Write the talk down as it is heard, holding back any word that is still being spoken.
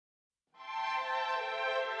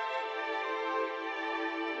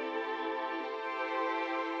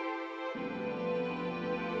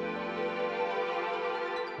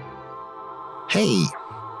Hey,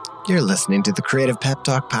 you're listening to the Creative Pep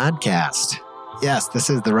Talk podcast. Yes, this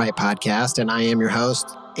is the right podcast, and I am your host,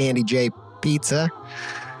 Andy J. Pizza.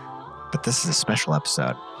 But this is a special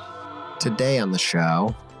episode. Today on the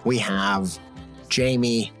show, we have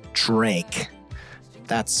Jamie Drake.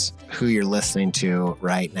 That's who you're listening to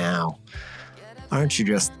right now. Aren't you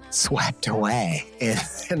just swept away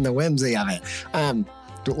in the whimsy of it?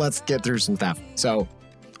 Let's get through some stuff. So,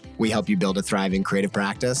 we help you build a thriving creative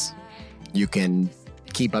practice. You can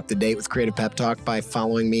keep up to date with Creative Pep Talk by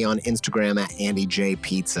following me on Instagram at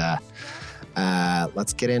AndyJPizza.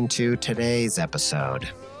 Let's get into today's episode.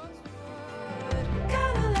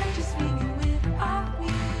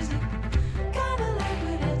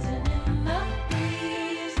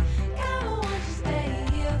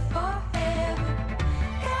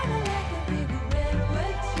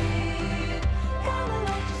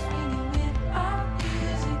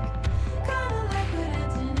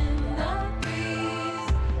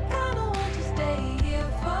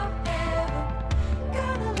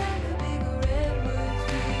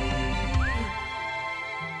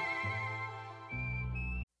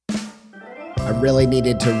 I really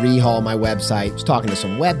needed to rehaul my website. I was talking to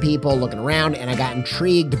some web people, looking around, and I got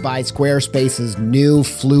intrigued by Squarespace's new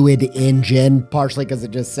Fluid engine, partially because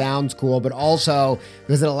it just sounds cool, but also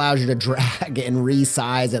because it allows you to drag and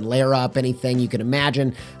resize and layer up anything you can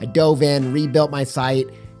imagine. I dove in, rebuilt my site.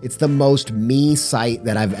 It's the most me site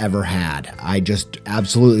that I've ever had. I just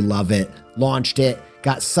absolutely love it. Launched it.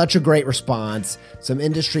 Got such a great response. Some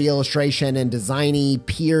industry illustration and designy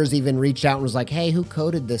peers even reached out and was like, hey, who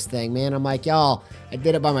coded this thing, man? I'm like, y'all, I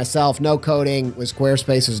did it by myself. No coding with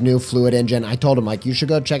Squarespace's new Fluid engine. I told him, like, you should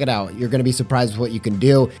go check it out. You're going to be surprised with what you can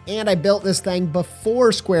do. And I built this thing before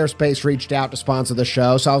Squarespace reached out to sponsor the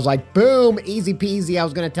show. So I was like, boom, easy peasy. I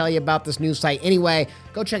was going to tell you about this new site. Anyway,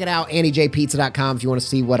 go check it out, AndyJPizza.com, if you want to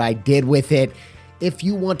see what I did with it. If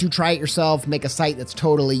you want to try it yourself, make a site that's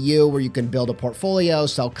totally you, where you can build a portfolio,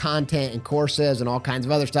 sell content and courses and all kinds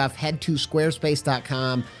of other stuff, head to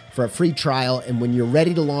squarespace.com for a free trial. And when you're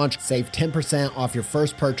ready to launch, save 10% off your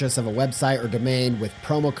first purchase of a website or domain with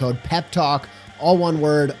promo code PEPTALK, all one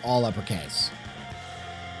word, all uppercase.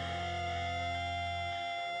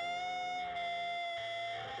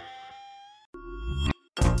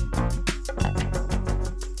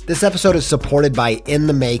 This episode is supported by In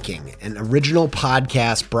the Making, an original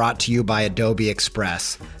podcast brought to you by Adobe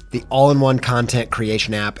Express, the all-in-one content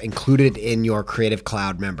creation app included in your Creative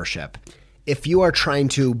Cloud membership. If you are trying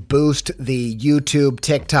to boost the YouTube,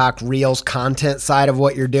 TikTok, Reels content side of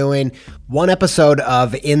what you're doing, one episode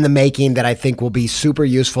of In the Making that I think will be super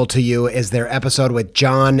useful to you is their episode with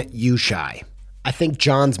John Ushai. I think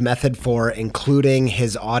John's method for including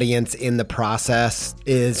his audience in the process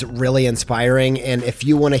is really inspiring. And if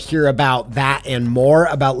you want to hear about that and more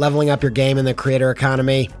about leveling up your game in the creator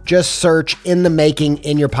economy, just search In the Making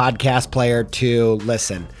in your podcast player to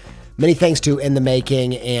listen. Many thanks to In the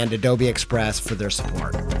Making and Adobe Express for their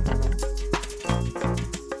support.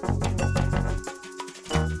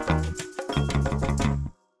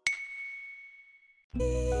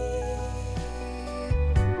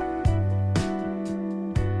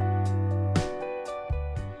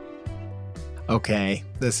 Okay,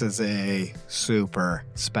 this is a super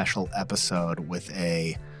special episode with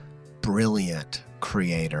a brilliant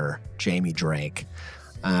creator, Jamie Drake.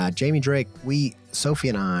 Jamie Drake, Sophie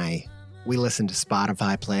and I, we listen to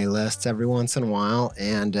Spotify playlists every once in a while,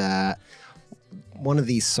 and one of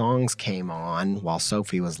these songs came on while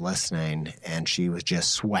Sophie was listening, and she was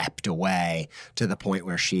just swept away to the point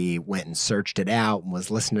where she went and searched it out and was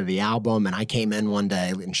listening to the album, and I came in one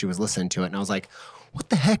day and she was listening to it, and I was like, what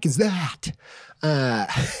the heck is that?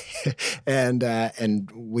 And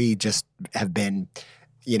we just have been,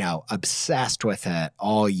 obsessed with it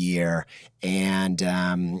all year.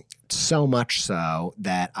 And so much so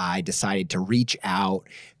that I decided to reach out,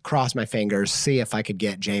 cross my fingers, see if I could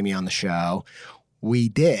get Jamie on the show. We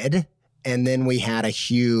did. And then we had a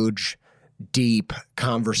huge, deep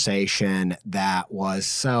conversation that was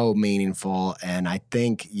so meaningful. And I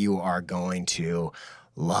think you are going to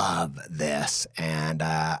love this, and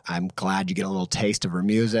I'm glad you get a little taste of her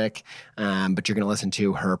music, but you're going to listen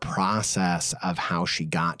to her process of how she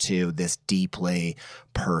got to this deeply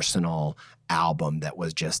personal album that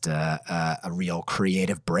was just a real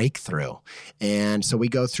creative breakthrough. And so we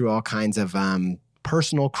go through all kinds of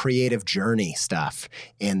personal creative journey stuff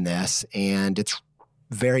in this, and it's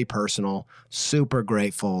very personal. Super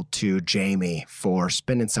grateful to Jamie for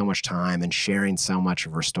spending so much time and sharing so much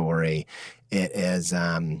of her story. It is,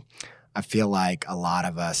 I feel like a lot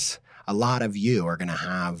of you are going to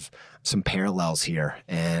have some parallels here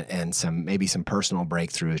and some maybe some personal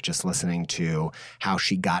breakthroughs just listening to how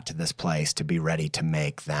she got to this place to be ready to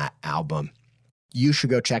make that album. You should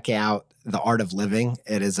go check out The Art of Living.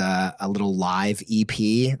 It is a little live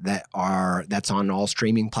EP that's on all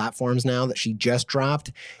streaming platforms now that she just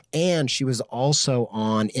dropped. And she was also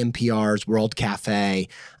on NPR's World Cafe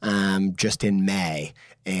just in May.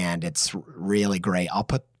 And it's really great. I'll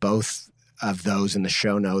put both of those in the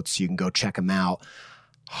show notes. You can go check them out.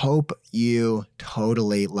 Hope you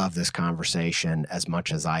totally love this conversation as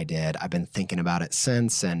much as I did. I've been thinking about it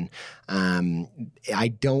since, and I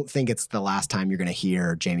don't think it's the last time you're going to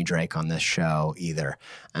hear Jamie Drake on this show either,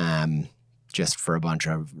 just for a bunch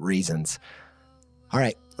of reasons. All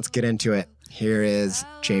right, let's get into it. Here is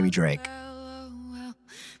Jamie Drake.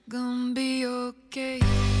 Gonna be okay.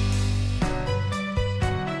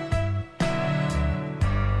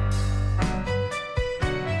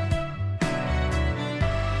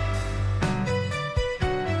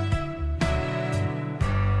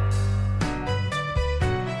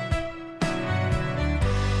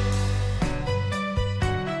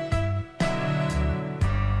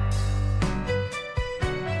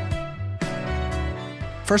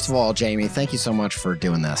 First of all, Jamie, thank you so much for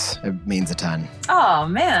doing this. It means a ton. Oh,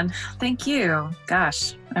 man. Thank you.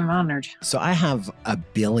 Gosh, I'm honored. So I have a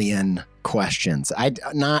billion questions.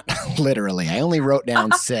 Not literally. I only wrote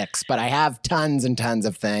down 6, but I have tons and tons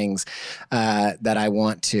of things that I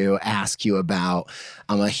want to ask you about.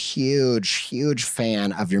 I'm a huge, huge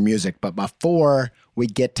fan of your music. But before we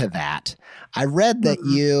get to that, I read that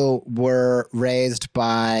you were raised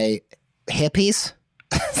by hippies.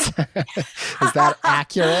 Is that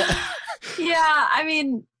accurate? Yeah, I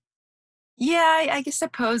mean, yeah, I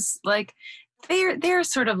suppose like they're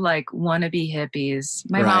sort of like wannabe hippies.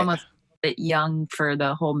 My mom was a bit young for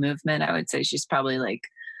the whole movement. I would say she's probably like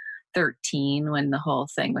 13 when the whole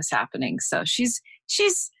thing was happening. So she's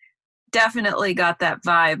definitely got that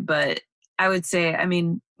vibe, but I would say, I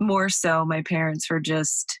mean, more so my parents were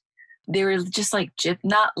they were just like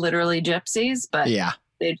not literally gypsies, but yeah.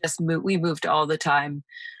 They just moved. We moved all the time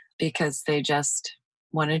because they just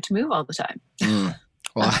wanted to move all the time.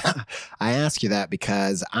 Well, I ask you that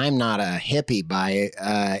because I'm not a hippie by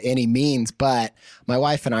any means, but my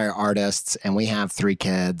wife and I are artists and we have 3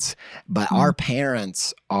 kids, but our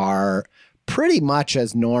parents are pretty much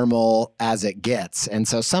as normal as it gets. And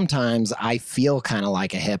so sometimes I feel kind of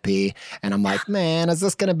like a hippie and I'm like, man, is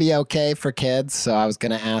this going to be okay for kids? So I was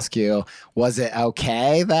going to ask you, was it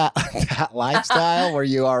okay, that lifestyle? Were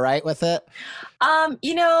you all right with it? I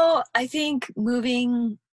think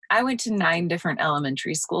I went to 9 different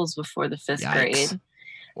elementary schools before the 5th grade.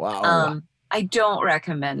 Wow. I don't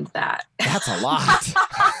recommend that. That's a lot.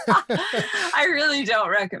 I really don't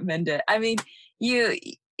recommend it. I mean,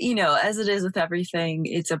 you know, as it is with everything,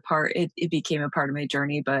 it became a part of my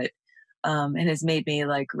journey, but it has made me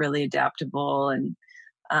like really adaptable and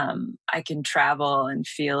I can travel and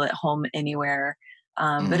feel at home anywhere.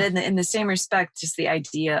 But in the same respect, just the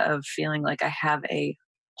idea of feeling like I have a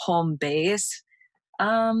home base,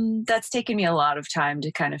 that's taken me a lot of time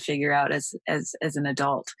to kind of figure out as an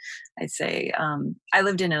adult. I'd say I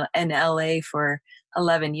lived in LA for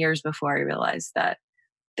 11 years before I realized that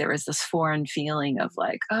there was this foreign feeling of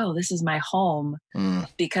like, oh, this is my home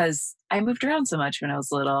because I moved around so much when I was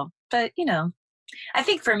little. But, I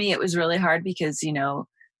think for me, it was really hard because,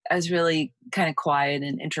 I was really kind of quiet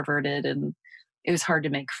and introverted and it was hard to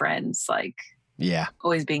make friends, like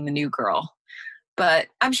always being the new girl. But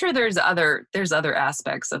I'm sure there's other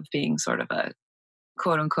aspects of being sort of a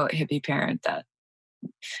quote unquote hippie parent that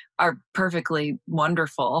are perfectly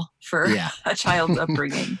wonderful for a child's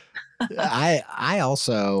upbringing.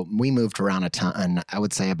 We moved around a ton. I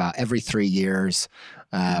would say about every 3 years,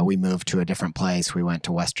 we moved to a different place. We went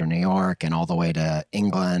to Western New York and all the way to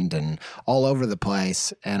England and all over the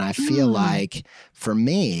place. And I feel like for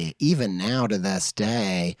me, even now to this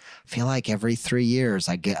day, I feel like every 3 years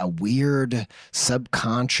I get a weird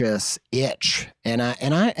subconscious itch. And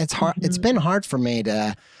it's hard. It's been hard for me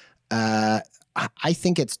to, I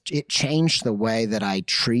think it changed the way that I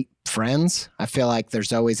treat friends. I feel like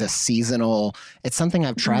there's always it's something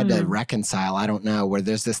I've tried to reconcile. I don't know, where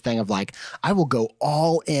there's this thing of like, I will go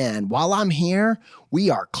all in while I'm here. We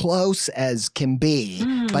are close as can be.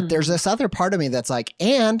 But there's this other part of me that's like,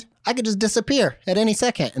 and I could just disappear at any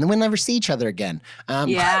second and then we'll never see each other again. Do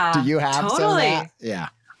you have some of that? Yeah.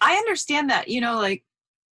 I understand that, like,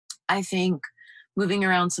 I think moving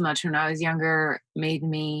around so much when I was younger made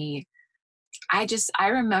me, I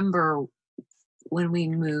remember when we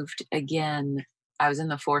moved again, I was in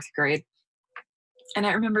the 4th grade. And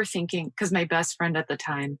I remember thinking, because my best friend at the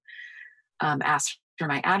time asked her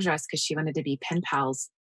my address because she wanted to be pen pals.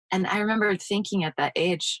 And I remember thinking at that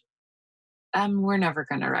age, we're never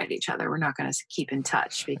going to write each other. We're not going to keep in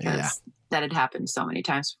touch because that had happened so many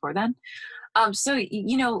times before then. So,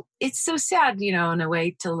 it's so sad, in a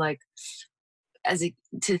way to like,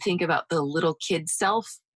 to think about the little kid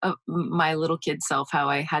self of my little kid self, how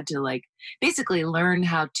I had to like basically learn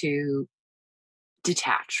how to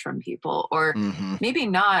detach from people, or maybe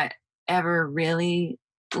not ever really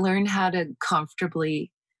learn how to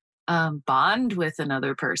comfortably bond with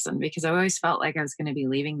another person, because I always felt like I was going to be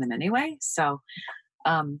leaving them anyway. So,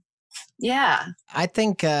 yeah. I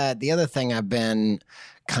think the other thing I've been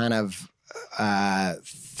kind of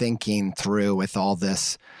thinking through with all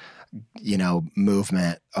this,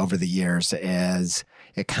 movement over the years is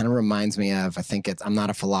it kind of reminds me of, I'm not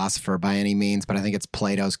a philosopher by any means, but I think it's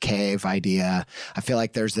Plato's cave idea. I feel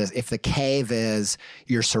like there's this, if the cave is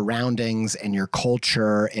your surroundings and your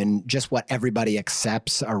culture and just what everybody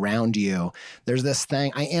accepts around you, there's this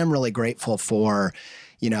thing I am really grateful for,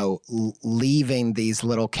 leaving these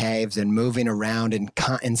little caves and moving around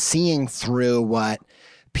and seeing through what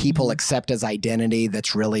people accept as identity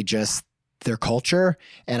that's really just their culture.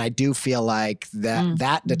 And I do feel like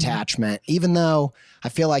that detachment, even though I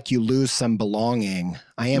feel like you lose some belonging,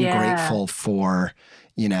 I am grateful for,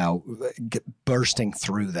 bursting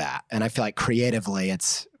through that. And I feel like creatively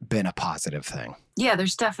it's been a positive thing. Yeah,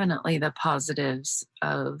 there's definitely the positives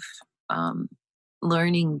of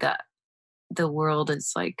learning that the world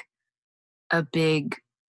is like a big,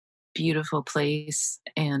 beautiful place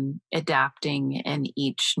and adapting in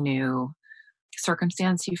each new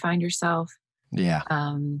circumstance you find yourself. Yeah.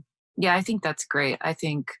 I think that's great. I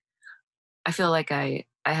feel like I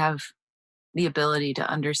have the ability to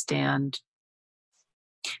understand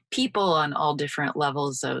people on all different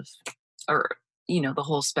levels of, or, the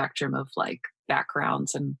whole spectrum of like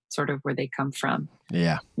backgrounds and sort of where they come from.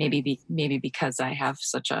 Yeah. Maybe because I have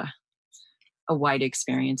such a wide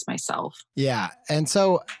experience myself. Yeah. And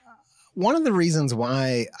so one of the reasons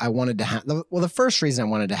why I wanted to have, the first reason I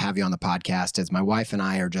wanted to have you on the podcast is my wife and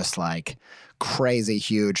I are just like crazy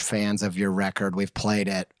huge fans of your record. We've played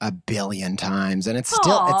it 1 billion times and it's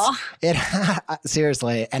still,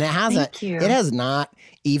 seriously. And it has not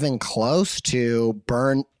even close to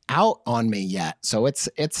burn out on me yet. So it's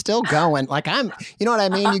still going. Like you know what I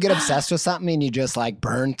mean? You get obsessed with something and you just like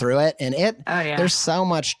burn through it. And there's so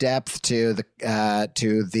much depth to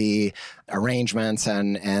the arrangements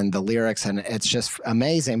and the lyrics, and it's just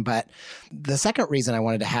amazing. But the second reason I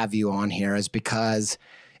wanted to have you on here is because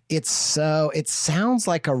it sounds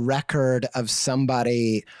like a record of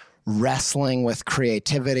somebody wrestling with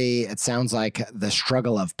creativity. It sounds like the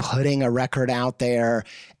struggle of putting a record out there.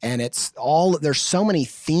 And there's so many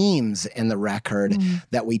themes in the record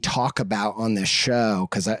that we talk about on this show,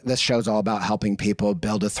 because this show's all about helping people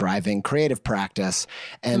build a thriving creative practice.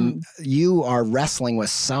 And you are wrestling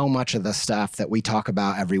with so much of the stuff that we talk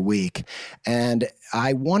about every week. And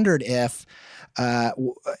I wondered if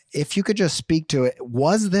you could just speak to it.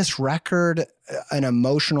 Was this record an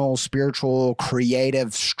emotional, spiritual,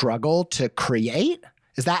 creative struggle to create?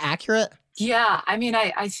 Is that accurate? Yeah. I mean,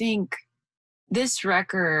 I think this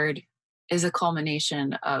record is a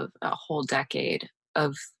culmination of a whole decade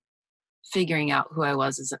of figuring out who I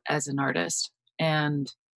was as an artist. And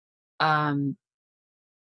I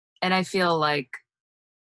feel like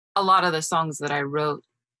a lot of the songs that I wrote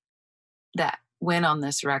that went on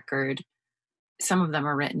this record, some of them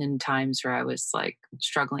are written in times where I was like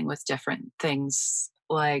struggling with different things,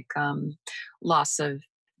 like loss of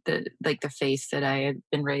the faith that I had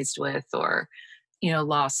been raised with, or,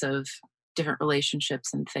 loss of different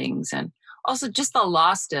relationships and things. And also just the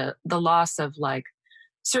loss of like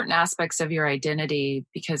certain aspects of your identity,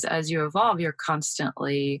 because as you evolve, you're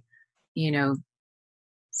constantly,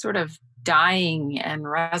 sort of dying and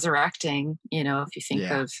resurrecting, if you think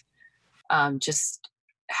of just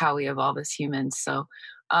how we evolve as humans. So,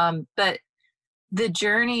 but the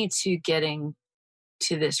journey to getting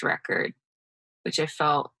to this record, which I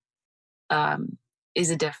felt is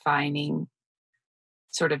a defining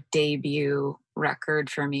sort of debut record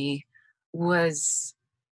for me, was,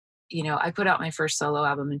 I put out my first solo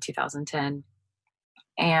album in 2010,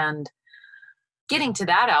 and getting to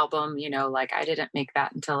that album, like I didn't make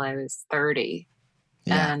that until I was 30.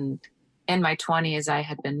 Yeah. And in my 20s, I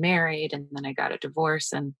had been married, and then I got a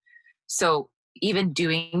divorce. And so even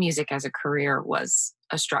doing music as a career was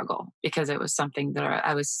a struggle, because it was something that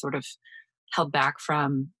I was sort of held back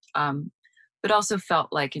from, but also felt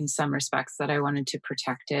like in some respects that I wanted to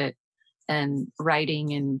protect it. And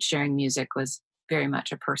writing and sharing music was very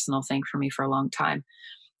much a personal thing for me for a long time.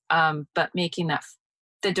 But making that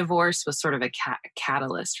the divorce was sort of a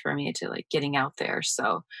catalyst for me to like getting out there.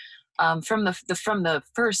 So from the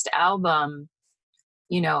first album,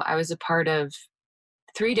 I was a part of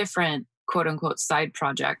 3 different quote unquote side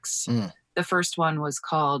projects. The first one was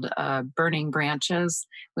called Burning Branches.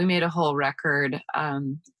 We made a whole record.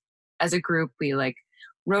 As a group, we like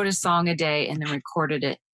wrote a song a day and then recorded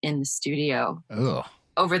it in the studio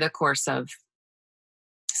over the course of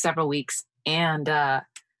several weeks. And that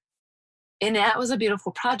was a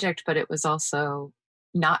beautiful project, but it was also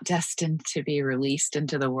not destined to be released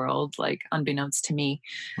into the world, like unbeknownst to me.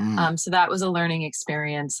 So that was a learning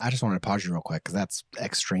experience. I just wanted to pause you real quick because that's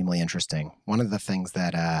extremely interesting. One of the things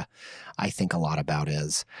that I think a lot about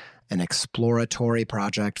is an exploratory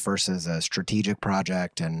project versus a strategic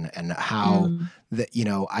project, and how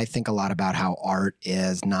I think a lot about how art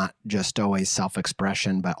is not just always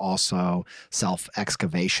self-expression, but also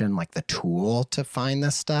self-excavation, like the tool to find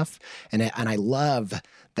this stuff. And I love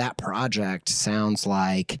that project. Sounds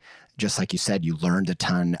like, just like you said, you learned a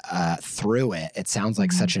ton through it. It sounds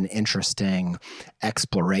like such an interesting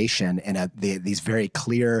exploration and these very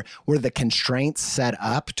clear, were the constraints set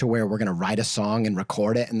up to where we're going to write a song and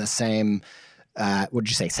record it in the same, would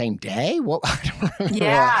you say same day? What? I don't remember.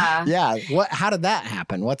 Yeah. Yeah. How did that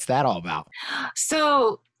happen? What's that all about?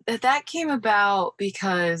 So that came about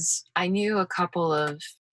because I knew a couple of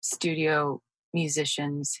studio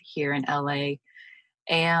musicians here in LA,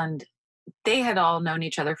 and they had all known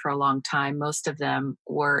each other for a long time. Most of them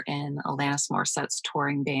were in Alanis Morissette's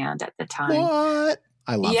touring band at the time. What?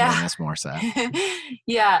 I love Alanis Morissette.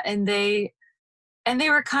 Yeah. And they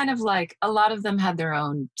were kind of like, a lot of them had their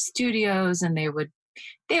own studios, and they would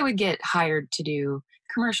get hired to do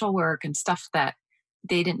commercial work and stuff that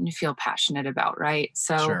they didn't feel passionate about. Right.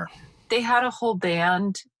 So they had a whole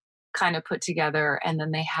band kind of put together, and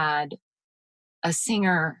then they had a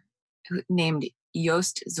singer named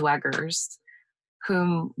Joost Zwegers,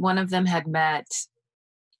 whom one of them had met.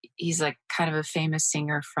 He's like kind of a famous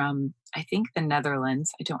singer from, I think, the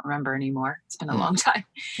Netherlands. I don't remember anymore. It's been a long time.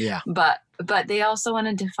 Yeah. But they also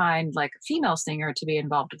wanted to find like a female singer to be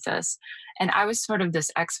involved with this. And I was sort of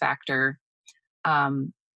this X factor,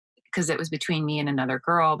 because it was between me and another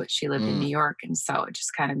girl, but she lived in New York. And so it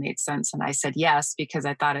just kind of made sense. And I said yes, because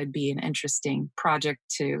I thought it'd be an interesting project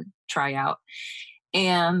to try out.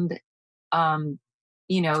 And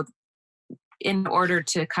in order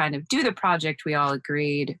to kind of do the project, we all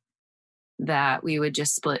agreed that we would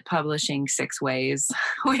just split publishing 6 ways,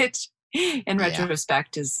 which in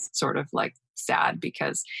retrospect is sort of like sad,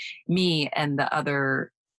 because me and the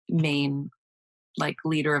other main like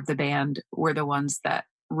leader of the band were the ones that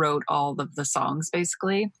wrote all of the songs,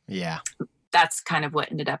 basically. Yeah. That's kind of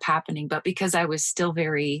what ended up happening. But because I was still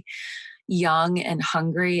very young and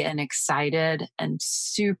hungry and excited and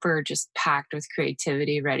super just packed with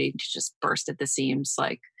creativity, ready to just burst at the seams,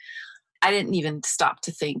 like I didn't even stop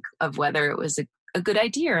to think of whether it was a good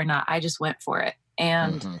idea or not. I just went for it.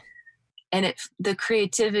 And the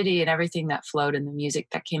creativity and everything that flowed in the music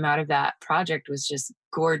that came out of that project was just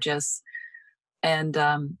gorgeous. And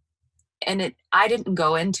I didn't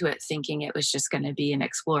go into it thinking it was just going to be an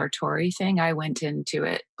exploratory thing. I went into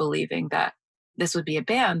it believing that this would be a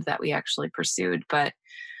band that we actually pursued. But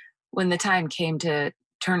when the time came to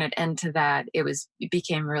turn it into that, it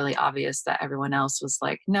became really obvious that everyone else was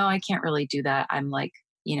like, no, I can't really do that. I'm like,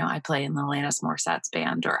 I play in the Alanis Morissette's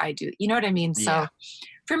band, or I do, you know what I mean? So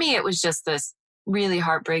for me, it was just this really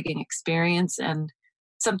heartbreaking experience, and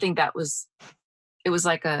something that it was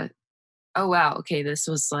like oh wow, okay, this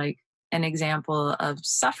was like an example of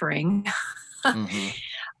suffering.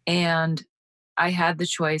 And I had the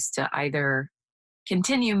choice to either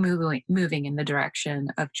continue moving in the direction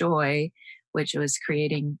of joy, which was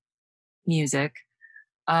creating music,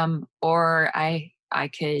 or I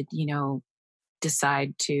could,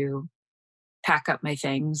 decide to pack up my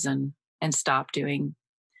things and stop doing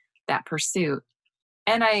that pursuit.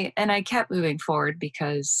 And I kept moving forward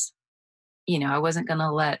because, I wasn't going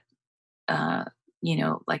to let,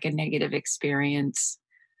 like a negative experience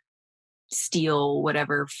steal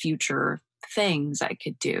whatever future things I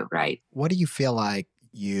could do. Right. What do you feel like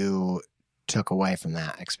you took away from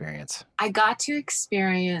that experience? I got to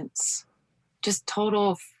experience just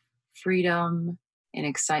total freedom and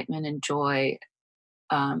excitement and joy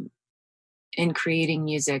in creating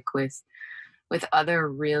music with other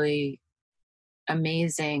really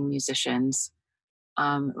amazing musicians,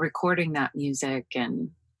 recording that music.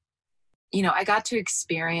 And, I got to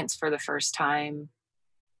experience for the first time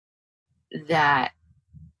that,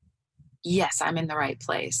 yes, I'm in the right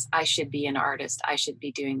place. I should be an artist. I should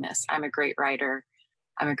be doing this. I'm a great writer.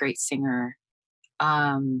 I'm a great singer.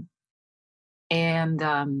 And And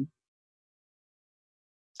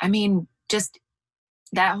I mean, just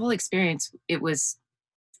that whole experience, it was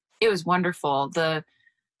wonderful. The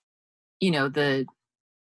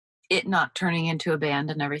it not turning into a band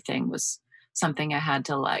and everything was something I had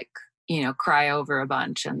to like, cry over a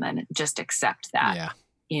bunch and then just accept that,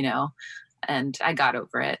 and I got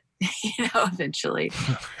over it, eventually.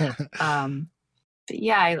 But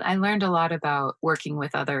yeah, I learned a lot about working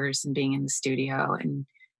with others and being in the studio and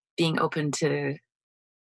being open to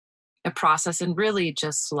a process and really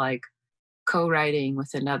just like co-writing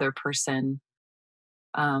with another person,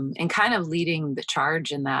 and kind of leading the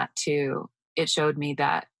charge in that too. It showed me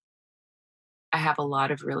that I have a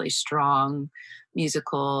lot of really strong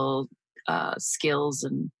musical skills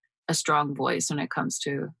and a strong voice when it comes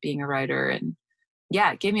to being a writer. And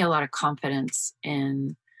yeah, it gave me a lot of confidence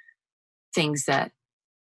in things that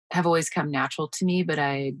have always come natural to me, but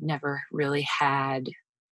I never really had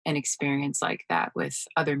an experience like that with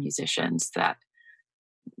other musicians that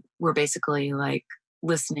were basically like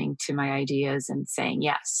listening to my ideas and saying,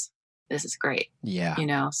 yes, this is great.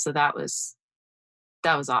 Yeah. So that was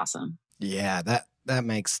awesome. Yeah, that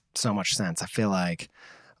makes so much sense. I feel like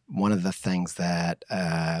one of the things that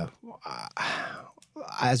has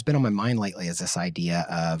been on my mind lately is this idea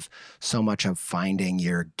of so much of finding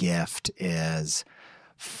your gift is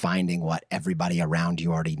finding what everybody around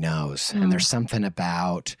you already knows. And there's something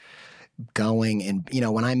about going and,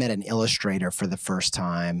 when I met an illustrator for the first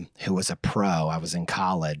time who was a pro, I was in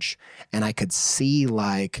college, and I could see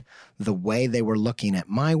like the way they were looking at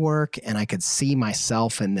my work, and I could see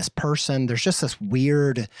myself in this person. There's just this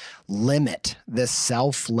weird limit, this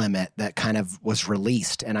self limit that kind of was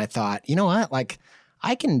released. And I thought, you know what, like,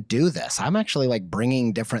 I can do this. I'm actually like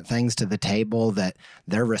bringing different things to the table that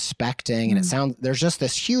they're respecting. And there's just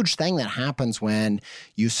this huge thing that happens when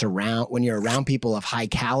you're around people of high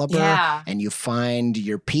caliber, and you find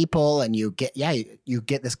your people and you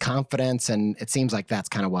get this confidence. And it seems like that's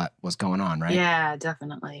kind of what was going on, right? Yeah,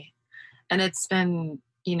 definitely. And it's been,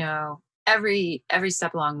 every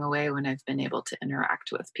step along the way when I've been able to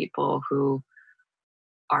interact with people who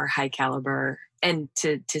are high caliber and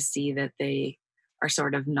to see that they are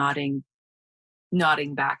sort of nodding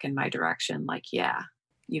back in my direction. Like, yeah,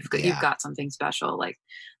 you've got something special. Like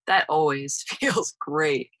that always feels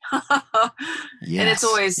great. And it's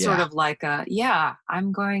always sort of like, I'm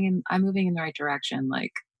moving in the right direction.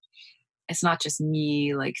 Like it's not just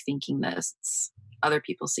me like thinking this, it's other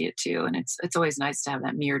people see it too. And it's always nice to have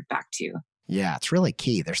that mirrored back to you. Yeah, it's really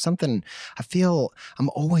key. There's something I feel I'm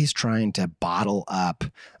always trying to bottle up,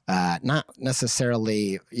 not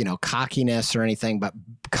necessarily, cockiness or anything, but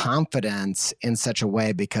confidence in such a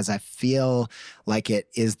way, because I feel like it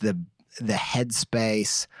is the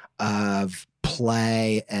headspace of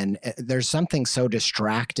play. And there's something so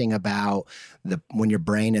distracting about when your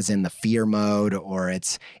brain is in the fear mode or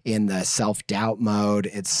it's in the self-doubt mode.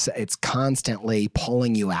 It's constantly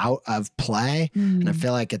pulling you out of play. And I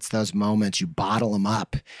feel like it's those moments you bottle them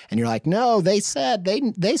up and you're like, no, they said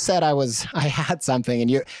I had something.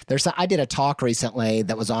 And I did a talk recently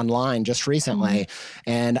that was online just recently,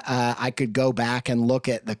 and I could go back and look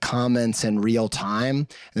at the comments in real time. And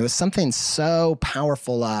there was something so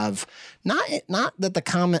powerful of not that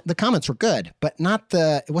the comments were good, but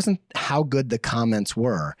it wasn't how good the comments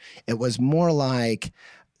were. It was more like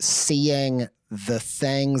seeing the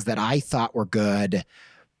things that I thought were good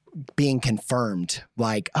being confirmed.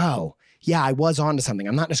 Like, oh, yeah, I was onto something.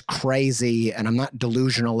 I'm not just crazy and I'm not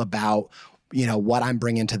delusional about, what I'm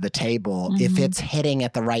bringing to the table. If it's hitting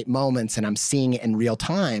at the right moments and I'm seeing it in real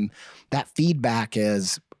time, that feedback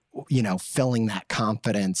is, filling that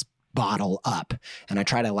confidence bottle up, and I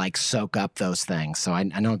try to like soak up those things. So I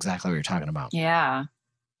know exactly what you're talking about. Yeah,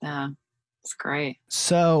 it's great.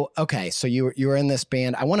 So okay, so you were in this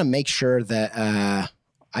band. I want to make sure that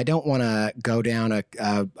I don't want to go down a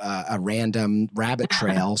random rabbit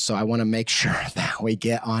trail. So I want to make sure that we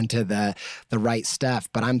get onto the right stuff.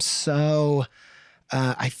 But I'm so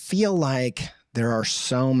I feel like there are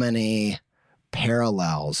so many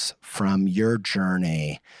parallels from your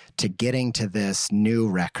journey to getting to this new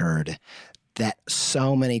record that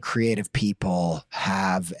so many creative people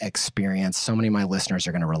have experienced. So many of my listeners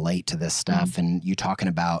are going to relate to this stuff. And you talking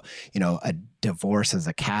about, a divorce as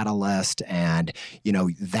a catalyst and,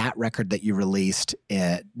 that record that you released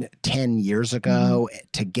 10 years ago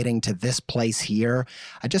to getting to this place here.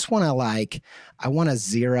 I just want to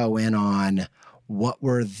zero in on what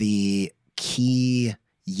were the key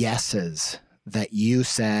yeses that you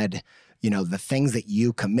said, the things that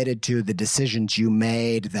you committed to, the decisions you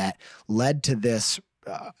made that led to this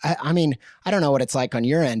I mean, I don't know what it's like on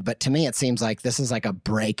your end, but to me, it seems like this is like a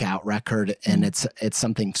breakout record, and it's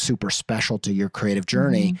something super special to your creative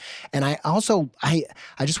journey. And I also, I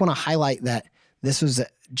just want to highlight that this was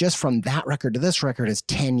just from that record to this record is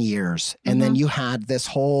 10 years. And then you had this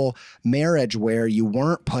whole marriage where you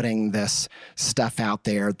weren't putting this stuff out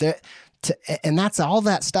there. And that's all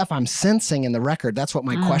that stuff I'm sensing in the record. That's what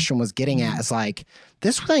my question was getting at, is like,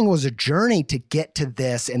 this thing was a journey to get to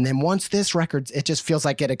this. And then once this record, it just feels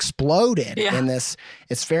like it exploded in this,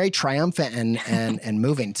 it's very triumphant and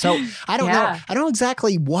moving. So I don't know. I don't know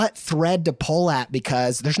exactly what thread to pull at,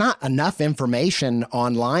 because there's not enough information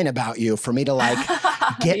online about you for me to like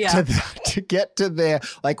get to the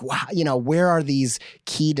like, wow, you know, where are these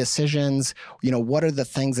key decisions? You know, what are the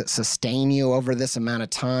things that sustain you over this amount of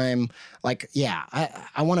time? Like,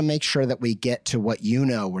 I want to make sure that we get to what you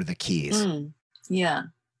know were the keys. Yeah,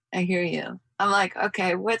 I hear you. I'm like,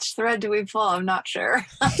 okay, which thread do we pull? I'm not sure.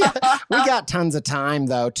 We got tons of time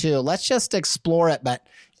though, too. Let's just explore it. But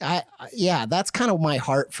that's kind of my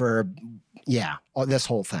heart for, this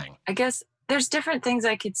whole thing. I guess there's different things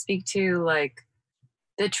I could speak to, like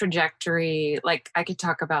the trajectory. Like I could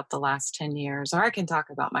talk about the last 10 years, or I can talk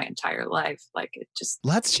about my entire life. Like it just.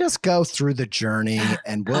 Let's just go through the journey,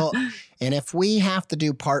 and and if we have to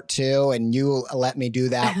do part 2 and you let me do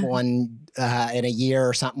that one in a year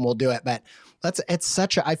or something, we'll do it. But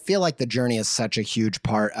I feel like the journey is such a huge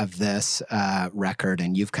part of this record,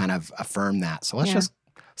 and you've kind of affirmed that. So let's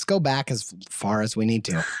go back as far as we need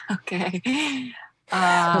to. Okay.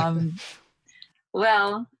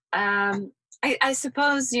 Well, I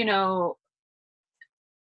suppose, you know,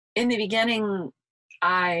 in the beginning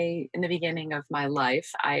of my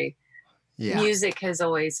life, music has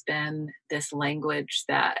always been this language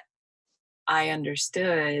that I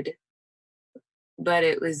understood, but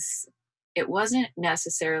it wasn't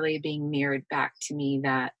necessarily being mirrored back to me.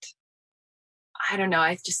 That, I don't know,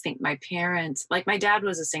 I just think my parents, like my dad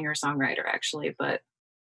was a singer-songwriter actually, but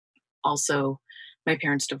also my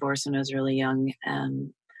parents divorced when I was really young,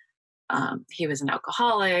 and he was an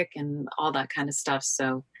alcoholic and all that kind of stuff.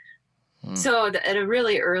 So at a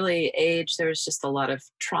really early age, there was just a lot of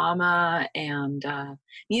trauma, and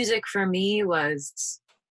music for me was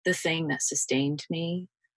the thing that sustained me.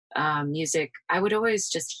 Music, I would always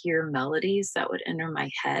just hear melodies that would enter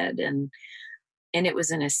my head, and it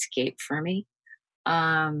was an escape for me.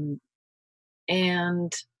 And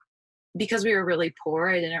because we were really poor,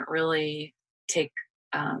 I didn't really take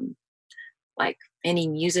like any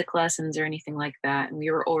music lessons or anything like that. And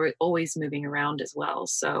we were always moving around as well.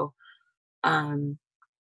 So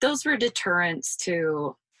those were deterrents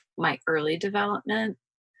to my early development.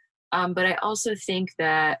 But I also think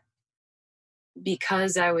that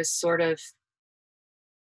because I was sort of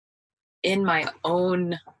in my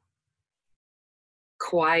own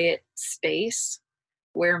quiet space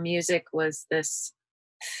where music was this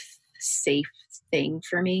safe thing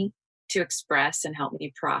for me to express and help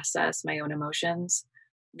me process my own emotions,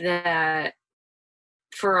 that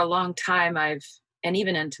for a long time and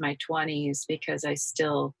even into my 20s, because I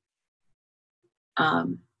still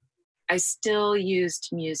used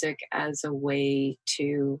music as a way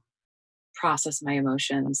to process my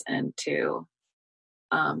emotions and to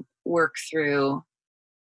work through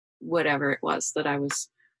whatever it was that I was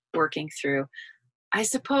working through. I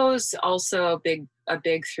suppose also a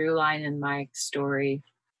big through line in my story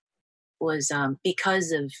was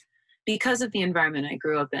because of the environment I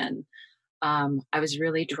grew up in. I was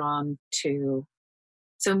really drawn to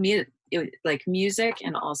music,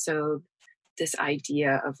 and also this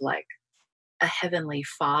idea of like a heavenly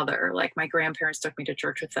father. Like my grandparents took me to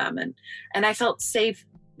church with them, and I felt safe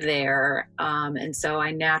there. And so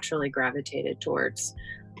I naturally gravitated towards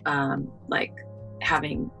like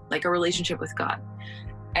having like a relationship with God.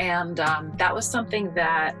 And that was something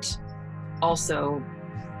that also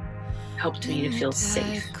helped me to feel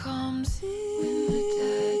safe.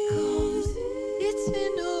 It's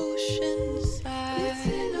an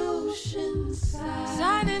ocean side.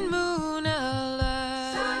 Sun and moon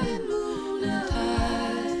alive. And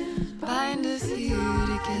tide bind us here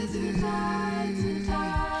together.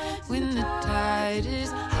 When the tide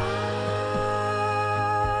is high,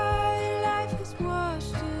 life is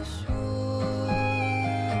washed ashore.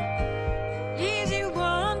 Leaves you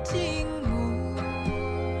wanting more.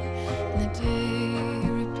 And the day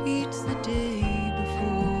repeats the day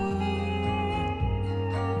before.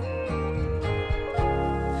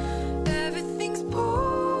 Everything's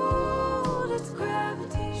pulled, it's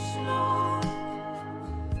gravitational.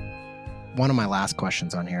 One of my last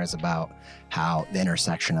questions on here is about how the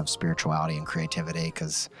intersection of spirituality and creativity,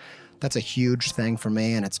 because that's a huge thing for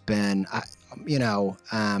me. And it's been,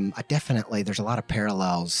 definitely there's a lot of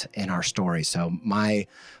parallels in our story. So my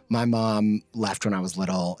mom left when I was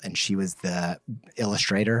little, and she was the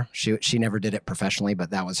illustrator. She never did it professionally,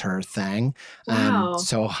 but that was her thing. Wow.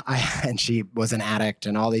 And she was an addict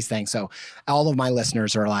and all these things. So all of my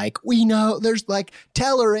listeners are like, we know, there's like,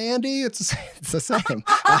 tell her, Andy, it's the same.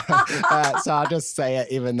 So I'll just say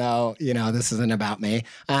it, even though, this isn't about me.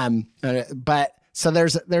 But so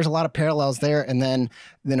there's a lot of parallels there. And then,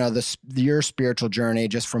 your spiritual journey,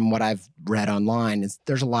 just from what I've read online,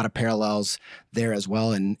 there's a lot of parallels there as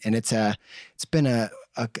well. And it's been a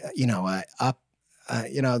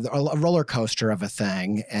roller coaster of a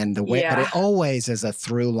thing, and the way, but it always is a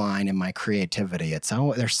through line in my creativity.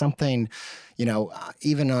 There's something,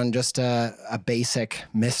 even on just a basic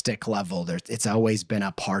mystic level, it's always been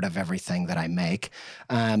a part of everything that I make.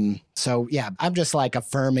 So yeah, I'm just like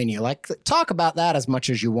affirming you, like, talk about that as much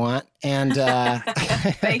as you want. And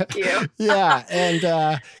thank you. Yeah.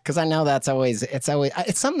 And because I know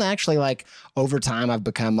it's something actually, like, over time I've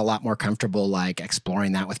become a lot more comfortable, like,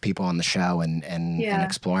 exploring that with people on the show and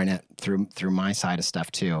exploring it through my side of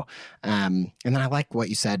stuff too. And then I like what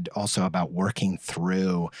you said also about working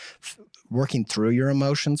through your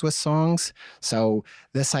emotions with songs. So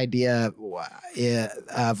this idea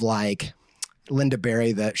of, like, Linda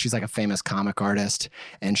Berry, she's like a famous comic artist,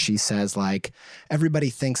 and she says, like, everybody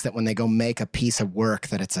thinks that when they go make a piece of work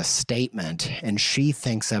that it's a statement, and she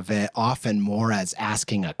thinks of it often more as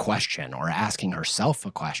asking a question or asking herself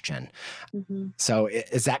a question. Mm-hmm. So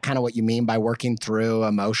is that kind of what you mean by working through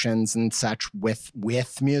emotions and such with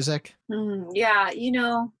music? Yeah,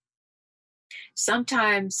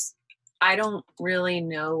 sometimes I don't really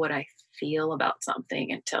know what I feel about something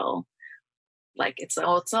until, like, it's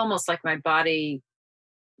almost like my body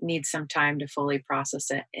needs some time to fully process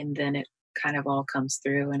it, and then it kind of all comes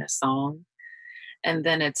through in a song. And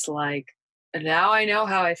then it's like, now I know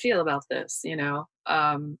how I feel about this, and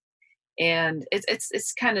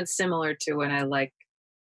it's kind of similar to when I've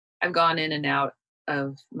gone in and out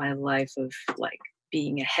of my life of, like,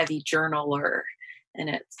 being a heavy journaler, and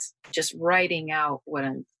it's just writing out what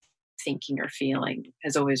I'm thinking or feeling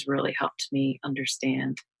has always really helped me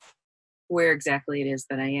understand where exactly it is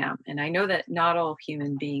that I am. And I know that not all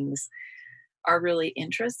human beings are really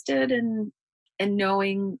interested in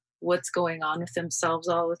knowing what's going on with themselves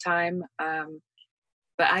all the time.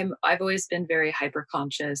 But I've always been very hyper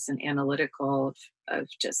conscious and analytical of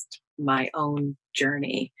just my own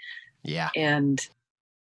journey. Yeah. And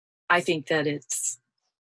I think that it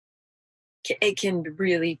can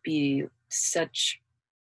really be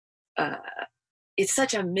it's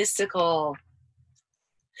such a mystical,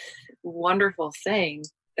 wonderful thing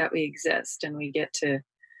that we exist, and we get to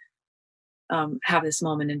have this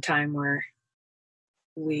moment in time where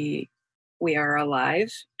we are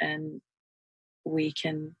alive, and we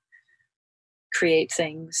can create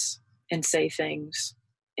things and say things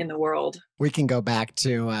in the world. We can go back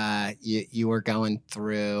to you were going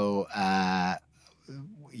through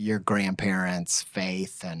your grandparents'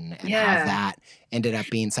 faith and how that ended up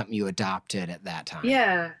being something you adopted at that time.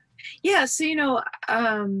 Yeah. So,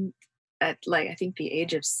 at, like, I think the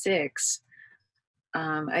age of 6,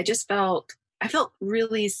 I felt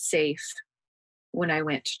really safe when I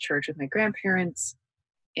went to church with my grandparents.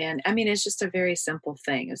 And I mean, it's just a very simple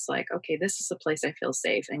thing. It's like, okay, this is a place I feel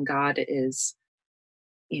safe, and God is,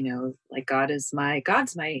 like, God's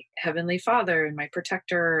my heavenly Father and my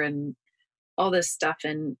protector and all this stuff.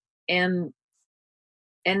 And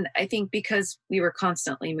I think because we were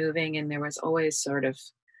constantly moving, and there was always sort of,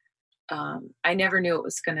 I never knew it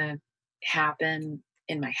was going to happen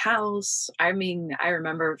in my house. I mean, I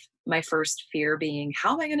remember my first fear being,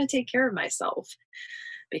 how am I going to take care of myself?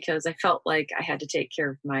 Because I felt like I had to take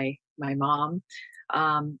care of my mom,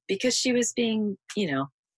 because she was being,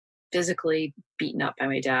 physically beaten up by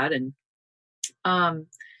my dad. And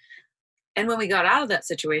when we got out of that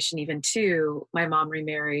situation, even too, my mom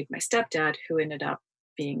remarried my stepdad, who ended up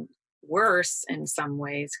being worse in some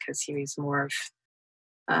ways, because he was more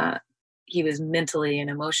of, he was mentally and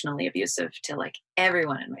emotionally abusive to, like,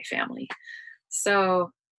 everyone in my family.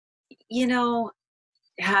 So,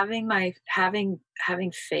 having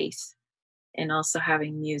faith, and also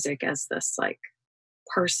having music as this, like,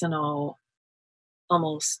 personal,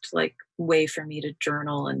 almost like way for me to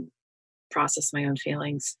journal and process my own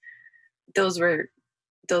feelings. Those were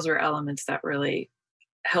elements that really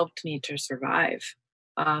helped me to survive.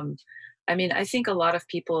 I mean, I think a lot of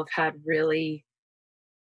people have had really,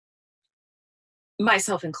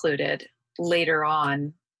 myself included, later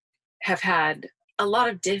on, have had a lot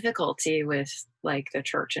of difficulty with, like, the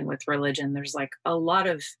church and with religion. There's a lot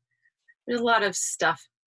of stuff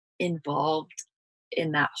involved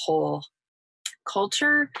in that whole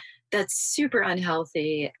culture that's super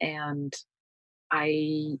unhealthy. And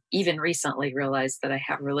I even recently realized that I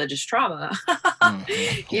have religious trauma,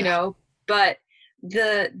 you know, but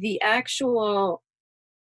the actual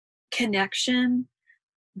connection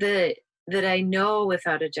that I know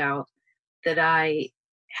without a doubt that I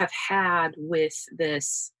have had with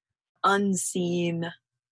this unseen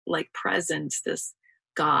like presence, this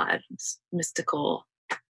God, this mystical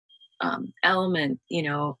element, you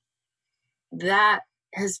know, that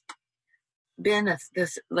has been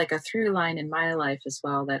this like a through line in my life as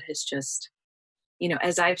well, that has just, you know,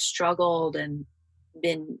 as I've struggled and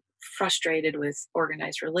been frustrated with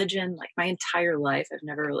organized religion like my entire life, I've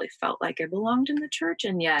never really felt like I belonged in the church,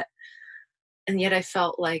 and yet I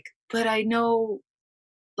felt like, but I know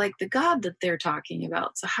like the God that they're talking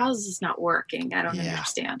about, so how's this not working? I don't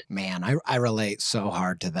understand. Man, I relate so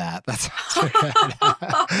hard to that.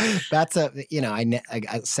 That's a, you know, I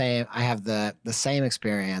say I have the same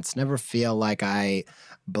experience. Never feel like I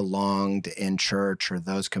belonged in church or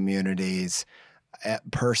those communities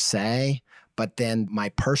per se, but then my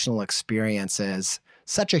personal experience is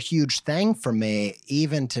such a huge thing for me.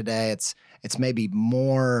 Even today, it's maybe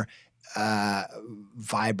more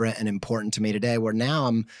vibrant and important to me today, where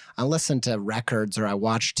now I listen to records or I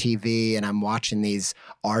watch TV and I'm watching these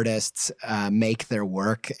artists make their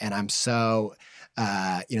work, and I'm so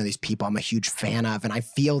you know, these people I'm a huge fan of, and I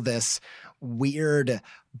feel this weird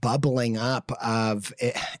bubbling up of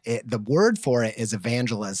it. The word for it is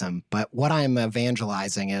evangelism, but what I'm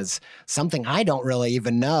evangelizing is something I don't really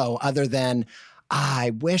even know, other than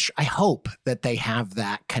I hope that they have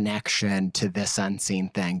that connection to this unseen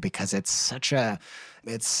thing, because it's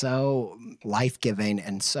so life-giving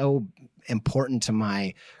and so important to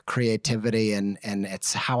my creativity, and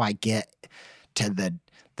it's how I get to the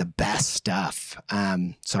best stuff.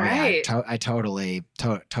 So Right. yeah, I totally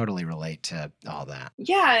relate to all that.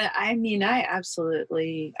 Yeah, I mean,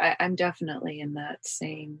 I'm definitely in that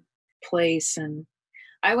same place. And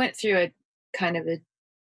I went through a kind of a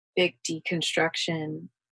big deconstruction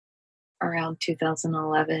around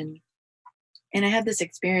 2011. And I had this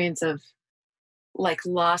experience of like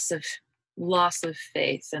loss of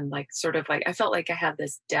faith, and like sort of like I felt like I had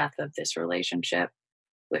this death of this relationship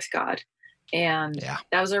with God. And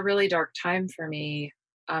that was a really dark time for me,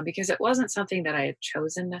 because it wasn't something that I had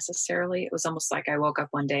chosen necessarily. It was almost like I woke up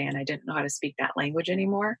one day and I didn't know how to speak that language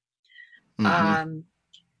anymore. And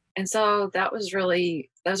so that was a really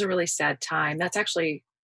sad time. That's actually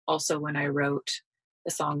also when I wrote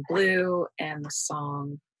the song Blue and the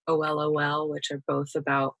song OLOL, which are both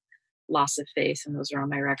about loss of faith, and those are on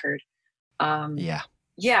my record.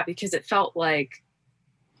 Yeah, because it felt like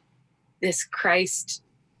this Christ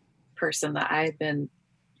person that I had been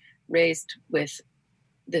raised with,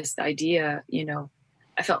 this idea, you know,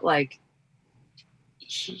 I felt like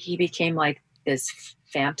he became like this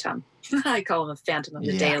phantom. I call him a phantom of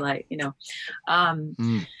the daylight, you know.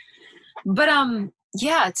 But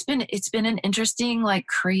yeah, it's been an interesting, like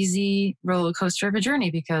crazy roller coaster of a journey,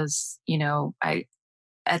 because, you know,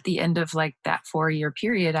 at the end of like that 4-year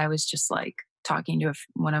period, I was just like talking to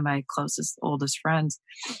one of my closest, oldest friends.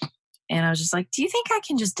 And I was just like, do you think I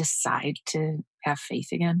can just decide to have faith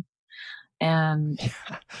again? And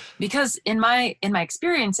because in my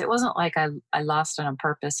experience, it wasn't like I lost it on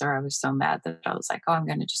purpose, or I was so mad that I was like, oh, I'm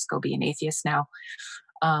going to just go be an atheist now.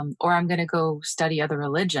 Or I'm going to go study other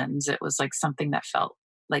religions. It was like something that felt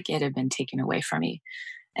like it had been taken away from me.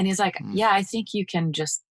 And he's like, yeah, I think you can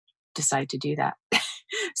just decide to do that.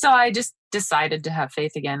 So I just decided to have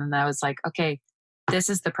faith again. And I was like, okay, this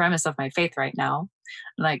is the premise of my faith right now.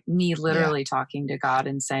 Like me literally talking to God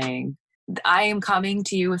and saying, I am coming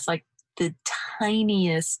to you with like the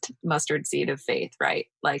tiniest mustard seed of faith, right?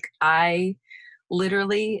 Like I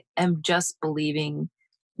literally am just believing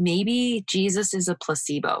maybe Jesus is a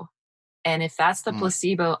placebo. And if that's the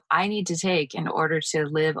placebo I need to take in order to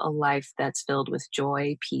live a life that's filled with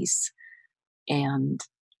joy, peace, and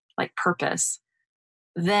like purpose,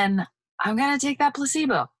 then I'm going to take that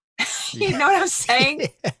placebo. You know what I'm saying?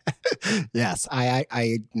 Yes,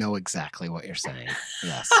 I know exactly what you're saying.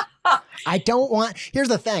 Yes. I don't want, here's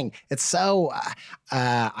the thing. It's so,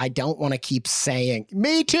 I don't want to keep saying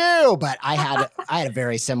me too, but I had a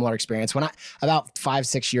very similar experience when about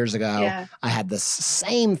 5-6 years ago, I had this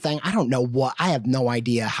same thing. I have no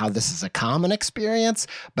idea how this is a common experience,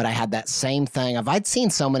 but I had that same thing I'd seen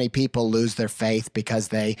so many people lose their faith because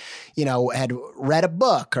they, you know, had read a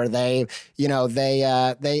book, or they, you know,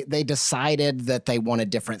 they decided that they wanted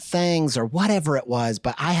different things or whatever it was.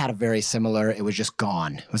 But I had a very similar, it was just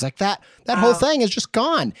gone. It was like that whole thing is just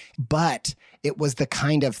gone. But it was the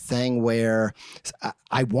kind of thing where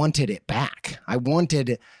I wanted it back. I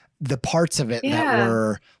wanted the parts of it that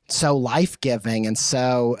were so life-giving and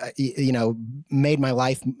so, made my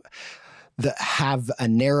life have a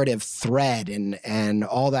narrative thread and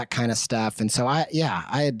all that kind of stuff. And so I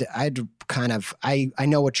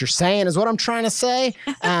know what you're saying is what I'm trying to say.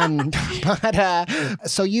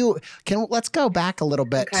 Let's go back a little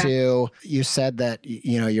bit to, you said that,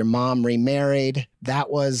 your mom remarried. That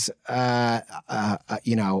was, a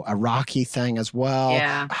rocky thing as well.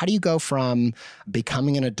 Yeah. How do you go from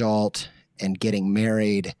becoming an adult and getting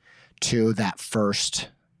married to that first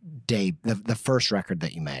day, the first record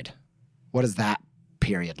that you made? What does that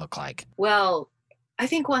period look like? Well, I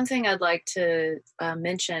think one thing I'd like to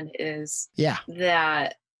mention is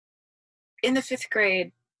that in the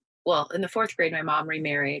fourth grade, my mom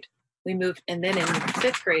remarried. We moved, and then in the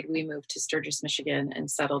fifth grade, we moved to Sturgis, Michigan and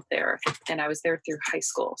settled there. And I was there through high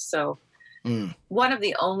school. So one of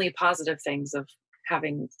the only positive things of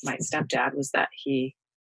having my stepdad was that he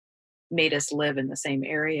made us live in the same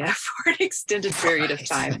area for an extended period of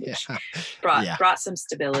time, which brought some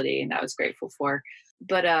stability, and I was grateful for.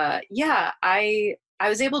 But I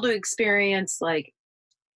was able to experience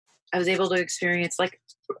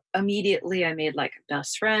immediately I made like a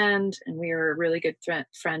best friend, and we were really good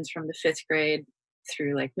friends from the fifth grade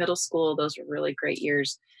through like middle school. Those were really great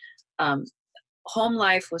years. Home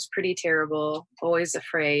life was pretty terrible, always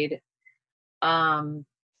afraid. And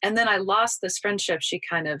then I lost this friendship. She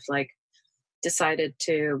kind of like decided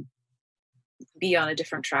to be on a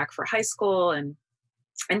different track for high school. And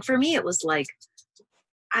for me, it was like,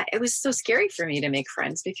 it was so scary for me to make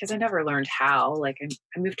friends because I never learned how. Like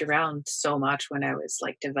I moved around so much when I was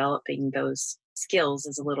like developing those skills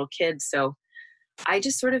as a little kid. So I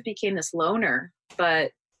just sort of became this loner.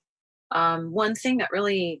 But one thing that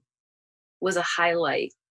really was a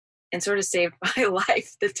highlight and sort of saved my life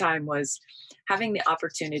at the time was having the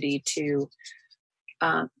opportunity to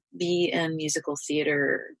be in musical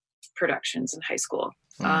theater productions in high school.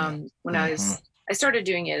 When I started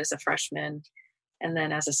doing it as a freshman, and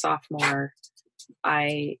then as a sophomore,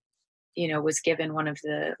 I, was given one of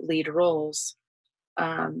the lead roles.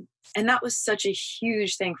 And that was such a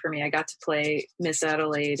huge thing for me. I got to play Miss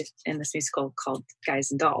Adelaide in this musical called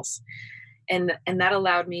Guys and Dolls. And that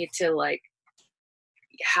allowed me to like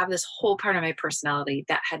have this whole part of my personality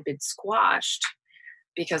that had been squashed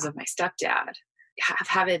because of my stepdad.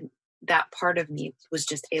 Having that part of me was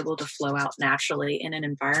just able to flow out naturally in an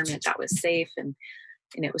environment that was safe. And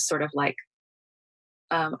it was sort of like,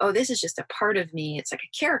 this is just a part of me. It's like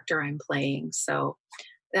a character I'm playing. So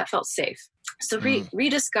that felt safe. So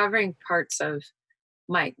rediscovering parts of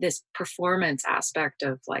this performance aspect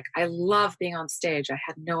of like, I love being on stage. I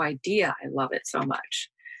had no idea I love it so much.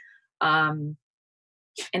 And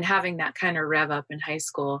having that kind of rev up in high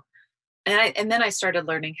school. And then I started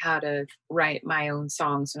learning how to write my own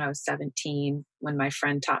songs when I was 17, when my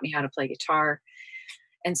friend taught me how to play guitar.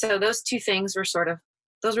 And so those two things were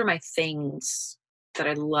those were my things that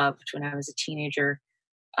I loved when I was a teenager.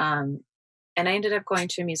 And I ended up going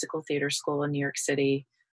to a musical theater school in New York City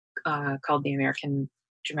called the American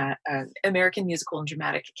Musical and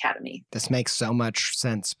Dramatic Academy. This makes so much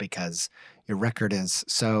sense because your record is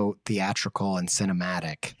so theatrical and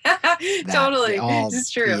cinematic. Totally.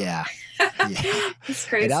 It's true. Yeah. It's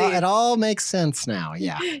crazy. It all makes sense now.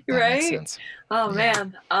 Yeah. Right? Makes sense. Oh, yeah.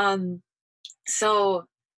 Man. So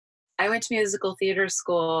I went to musical theater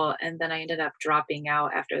school, and then I ended up dropping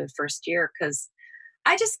out after the first year because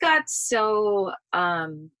I just got so, I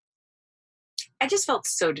just felt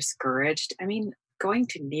so discouraged. I mean, going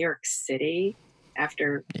to New York City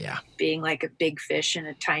after being like a big fish in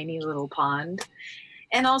a tiny little pond,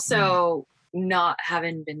 and also not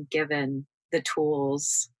having been given the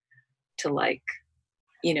tools to like,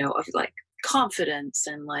 of like confidence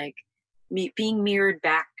and like me being mirrored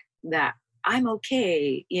back that I'm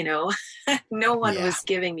okay, no one was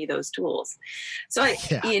giving me those tools. So I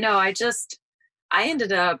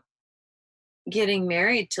ended up getting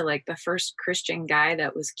married to like the first Christian guy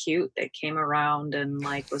that was cute, that came around and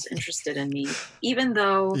like was interested in me, even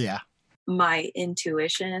though my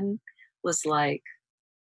intuition was like,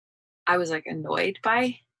 I was like annoyed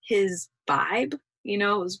by his vibe,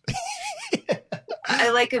 I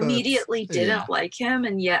like immediately didn't like him.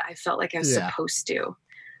 And yet I felt like I was supposed to.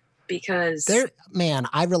 Because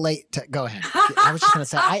I relate to. Go ahead. I was just gonna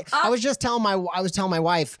say. I was telling my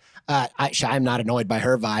wife. I'm not annoyed by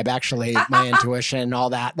her vibe. Actually, my intuition,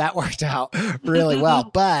 all that worked out really well.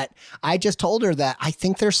 But I just told her that I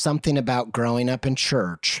think there's something about growing up in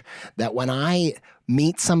church that when I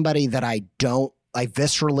meet somebody that I don't I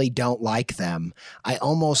viscerally don't like them, I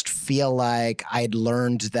almost feel like I'd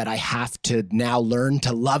learned that I have to now learn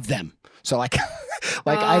to love them. So like,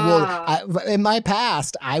 in my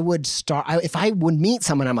past, I would if I would meet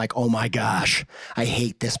someone, I'm like, oh my gosh, I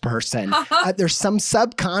hate this person. There's some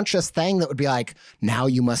subconscious thing that would be like, now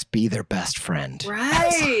you must be their best friend.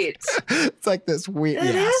 Right. It's like this weird.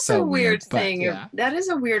 It is so a weird but thing. yeah. That is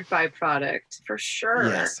a weird byproduct for sure.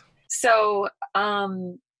 Yes. So,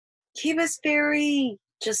 he was very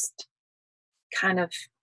just kind of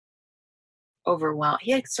overwhelmed.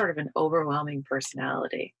 He had sort of an overwhelming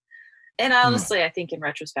personality. And honestly, I think in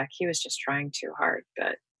retrospect, he was just trying too hard,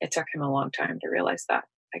 but it took him a long time to realize that,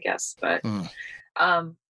 I guess. But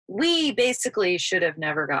we basically should have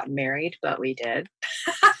never gotten married, but we did.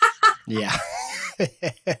 Yeah.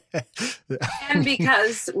 And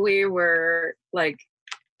because we were like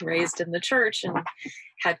raised in the church and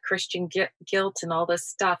had Christian guilt and all this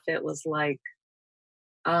stuff, it was like,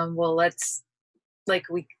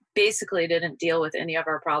 we basically didn't deal with any of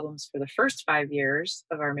our problems for the first 5 years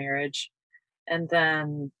of our marriage. And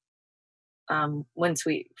then once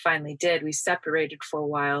we finally did, we separated for a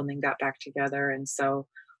while and then got back together. And so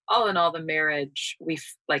all in all, the marriage, we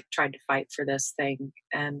tried to fight for this thing,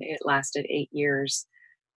 and it lasted 8 years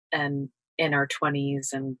and in our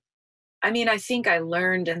 20s. And I mean, I think I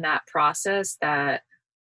learned in that process that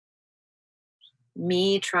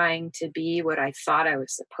me trying to be what I thought I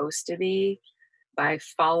was supposed to be by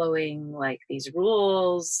following like these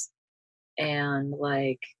rules and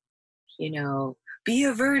like, be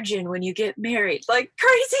a virgin when you get married, like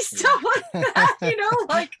crazy stuff like that,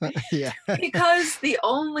 like, yeah. because the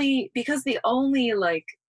only like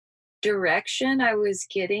direction I was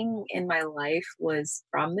getting in my life was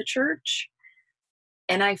from the church.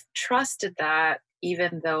 And I've trusted that,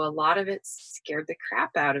 even though a lot of it scared the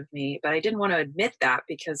crap out of me, but I didn't want to admit that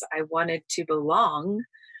because I wanted to belong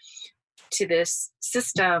to this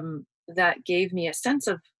system that gave me a sense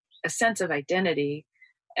of identity.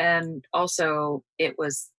 And also it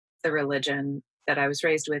was the religion that I was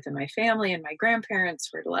raised with in my family, and my grandparents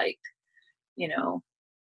were like, they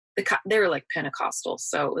were like Pentecostals.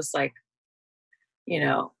 So it was like,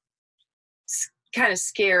 kind of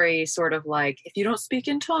scary, sort of like, if you don't speak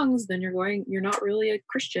in tongues, then you're not really a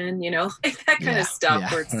Christian, like that kind of stuff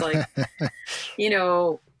where it's like,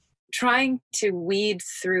 trying to weed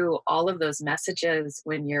through all of those messages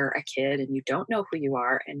when you're a kid and you don't know who you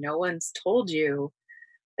are and no one's told you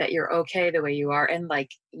that you're okay the way you are. And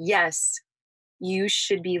like, yes, you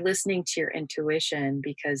should be listening to your intuition,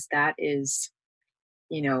 because that is,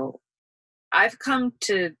 I've come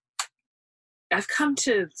to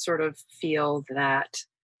sort of feel that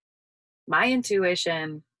my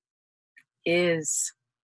intuition is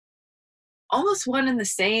almost one and the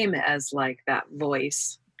same as like that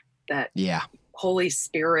voice, that Holy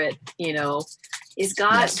Spirit, is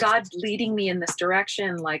God leading me in this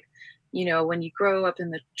direction. Like, when you grow up in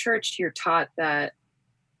the church, you're taught that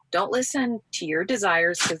don't listen to your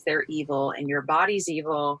desires because they're evil and your body's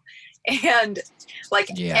evil. And like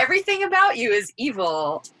everything about you is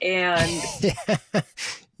evil. And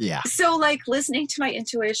so like listening to my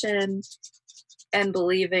intuition and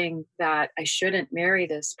believing that I shouldn't marry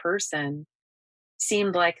this person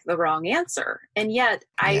seemed like the wrong answer. And yet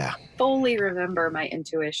I fully remember my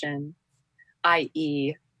intuition,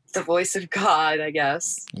 i.e. the voice of God, I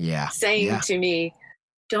guess, saying to me,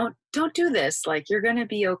 don't do this. Like, you're going to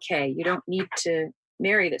be okay. You don't need to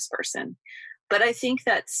marry this person. But I think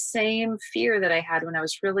that same fear that I had when I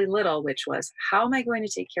was really little, which was, how am I going to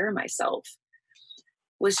take care of myself,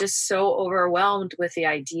 was just so overwhelmed with the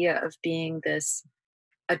idea of being this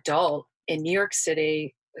adult in New York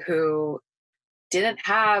City who didn't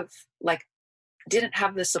have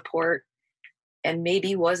the support and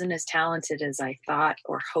maybe wasn't as talented as I thought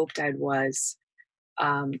or hoped I was.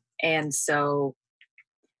 And so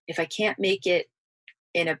if I can't make it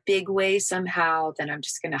in a big way somehow, then I'm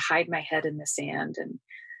just going to hide my head in the sand. And,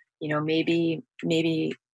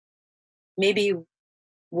 maybe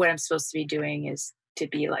what I'm supposed to be doing is to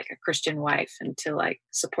be like a Christian wife and to like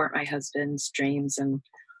support my husband's dreams and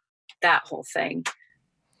that whole thing.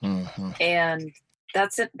 Mm-hmm. And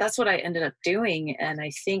that's it. That's what I ended up doing. And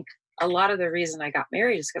I think a lot of the reason I got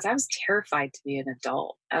married is because I was terrified to be an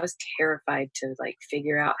adult. I was terrified to like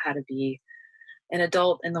figure out how to be an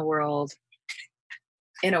adult in a world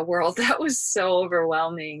that was so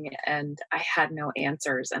overwhelming, and I had no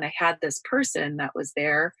answers. And I had this person that was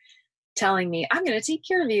there telling me, I'm going to take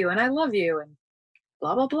care of you and I love you and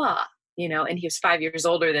blah, blah, blah, and he was 5 years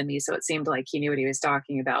older than me. So it seemed like he knew what he was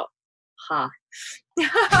talking about.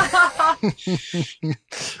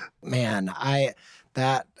 Man,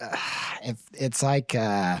 that if it's like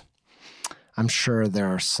I'm sure there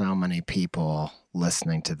are so many people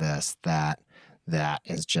listening to this that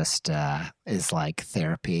is just is like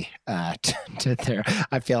therapy to their.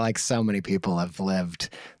 I feel like so many people have lived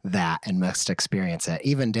that and must experience it,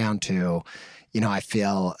 even down to, I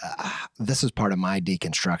feel this is part of my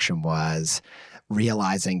deconstruction, was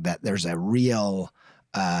realizing that there's a real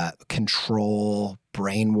control,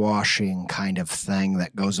 brainwashing kind of thing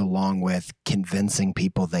that goes along with convincing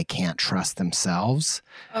people they can't trust themselves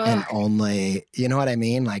and only, you know what I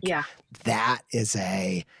mean? Like that is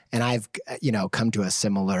and I've, come to a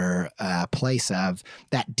similar place of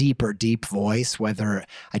that deep voice, whether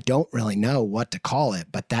I don't really know what to call it,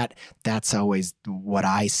 but that's always what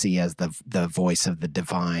I see as the voice of the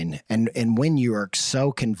divine. And when you are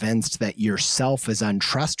so convinced that yourself is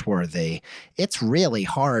untrustworthy, it's really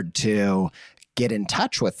hard to get in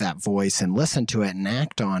touch with that voice and listen to it and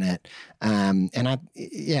act on it. And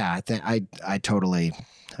I totally,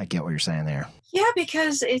 I get what you're saying there. Yeah,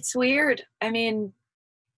 because it's weird. I mean,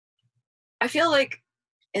 I feel like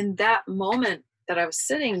in that moment that I was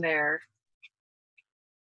sitting there,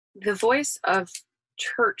 the voice of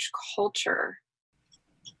church culture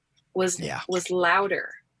was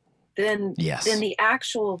louder than the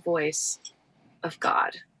actual voice of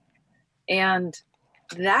God. And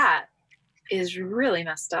that is really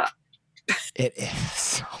messed up. It is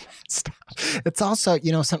so messed up. It's also,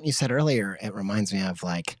 something you said earlier, it reminds me of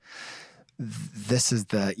like, this is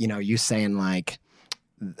the, you saying like,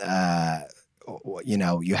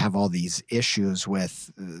 you have all these issues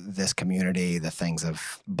with this community, the things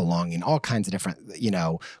of belonging, all kinds of different,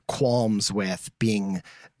 qualms with being,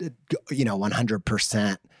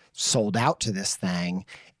 100% sold out to this thing.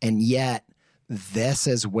 And yet this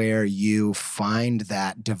is where you find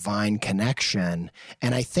that divine connection.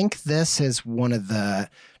 And I think this is one of the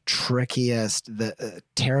trickiest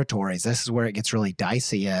territories. This is where it gets really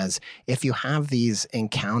dicey, is if you have these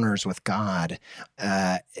encounters with God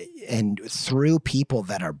and through people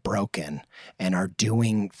that are broken and are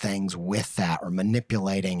doing things with that or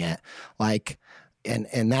manipulating it, like,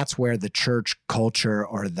 and that's where the church culture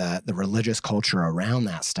or the religious culture around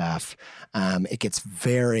that stuff, it gets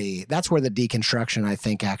that's where the deconstruction, I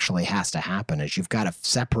think, actually has to happen, is you've got to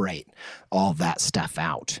separate all that stuff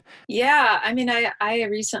out. Yeah. I mean, I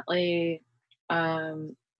recently,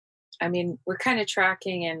 we're kind of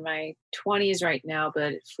tracking in my 20s right now,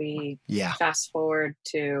 but if we fast forward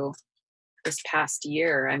to this past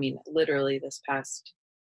year, I mean, literally this past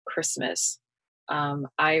Christmas,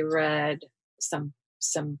 I read some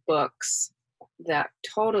books that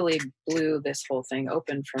totally blew this whole thing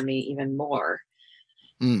open for me even more.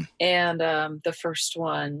 And the first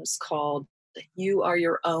one was called You Are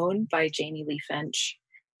Your Own by Jamie Lee Finch.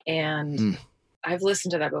 And I've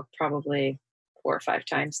listened to that book probably 4 or 5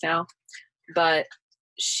 times now, but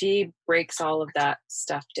she breaks all of that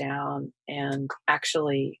stuff down and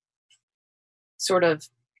actually sort of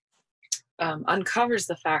uncovers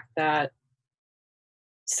the fact that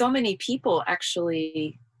so many people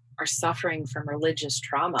actually are suffering from religious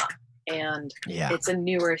trauma. And it's a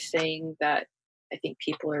newer thing that I think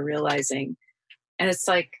people are realizing. And it's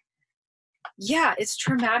like, it's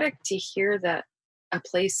traumatic to hear that a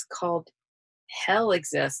place called hell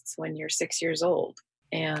exists when you're 6 years old.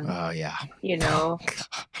 And, and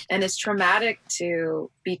it's traumatic to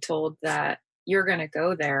be told that you're going to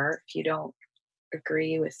go there if you don't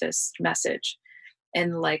agree with this message.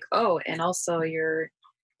 And like, and also your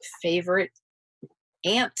favorite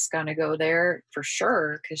aunt's gonna go there for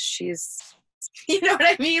sure because she's, you know what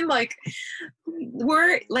I mean? Like,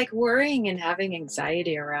 worrying and having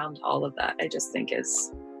anxiety around all of that, I just think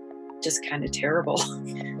is just kind of terrible.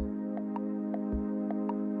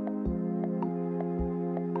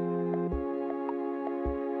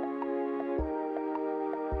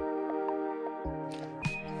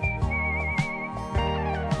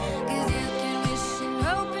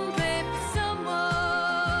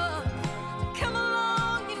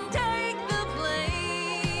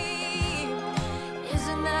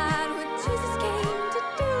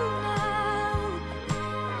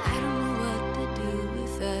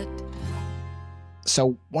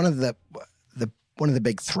 So one of the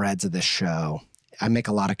big threads of this show, I make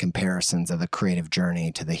a lot of comparisons of the creative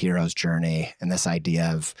journey to the hero's journey, and this idea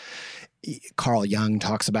of Carl Jung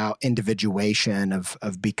talks about individuation of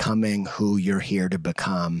becoming who you're here to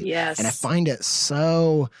become. Yes. And I find it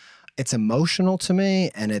it's emotional to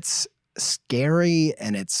me, and it's scary,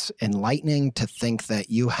 and it's enlightening to think that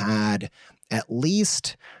you had at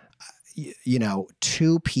least,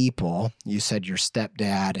 two people, you said your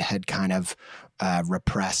stepdad had kind of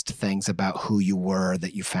repressed things about who you were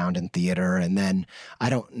that you found in theater. And then I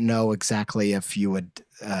don't know exactly if you would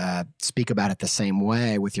speak about it the same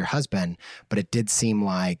way with your husband, but it did seem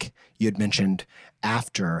like you had mentioned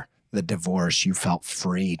after the divorce, you felt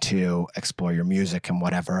free to explore your music and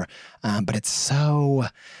whatever. But it's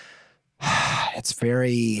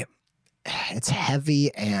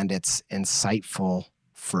heavy and it's insightful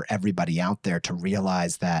for everybody out there to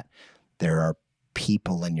realize that there are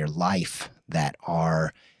people in your life that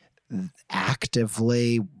are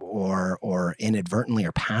actively or inadvertently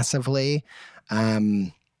or passively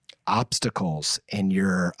obstacles in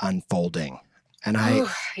your unfolding. And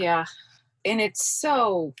yeah. And it's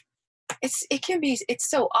so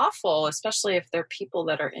awful, especially if they're people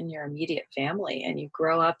that are in your immediate family and you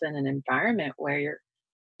grow up in an environment where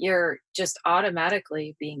you're just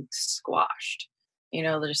automatically being squashed.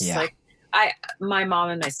 There's like my mom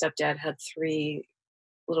and my stepdad had 3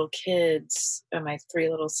 little kids and my 3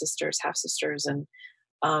 little sisters, half sisters, and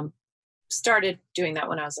started doing that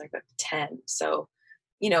when I was like 10. So,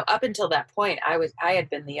 up until that point, I had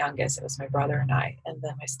been the youngest. It was my brother and I, and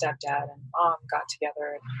then my stepdad and mom got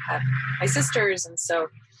together and had my sisters. And so it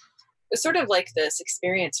was sort of like this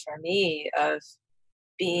experience for me of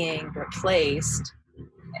being replaced,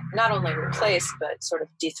 not only replaced, but sort of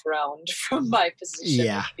dethroned from my position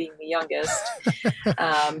of being the youngest.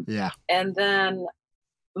 And then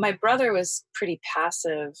my brother was pretty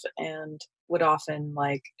passive and would often,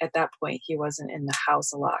 at that point, he wasn't in the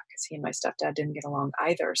house a lot because he and my stepdad didn't get along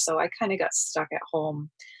either. So I kind of got stuck at home,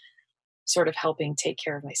 sort of helping take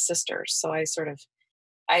care of my sisters. So I sort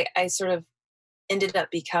of ended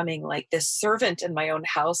up becoming like this servant in my own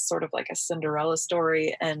house, sort of like a Cinderella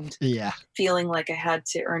story, and feeling like I had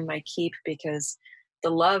to earn my keep because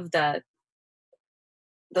it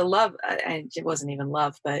wasn't even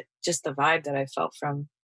love, but just the vibe that I felt from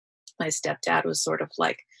my stepdad was sort of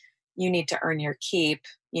like, you need to earn your keep,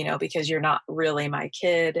 because you're not really my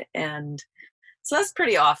kid. And so that's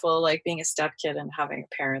pretty awful, like being a stepkid and having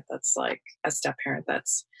a parent that's like a step parent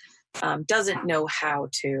that's doesn't know how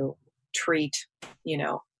to treat,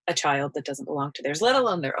 a child that doesn't belong to theirs, let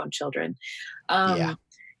alone their own children. I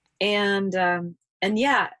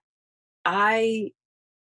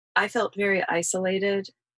felt very isolated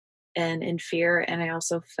and in fear. And I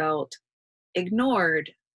also felt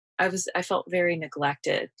ignored. I felt very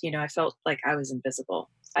neglected. I felt like I was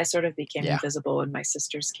invisible. I sort of became invisible when my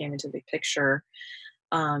sisters came into the picture.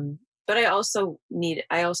 But I also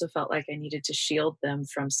felt like I needed to shield them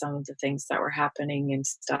from some of the things that were happening and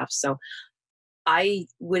stuff. So I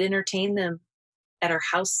would entertain them at our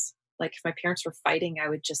house. Like if my parents were fighting, I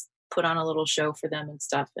would just put on a little show for them and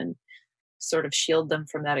stuff and sort of shield them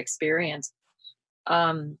from that experience.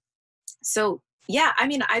 I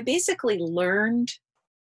basically learned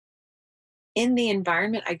in the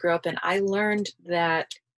environment I grew up in, I learned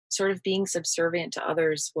that sort of being subservient to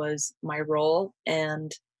others was my role.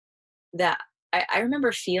 And that I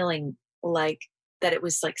remember feeling like that it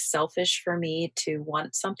was like selfish for me to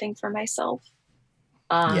want something for myself.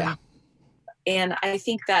 And I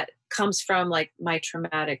think that comes from like my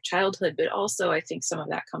traumatic childhood, but also I think some of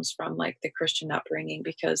that comes from like the Christian upbringing,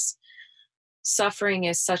 because suffering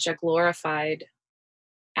is such a glorified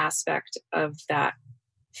aspect of that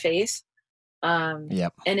faith. And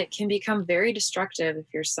it can become very destructive if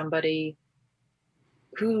you're somebody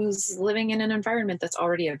who's living in an environment that's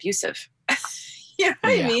already abusive. You know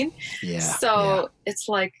what I mean? It's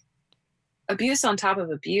like abuse on top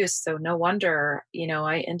of abuse. So no wonder,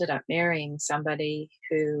 I ended up marrying somebody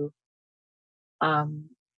who,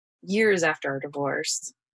 years after our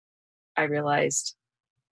divorce, I realized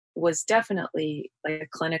was definitely like a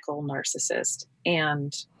clinical narcissist.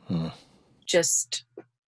 And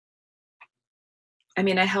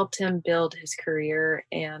I helped him build his career,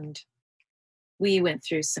 and we went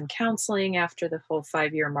through some counseling after the full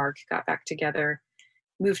 5-year mark, got back together,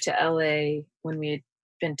 moved to LA when we had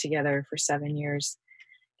been together for 7 years.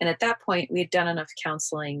 And at that point, we had done enough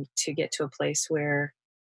counseling to get to a place where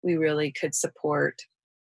we really could support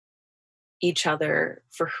each other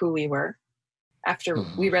for who we were. After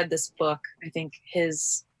we read this book, I think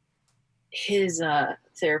his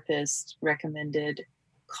therapist recommended,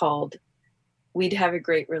 called "We'd Have a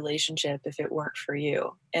Great Relationship If It Weren't for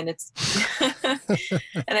You." And it's,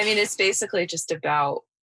 it's basically just about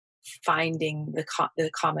finding the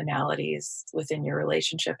commonalities within your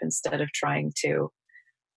relationship instead of trying to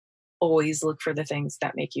always look for the things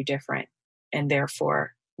that make you different and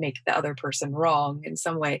therefore make the other person wrong in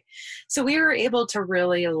some way. So we were able to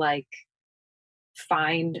really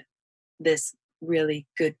find this really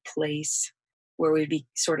good place where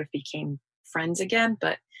sort of became friends again.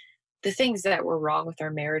 But the things that were wrong with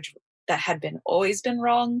our marriage that had always been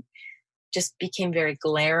wrong just became very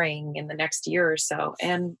glaring in the next year or so.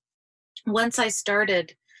 And once I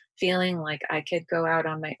started feeling like I could go out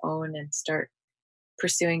on my own and start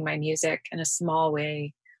pursuing my music in a small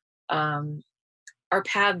way, our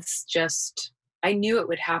paths I knew it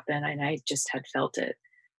would happen, and I just had felt it.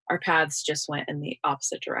 Our paths just went in the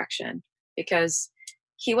opposite direction because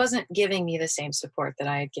he wasn't giving me the same support that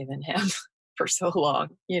I had given him for so long,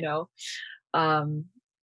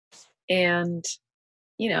 and,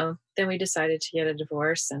 then we decided to get a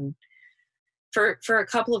divorce. And for a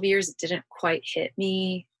couple of years, it didn't quite hit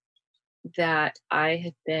me that I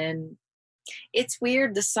had been, it's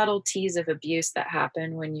weird, the subtleties of abuse that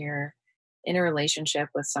happen when you're in a relationship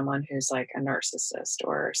with someone who's like a narcissist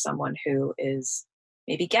or someone who is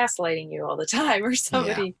maybe gaslighting you all the time or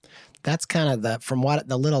somebody. Yeah. That's kind of from what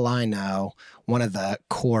the little I know, one of the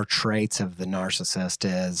core traits of the narcissist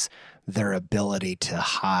is their ability to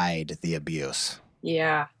hide the abuse.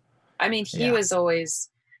 Yeah. I mean, he was always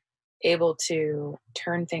able to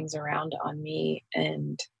turn things around on me.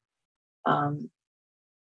 And,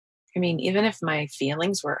 I mean, even if my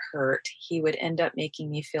feelings were hurt, he would end up making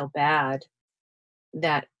me feel bad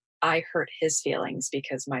that I hurt his feelings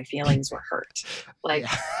because my feelings were hurt. Like,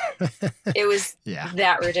 it was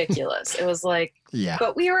that ridiculous. It was like,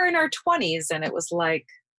 but we were in our 20s, and it was like,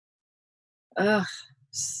 ugh,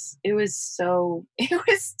 it was so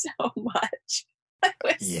much. It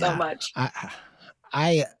was so much.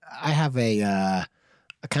 I have a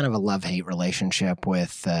kind of a love-hate relationship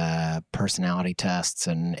with personality tests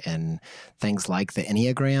and things like the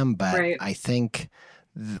Enneagram, but I think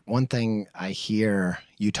one thing I hear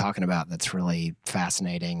you talking about that's really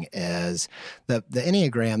fascinating is the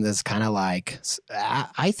Enneagram is kind of like,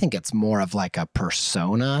 I think it's more of like a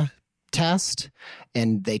persona test,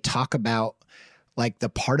 and they talk about like the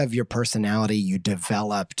part of your personality you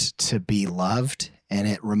developed to be loved, and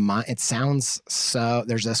it sounds so,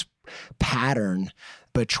 there's this pattern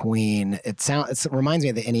between it reminds me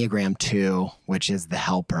of the Enneagram 2, which is the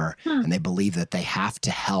helper, and they believe that they have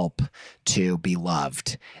to help to be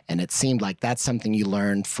loved. And it seemed like that's something you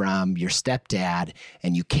learned from your stepdad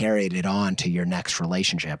and you carried it on to your next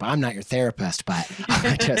relationship. I'm not your therapist, but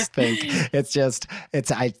I just think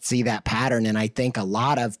I see that pattern. And I think a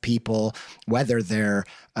lot of people, whether they're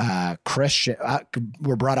Christian,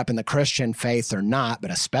 were brought up in the Christian faith or not,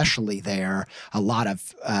 but especially there, a lot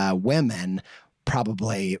of women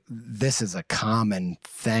probably, this is a common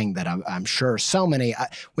thing that I'm sure so many,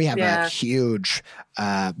 we have a huge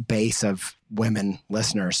base of women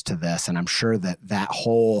listeners to this. And I'm sure that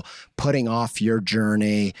whole putting off your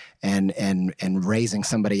journey and raising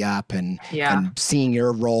somebody up and seeing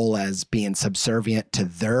your role as being subservient to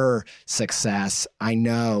their success, I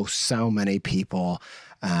know so many people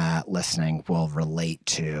listening will relate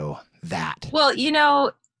to that. Well,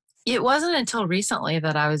 it wasn't until recently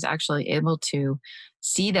that I was actually able to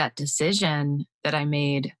see that decision that I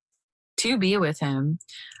made to be with him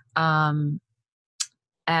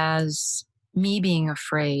as me being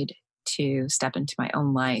afraid to step into my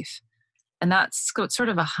own life. And that's sort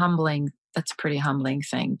of that's a pretty humbling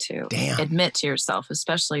thing to admit to yourself,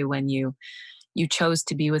 especially when you chose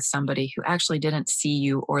to be with somebody who actually didn't see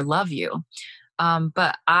you or love you.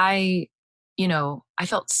 But I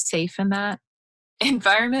felt safe in that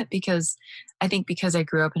environment because I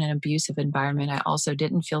grew up in an abusive environment, I also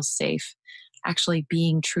didn't feel safe actually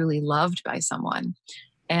being truly loved by someone.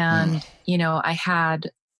 And, I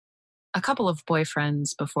had a couple of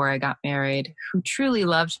boyfriends before I got married who truly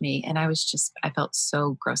loved me. And I felt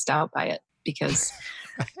so grossed out by it because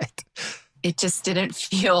it just didn't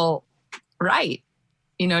feel right.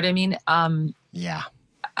 You know what I mean? But,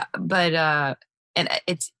 and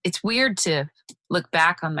it's weird to look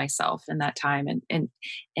back on myself in that time and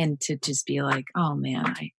to just be like, oh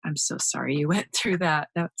man, I'm so sorry you went through that.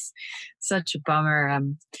 That's such a bummer.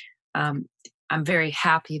 I'm very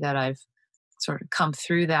happy that I've sort of come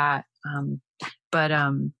through that. But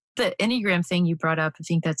the Enneagram thing you brought up, I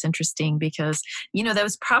think that's interesting because,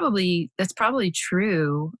 that's probably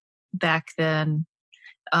true back then.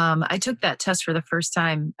 I took that test for the first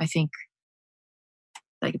time, I think,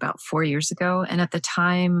 like about 4 years ago. And at the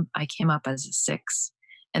time I came up as a 6.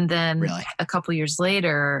 And then a couple years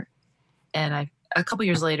later, and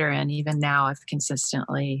even now I've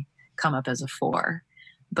consistently come up as a 4.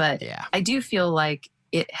 But I do feel like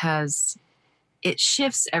it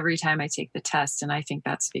shifts every time I take the test. And I think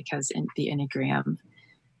that's because the Enneagram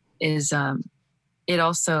is, it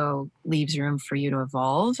also leaves room for you to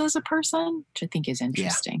evolve as a person, which I think is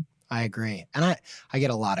interesting. I agree. And I get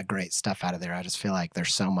a lot of great stuff out of there. I just feel like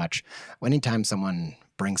there's so much. Anytime someone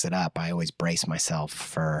brings it up, I always brace myself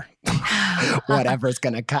for whatever's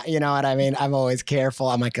going to cut. You know what I mean? I'm always careful.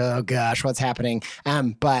 I'm like, oh gosh, what's happening?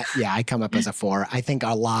 But yeah, I come up as a 4. I think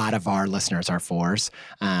a lot of our listeners are 4s,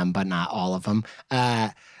 but not all of them.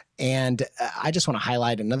 And I just want to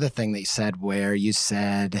highlight another thing that you said, where you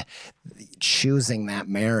said choosing that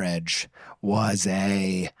marriage was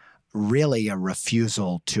really a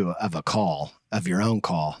refusal of a call, of your own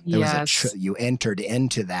call. There was you entered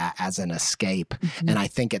into that as an escape. Mm-hmm. And I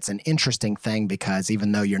think it's an interesting thing, because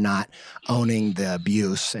even though you're not owning the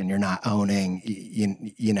abuse and you're not owning,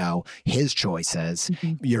 you know, his choices,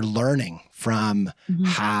 Mm-hmm. you're learning from Mm-hmm.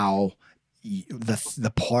 how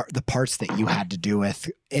the parts that you had to do with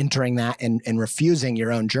entering that and refusing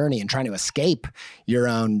your own journey and trying to escape your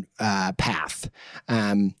own path.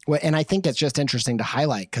 And I think it's just interesting to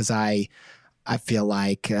highlight, because I feel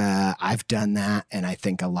like I've done that, and I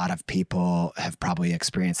think a lot of people have probably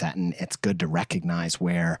experienced that, and it's good to recognize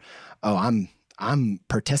where, I'm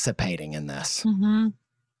participating in this. Mm-hmm.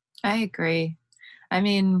 I agree. I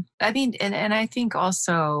mean, and I think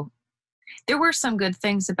also there were some good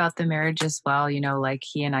things about the marriage as well. You know, like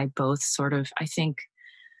he and I both I think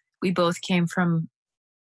we both came from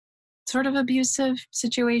sort of abusive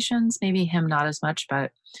situations. Maybe him not as much,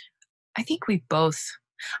 but I think we both,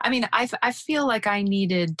 I feel like I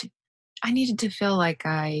needed to feel like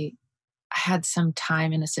I had some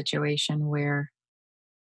time in a situation where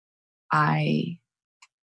I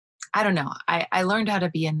don't know, I learned how to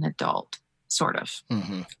be an adult, sort of.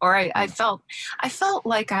 Mm-hmm. Or I felt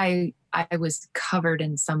like I was covered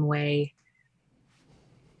in some way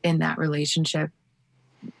in that relationship,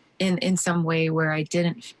 in some way where I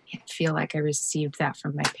didn't feel like I received that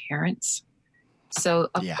from my parents. So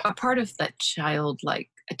a part of that childlike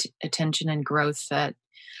attention and growth that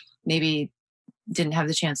maybe didn't have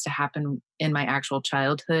the chance to happen in my actual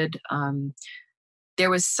childhood, there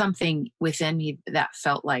was something within me that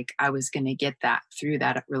felt like I was going to get that through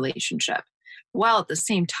that relationship. While at the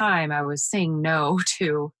same time, I was saying no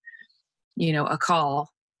to, you know, a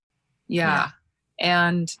call. Yeah.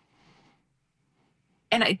 And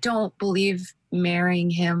I don't believe marrying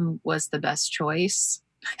him was the best choice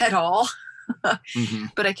at all. Mm-hmm.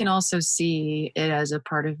 But I can also see it as a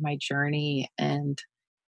part of my journey and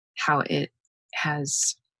how it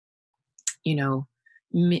has, you know,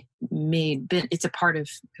 it's a part of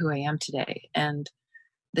who I am today. And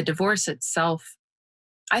the divorce itself,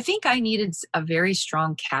 I think I needed a very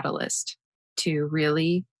strong catalyst to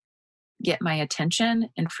really get my attention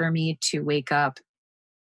and for me to wake up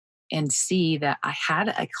and see that I had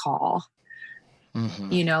a call,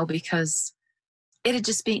 Mm-hmm. you know, because it had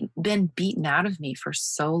just been beaten out of me for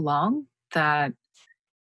so long that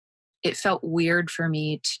it felt weird for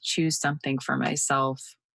me to choose something for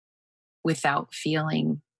myself without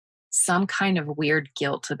feeling some kind of weird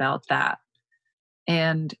guilt about that.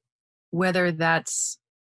 And whether that's,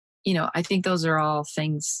 you know, I think those are all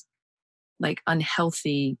things like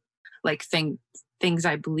unhealthy, like things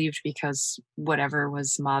I believed because whatever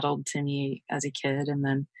was modeled to me as a kid, and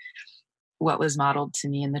then what was modeled to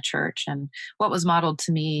me in the church, and what was modeled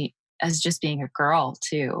to me as just being a girl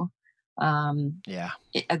too.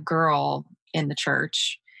 A girl in the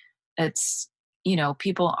church. It's, you know,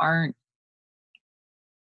 people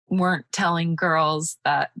weren't telling girls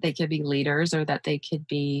that they could be leaders or that they could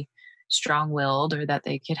be strong-willed or that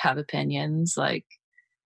they could have opinions. Like,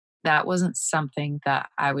 that wasn't something that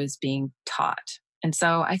I was being taught. And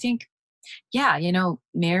so I think, yeah, you know,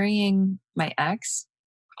 marrying my ex,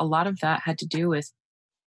 a lot of that had to do with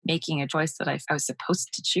making a choice that I was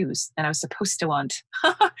supposed to choose and I was supposed to want.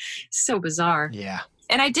 So bizarre. Yeah.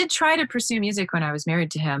 And I did try to pursue music when I was married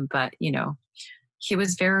to him, but, you know, he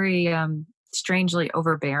was very strangely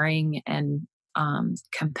overbearing and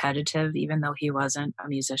competitive, even though he wasn't a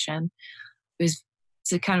musician. It's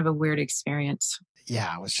a kind of a weird experience.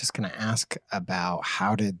 Yeah, I was just going to ask about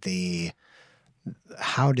how did the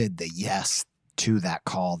yes to that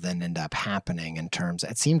call then end up happening in terms,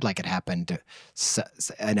 it seemed like it happened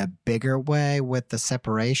in a bigger way with the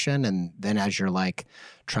separation. And then as you're like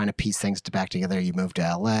trying to piece things back together, you moved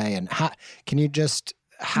to LA. And how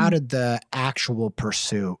did the actual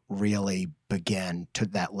pursuit really begin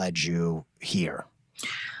that led you here?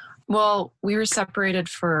 Well, we were separated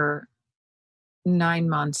for 9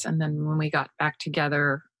 months. And then when we got back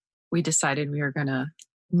together, we decided we were going to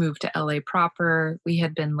move to LA proper. We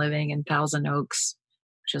had been living in Thousand Oaks,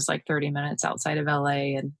 which is like 30 minutes outside of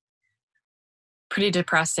LA, and pretty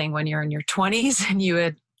depressing when you're in your 20s and you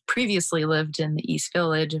had previously lived in the East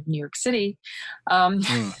Village of New York City.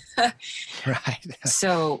 Right.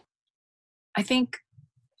 So I think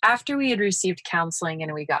after we had received counseling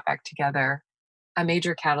and we got back together, a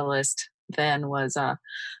major catalyst then was,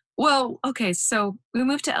 okay, so we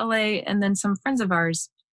moved to LA, and then some friends of ours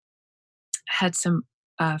had some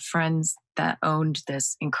friends that owned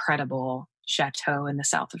this incredible chateau in the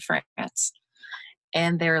south of France.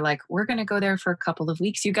 And they're like, we're going to go there for a couple of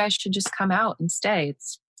weeks. You guys should just come out and stay.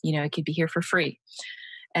 It's, it could be here for free.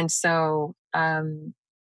 And so,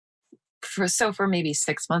 for maybe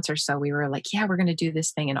 6 months or so, we were like, yeah, we're going to do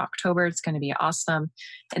this thing in October. It's going to be awesome.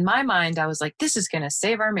 In my mind, I was like, this is going to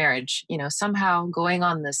save our marriage. Somehow going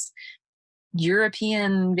on this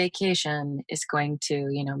European vacation is going to,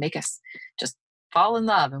 make us just fall in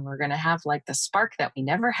love, and we're going to have like the spark that we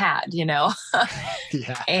never had, Yeah.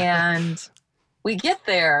 And we get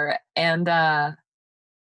there, and,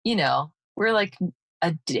 we're like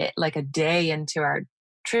a day into our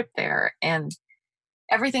trip there, and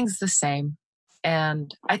everything's the same.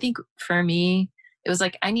 And I think for me, it was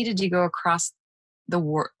like, I needed to go across the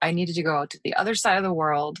world. I needed to go to the other side of the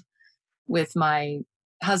world with my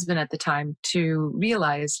husband at the time to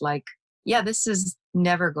realize, like, yeah, this is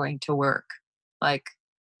never going to work. Like,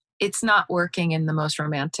 it's not working in the most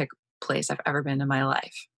romantic place I've ever been in my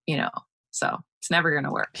life, so it's never going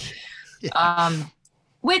to work. Yeah.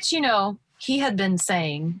 Which, he had been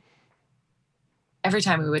saying every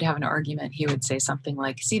time we would have an argument. He would say something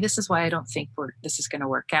like, see, this is why I don't think this is going to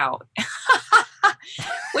work out.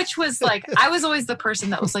 Which was like, I was always the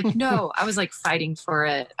person that was like, no, I was like fighting for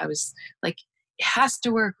it. I was like, it has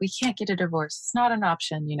to work. We can't get a divorce. It's not an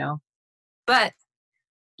option, But,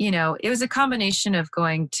 it was a combination of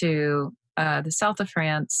going to the south of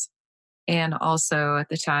France, and also at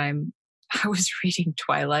the time I was reading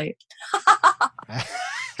Twilight.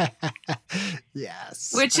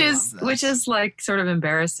 Yes. Which is like sort of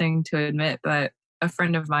embarrassing to admit, but a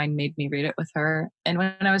friend of mine made me read it with her. And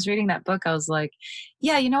when I was reading that book, I was like,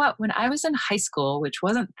 yeah, you know what? When I was in high school, which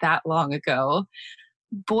wasn't that long ago,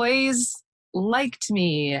 boys liked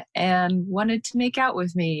me and wanted to make out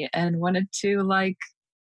with me and wanted to like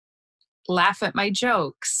laugh at my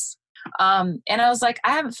jokes. And I was like,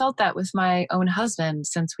 I haven't felt that with my own husband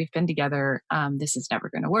since we've been together. This is never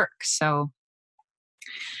going to work. So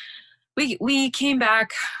we came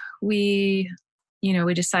back. We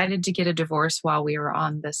decided to get a divorce while we were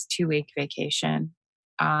on this 2-week vacation,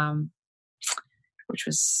 which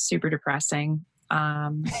was super depressing.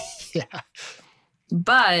 Yeah.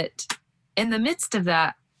 But in the midst of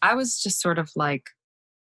that, I was just sort of like,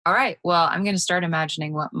 all right, well, I'm going to start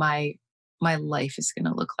imagining what my life is going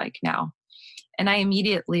to look like now. And I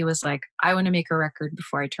immediately was like, I want to make a record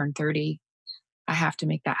before I turn 30. I have to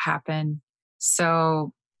make that happen.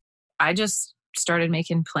 So I just started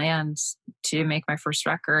making plans to make my first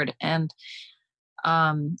record. And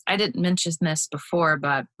I didn't mention this before,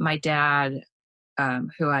 but my dad,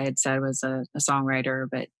 who I had said was a songwriter,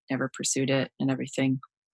 but never pursued it and everything,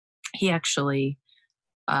 he actually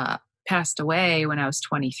passed away when I was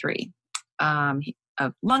 23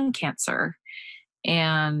 of lung cancer.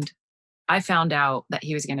 And I found out that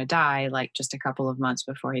he was going to die like just a couple of months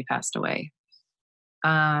before he passed away.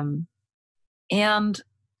 And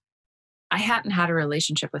I hadn't had a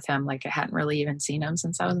relationship with him. Like, I hadn't really even seen him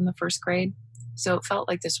since I was in the first grade. So it felt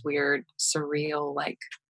like this weird, surreal, like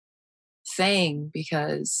thing,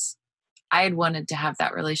 because I had wanted to have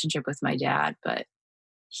that relationship with my dad, but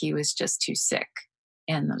he was just too sick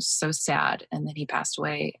and I was so sad. And then he passed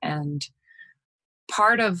away. And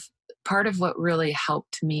part of what really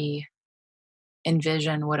helped me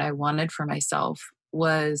envision what I wanted for myself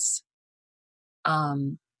was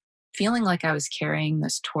feeling like I was carrying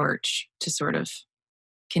this torch to sort of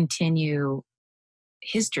continue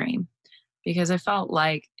his dream, because I felt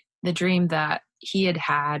like the dream that he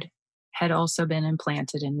had also been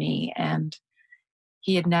implanted in me, and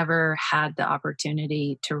he had never had the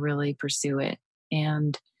opportunity to really pursue it.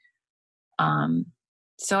 And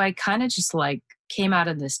so I kind of just like came out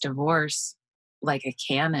of this divorce like a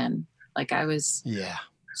cannon. Like, I was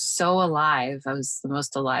so alive. I was the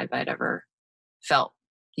most alive I'd ever felt,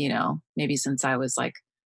 maybe since I was like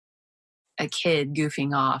a kid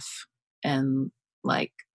goofing off and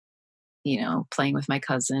like, playing with my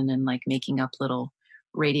cousin and like making up little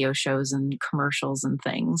radio shows and commercials and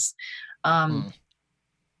things. And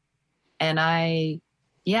I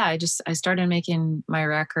started making my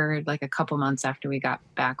record like a couple months after we got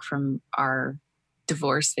back from our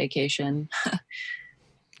divorce vacation.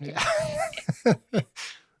 Yeah.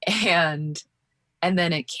 and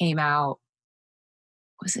then it came out,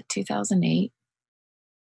 was it 2008?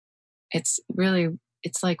 It's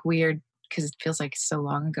like weird because it feels like so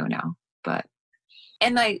long ago now, but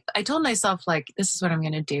And I told myself, like, this is what I'm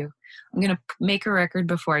going to do. I'm going to make a record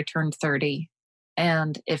before I turn 30.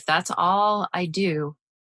 And if that's all I do,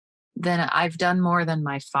 then I've done more than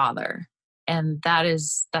my father. And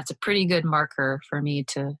that's a pretty good marker for me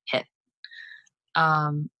to hit.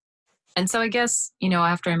 And so I guess,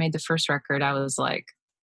 after I made the first record, I was like,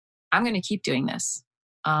 I'm going to keep doing this,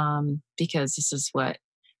 because this is what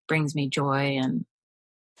brings me joy. And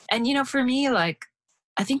for me, like,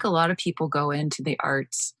 I think a lot of people go into the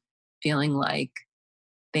arts feeling like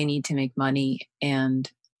they need to make money.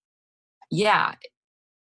 And yeah,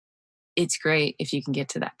 it's great if you can get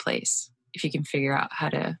to that place, if you can figure out how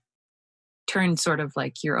to turn sort of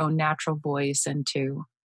like your own natural voice into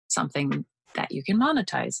something that you can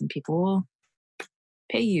monetize and people will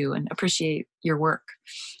pay you and appreciate your work.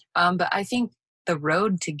 But I think the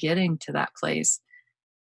road to getting to that place,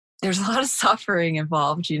 there's a lot of suffering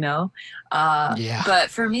involved, Yeah.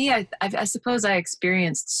 But for me, I suppose I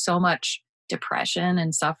experienced so much depression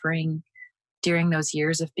and suffering during those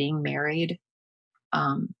years of being married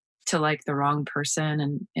to like the wrong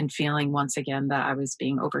person and feeling once again that I was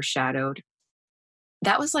being overshadowed.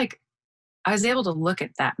 That was like, I was able to look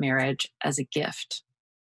at that marriage as a gift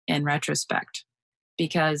in retrospect,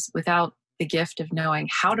 because without the gift of knowing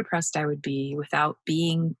how depressed I would be, without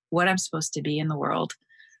being what I'm supposed to be in the world,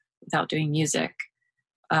 without doing music,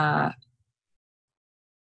 I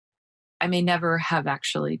may never have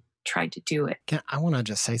actually tried to do it. I want to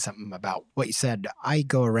just say something about what you said. I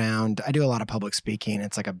go around, I do a lot of public speaking.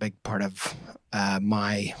 It's like a big part of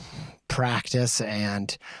my practice.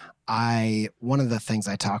 And one of the things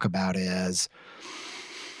I talk about is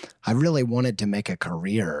I really wanted to make a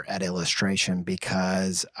career at illustration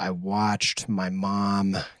because I watched my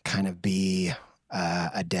mom kind of be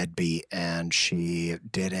a deadbeat, and she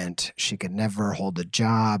could never hold a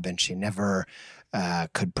job, and she never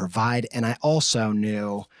could provide. And I also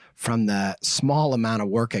knew from the small amount of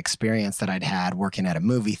work experience that I'd had working at a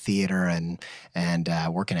movie theater and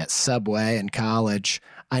working at Subway in college,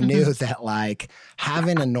 I knew that like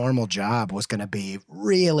having a normal job was going to be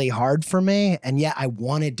really hard for me. And yet I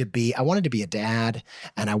wanted to be a dad,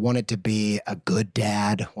 and I wanted to be a good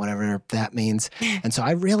dad, whatever that means. And so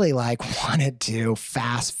I really like wanted to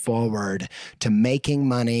fast forward to making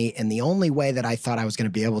money in the only way that I thought I was going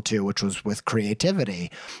to be able to, which was with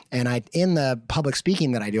creativity. And in the public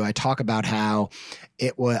speaking that I do, I talk about how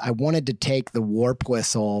I wanted to take the warp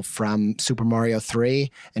whistle from Super Mario 3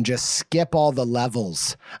 and just skip all the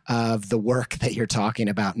levels of the work that you're talking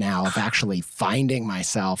about now, of actually finding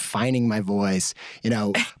myself, finding my voice,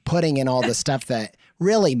 putting in all the stuff that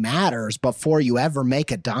really matters before you ever make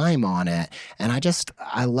a dime on it. And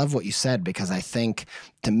I love what you said, because I think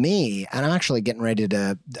to me, and I'm actually getting ready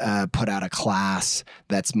to put out a class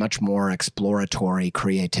that's much more exploratory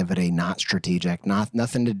creativity, not strategic,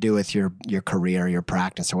 nothing to do with your career, your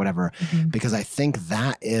practice or whatever, because I think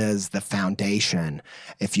that is the foundation.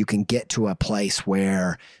 If you can get to a place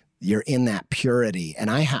where you're in that purity.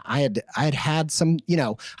 And I had some,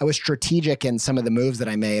 I was strategic in some of the moves that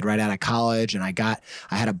I made right out of college. And I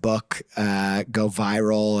had a book go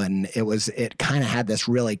viral, and it kind of had this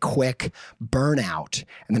really quick burnout.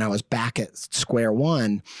 And then I was back at square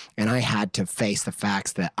one, and I had to face the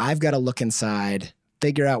facts that I've got to look inside,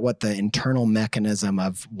 figure out what the internal mechanism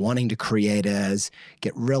of wanting to create is,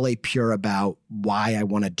 get really pure about why I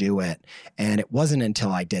want to do it. And it wasn't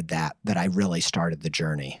until I did that I really started the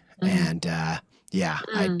journey. And I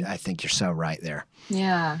think you're so right there.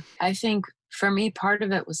 Yeah. I think for me, part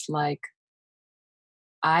of it was like,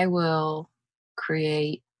 I will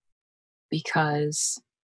create because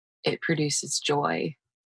it produces joy.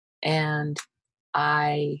 And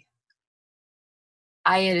I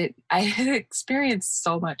had experienced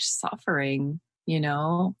so much suffering,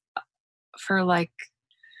 for like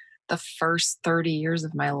the first 30 years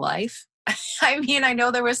of my life. I mean, I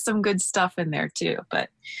know there was some good stuff in there too, but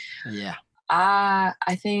yeah,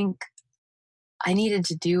 I think I needed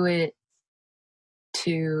to do it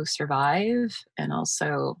to survive, and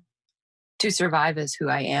also to survive as who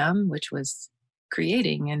I am, which was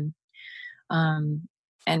creating and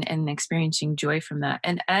experiencing joy from that.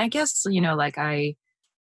 And I guess, like I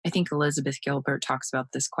think Elizabeth Gilbert talks about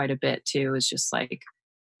this quite a bit too. It's just like,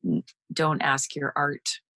 don't ask your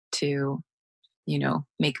art to,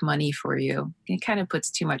 make money for you. It kind of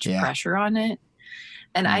puts too much pressure on it.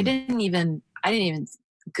 And I didn't even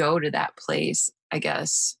go to that place, I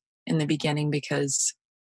guess, in the beginning, because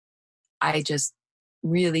I just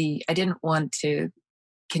I didn't want to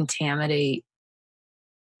contaminate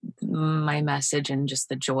my message and just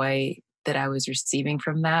the joy that I was receiving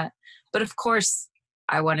from that. But of course,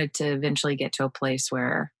 I wanted to eventually get to a place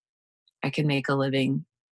where I can make a living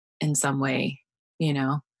in some way, you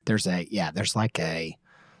know? There's a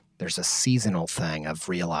seasonal thing of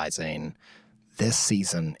realizing this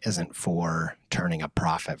season isn't for turning a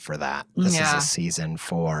profit for that. This is a season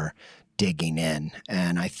for digging in.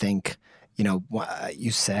 And I think,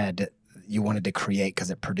 you said you wanted to create because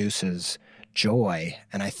it produces joy.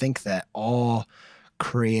 And I think that all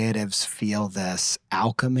creatives feel this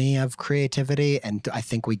alchemy of creativity. And I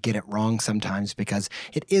think we get it wrong sometimes because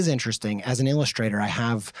it is interesting. As an illustrator, I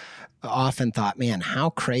have often thought, man, how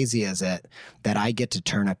crazy is it that I get to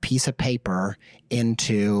turn a piece of paper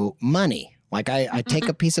into money? Like I take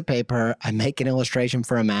a piece of paper, I make an illustration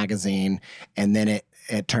for a magazine, and then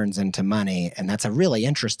it turns into money. And that's a really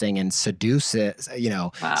interesting and seductive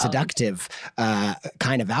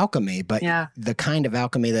kind of alchemy. But the kind of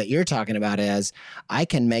alchemy that you're talking about is I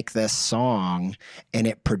can make this song and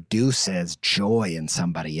it produces joy in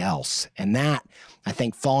somebody else. And that, I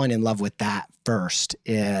think falling in love with that first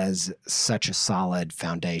is such a solid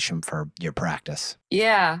foundation for your practice.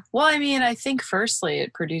 Yeah. Well, I mean, I think firstly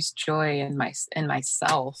it produced joy in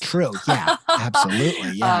myself. True. Yeah,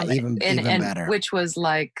 absolutely. Yeah. Even better. Which was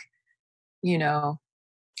like,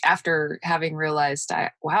 after having realized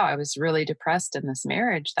I was really depressed in this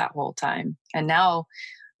marriage that whole time. And now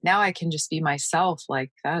I can just be myself.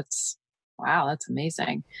 Like that's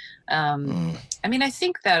amazing. I mean, I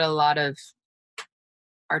think that a lot of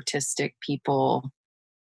artistic people,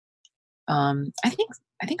 I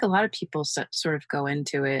think a lot of people sort of go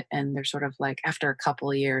into it and they're sort of like, after a couple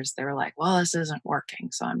of years, they're like, well, this isn't working,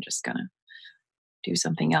 so I'm just going to do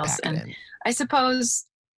something else. And I suppose,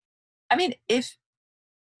 I mean, if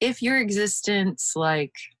your existence,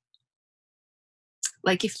 like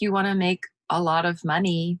if you want to make a lot of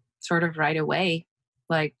money sort of right away,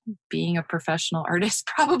 like being a professional artist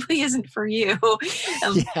probably isn't for you,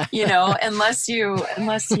 unless you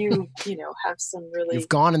have some really. You've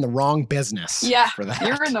gone in the wrong business. Yeah, for that.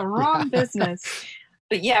 You're in the wrong business.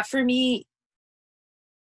 But yeah, for me,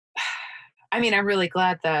 I mean, I'm really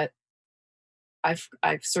glad that I've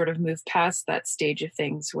sort of moved past that stage of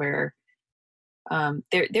things where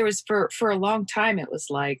there was for a long time it was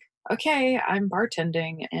like, okay, I'm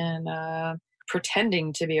bartending and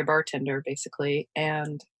pretending to be a bartender basically,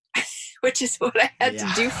 and which is what I had to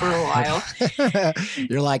do for a while.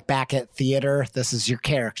 You're like back at theater, this is your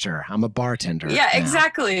character, I'm a bartender. Yeah, now.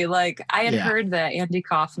 Exactly. Like I had heard that Andy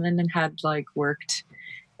Kaufman had like worked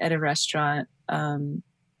at a restaurant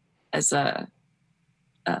as a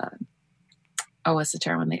what's the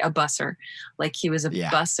term, a busser, like he was a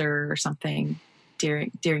busser or something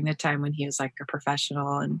during the time when he was like a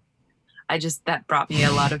professional. And that brought me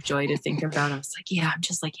a lot of joy to think about. I was like, yeah, I'm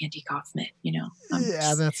just like Andy Kaufman,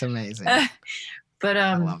 That's amazing. But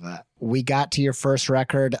I love that. We got to your first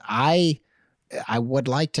record. I would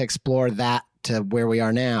like to explore that to where we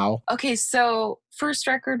are now. Okay, so first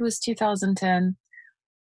record was 2010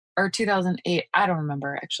 or 2008. I don't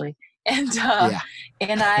remember actually. And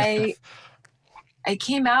and I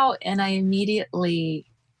came out and I immediately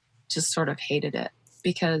just sort of hated it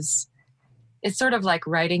because it's sort of like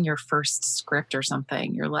writing your first script or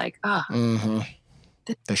something. You're like, the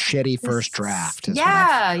shitty first draft is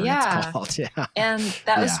what it's called. Yeah. And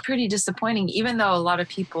that was pretty disappointing, even though a lot of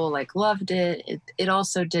people like loved it. It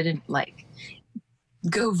also didn't like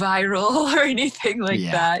go viral or anything like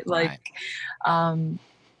that. Like,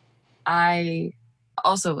 I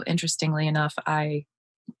also, interestingly enough,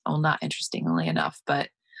 not interestingly enough, but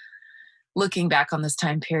looking back on this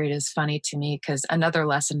time period is funny to me because another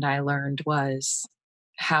lesson I learned was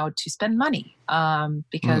how to spend money.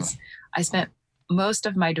 Because I spent most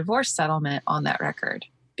of my divorce settlement on that record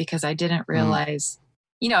because I didn't realize,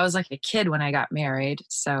 I was like a kid when I got married.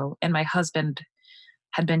 So, and my husband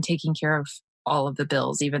had been taking care of all of the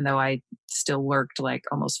bills, even though I still worked like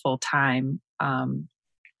almost full time.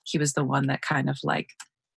 He was the one that kind of like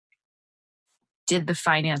did the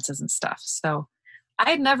finances and stuff. So I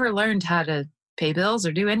had never learned how to pay bills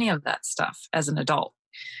or do any of that stuff as an adult.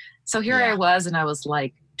 So here I was, and I was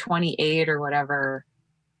like 28 or whatever.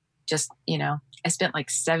 Just, I spent like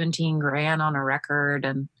 17 grand on a record.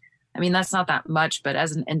 And I mean, that's not that much, but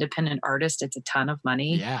as an independent artist, it's a ton of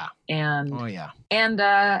money. Yeah. And, and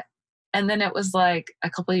then it was like a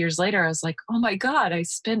couple of years later, I was like, oh my God, I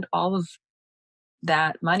spent all of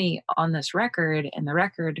that money on this record, and the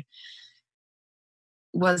record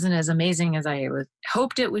wasn't as amazing as I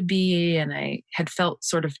hoped it would be. And I had felt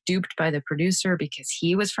sort of duped by the producer because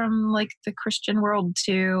he was from like the Christian world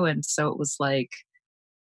too. And so it was like,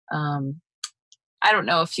 I don't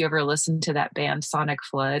know if you ever listened to that band Sonic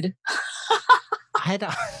Flood. I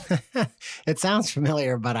don't. It sounds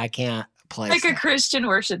familiar, but I can't place like a there. Christian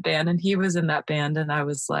worship band, and he was in that band, and I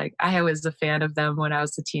was a fan of them when I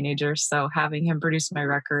was a teenager, so having him produce my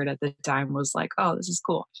record at the time was like, oh, this is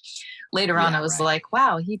cool. Later on, Yeah, I was right. like,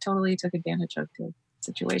 wow, he totally took advantage of the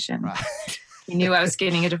situation. Right. He knew I was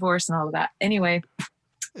getting a divorce and all of that. Anyway,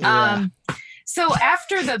 Yeah. so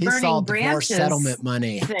after the He Burning saw divorce Branches settlement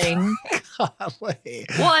money. thing, Golly.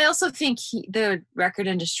 well, I also think the record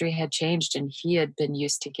industry had changed, and he had been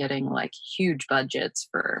used to getting like huge budgets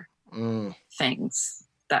for Mm, things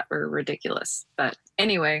that were ridiculous. But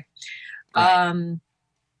anyway, right.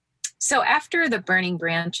 so after the Burning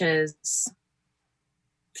Branches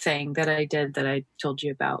thing that I did, that I told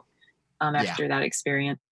you about, after that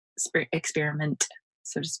experiment,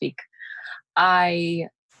 so to speak, I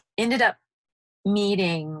ended up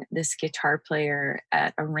meeting this guitar player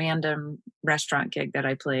at a random restaurant gig that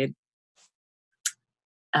I played.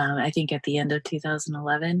 I think at the end of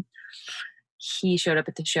 2011, he showed up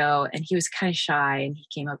at the show, and he was kind of shy, and he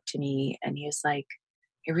came up to me and he was like,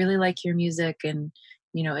 I really like your music, and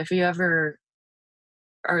if you ever,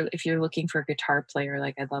 or if you're looking for a guitar player,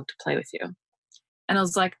 like, I'd love to play with you. And I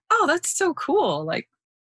was like, oh, that's so cool. Like,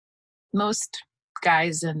 most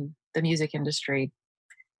guys in the music industry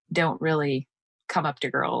don't really come up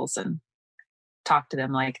to girls and talk to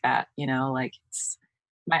them like that, like,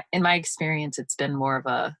 in my experience, it's been more of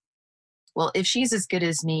a, well, if she's as good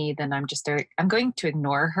as me, then I'm going to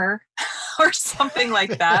ignore her or something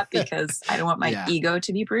like that, because I don't want my ego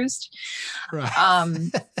to be bruised. Right.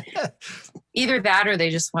 Either that, or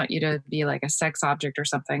they just want you to be like a sex object or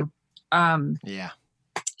something. Yeah.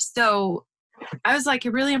 So I was like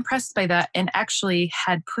really impressed by that, and actually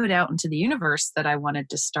had put out into the universe that I wanted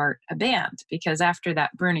to start a band, because after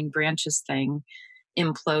that Burning Branches thing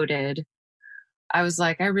imploded, I was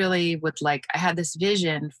like, I really would like, I had this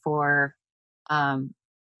vision for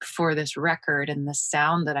this record and the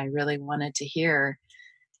sound that I really wanted to hear.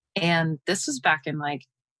 And this was back in like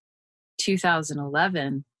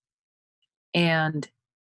 2011. And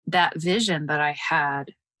that vision that I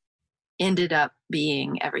had ended up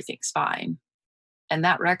being Everything's Fine. And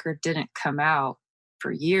that record didn't come out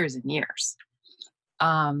for years and years.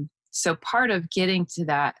 So part of getting to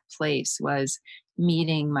that place was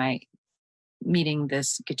meeting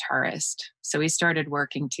this guitarist. So we started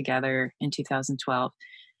working together in 2012,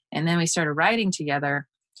 and then we started writing together,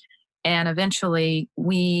 and eventually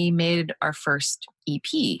we made our first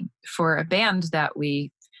EP for a band that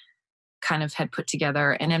we kind of had put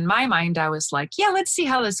together. And in my mind, I was like, yeah, let's see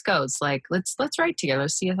how this goes. Like, let's write together,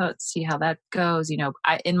 see how that goes.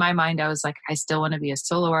 In my mind, I was like, I still want to be a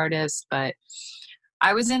solo artist, but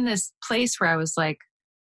I was in this place where I was like,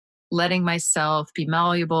 letting myself be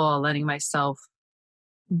malleable, letting myself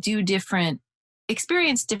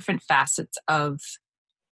experience different facets of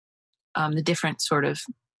the different sort of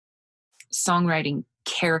songwriting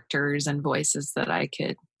characters and voices that I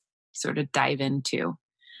could sort of dive into.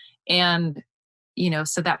 And,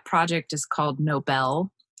 so that project is called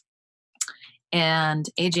Nobel. And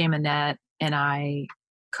AJ Manette and I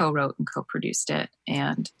co-wrote and co-produced it.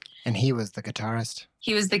 And he was the guitarist?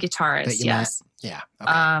 He was the guitarist, yes. Met? Yeah.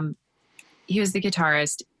 Okay. He was the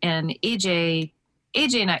guitarist, and AJ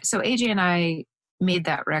and I made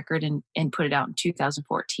that record and put it out in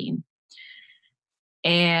 2014.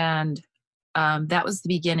 And that was the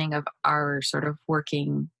beginning of our sort of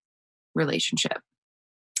working relationship.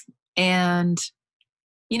 And,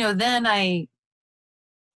 then I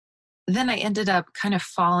ended up kind of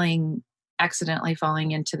accidentally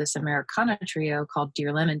falling into this Americana trio called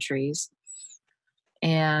Dear Lemon Trees.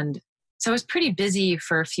 And so I was pretty busy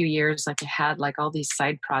for a few years. Like, I had like all these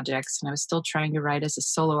side projects, and I was still trying to write as a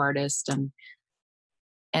solo artist.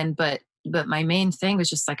 But my main thing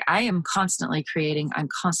was just like, I am constantly creating. I'm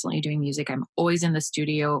constantly doing music. I'm always in the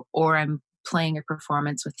studio, or I'm playing a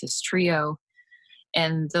performance with this trio.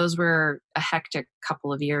 And those were a hectic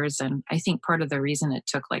couple of years. And I think part of the reason it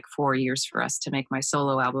took like 4 years for us to make my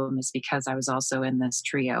solo album is because I was also in this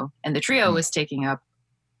trio, and the trio was taking up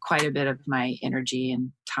quite a bit of my energy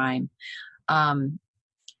and time.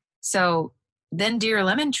 So then Dear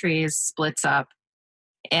Lemon Trees splits up,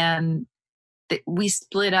 and we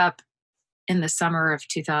split up in the summer of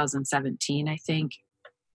 2017, I think,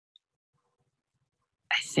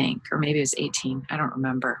 or maybe it was 18. I don't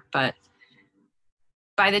remember. But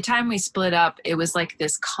by the time we split up, it was like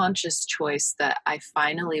this conscious choice that I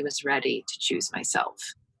finally was ready to choose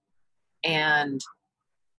myself. And,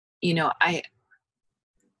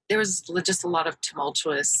 there was just a lot of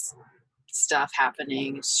tumultuous stuff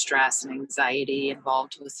happening, stress and anxiety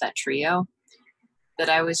involved with that trio, that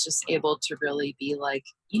I was just able to really be like,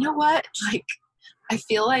 you know what? Like, I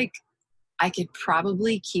feel like I could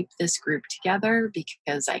probably keep this group together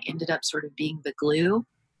because I ended up sort of being the glue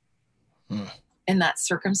in that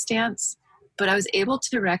circumstance. But I was able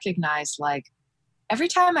to recognize, like, every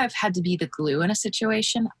time I've had to be the glue in a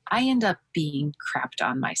situation, I end up being crapped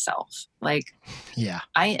on myself. Like,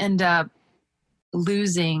 I end up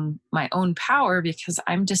losing my own power because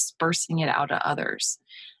I'm dispersing it out to others.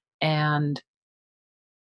 And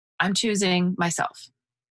I'm choosing myself,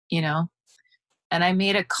 you know? And I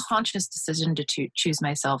made a conscious decision to choose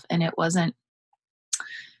myself. And it was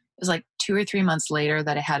like 2 or 3 months later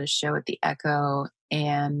that I had a show at the Echo,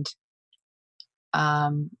 and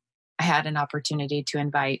I had an opportunity to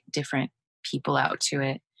invite different people out to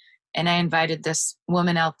it. And I invited this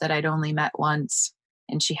woman out that I'd only met once,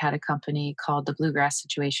 and she had a company called The Bluegrass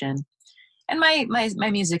Situation. And my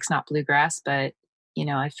music's not bluegrass, but, you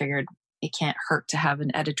know, I figured it can't hurt to have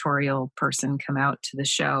an editorial person come out to the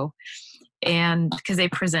show. And because they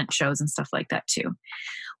present shows and stuff like that too.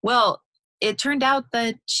 Well, it turned out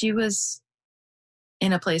that she was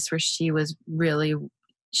in a place where she'd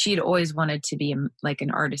always wanted to be like an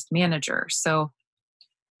artist manager. So,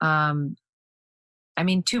 I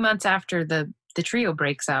mean, 2 months after the trio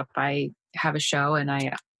breaks up, I have a show and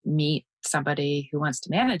I meet somebody who wants to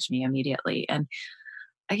manage me immediately. And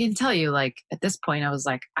I can tell you, like, at this point, I was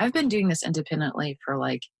like, I've been doing this independently for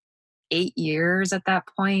like 8 years at that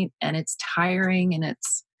point, and it's tiring. And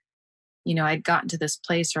it's, you know, I'd gotten to this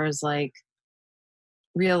place where I was like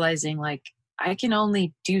realizing, like, I can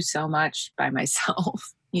only do so much by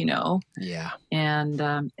myself, you know? Yeah. And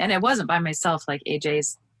it wasn't by myself. Like,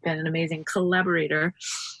 AJ's been an amazing collaborator.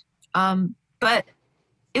 But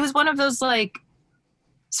it was one of those, like,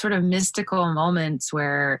 sort of mystical moments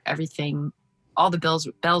where all the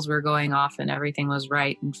bells were going off and everything was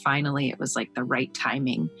right. And finally it was like the right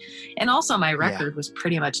timing. And also my record was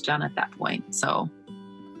pretty much done at that point. So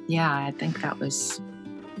yeah, I think that was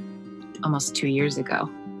almost 2 years ago.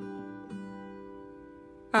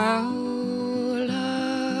 I'll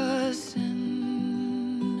listen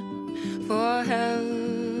for heaven's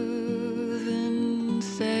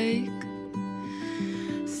sake.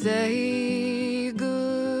 Say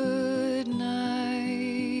good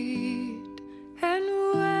night, and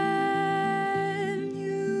when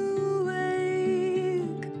you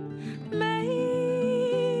wake,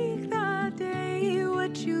 make the day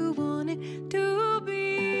what you want it to be.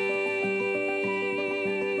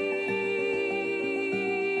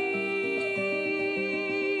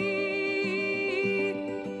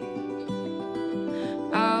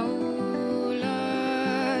 I'll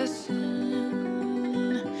listen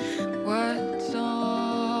what's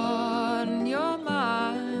on your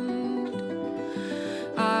mind.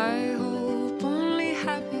 I hope only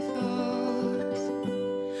happy thoughts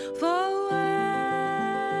for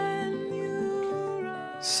when you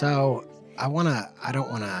rise. So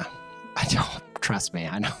trust me,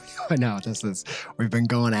 I know we've been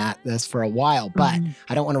going at this for a while, but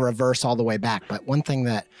I don't want to reverse all the way back. But one thing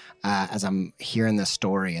that, as I'm hearing this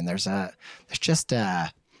story, and there's just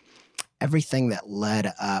everything that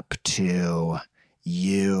led up to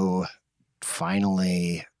you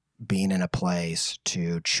finally being in a place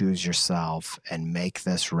to choose yourself and make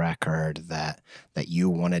this record that you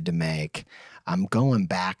wanted to make. I'm going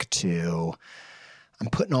back to, I'm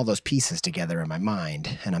putting all those pieces together in my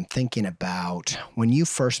mind, and I'm thinking about when you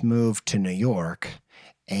first moved to New York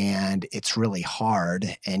and it's really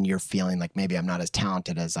hard and you're feeling like maybe I'm not as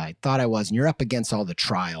talented as I thought I was, and you're up against all the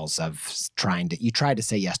trials of you tried to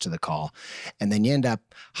say yes to the call, and then you end up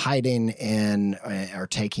hiding in or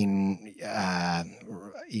taking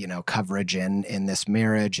coverage in this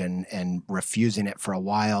marriage and refusing it for a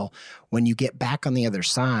while. When you get back on the other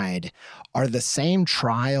side, are the same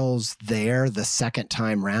trials there the second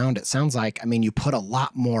time round? It sounds like, I mean, you put a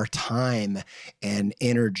lot more time and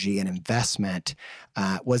energy and investment.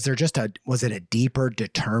 Was it a deeper,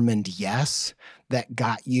 determined yes that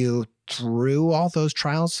got you through all those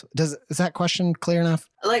trials? Is that question clear enough?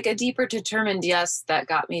 Like a deeper, determined yes that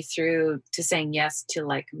got me through to saying yes to,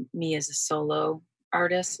 like, me as a solo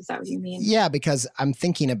artist. Is that what you mean? Yeah, because I'm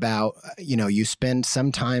thinking about, you spend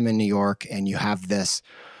some time in New York and you have this,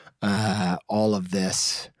 all of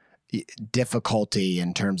this difficulty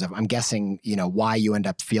in terms of, I'm guessing, why you end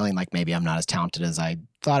up feeling like maybe I'm not as talented as I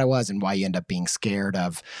thought I was, and why you end up being scared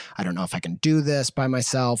of, I don't know if I can do this by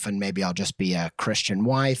myself, and maybe I'll just be a Christian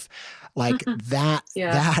wife. Like that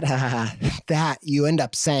you end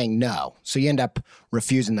up saying no. So you end up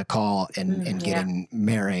refusing the call and getting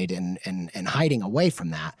married and hiding away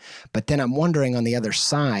from that. But then I'm wondering, on the other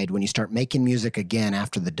side, when you start making music again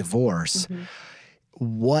after the divorce,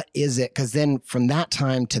 what is it? Because then from that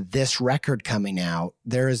time to this record coming out,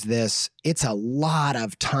 there is this, it's a lot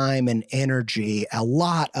of time and energy, a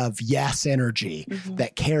lot of yes energy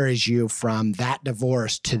that carries you from that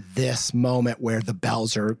divorce to this moment where the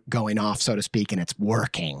bells are going off, so to speak, and it's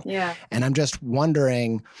working. Yeah. And I'm just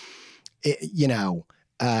wondering,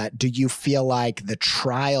 do you feel like the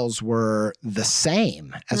trials were the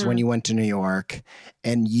same as when you went to New York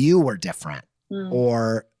and you were different?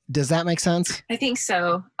 Or does that make sense? I think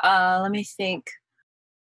so. Let me think.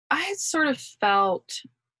 I had sort of felt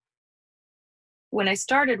when I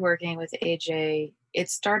started working with AJ, it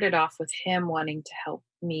started off with him wanting to help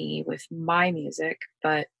me with my music.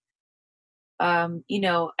 But, I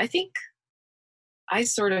think I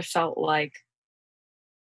sort of felt like,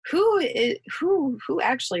 who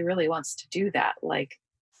actually really wants to do that? Like,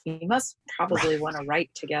 you must probably want to write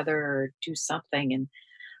together or do something. And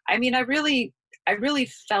I mean, I really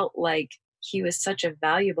felt like he was such a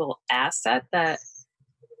valuable asset that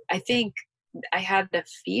I think I had the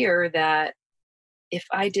fear that if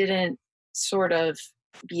I didn't sort of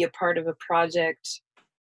be a part of a project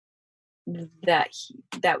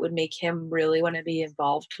that would make him really want to be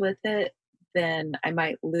involved with it, then I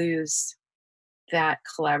might lose that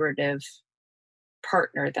collaborative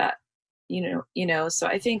partner that, so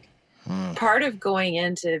I think part of going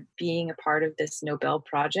into being a part of this Nobel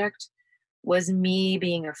project was me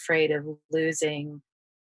being afraid of losing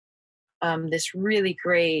this really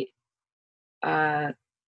great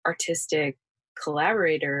artistic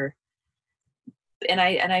collaborator. And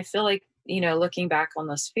I feel like, looking back on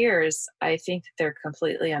those fears, I think that they're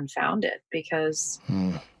completely unfounded because,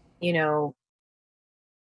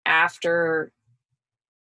 after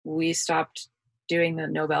we stopped doing the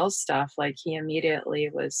Nobel stuff, like he immediately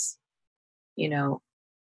was,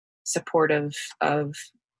 supportive of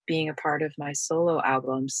being a part of my solo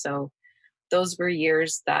album. So those were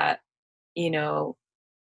years that, I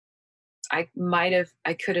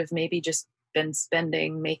could have maybe just been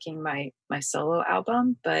spending making my solo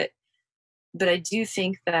album, but I do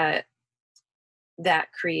think that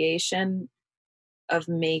creation of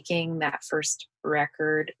making that first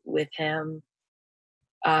record with him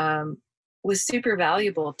was super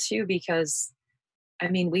valuable too, because I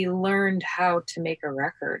mean, we learned how to make a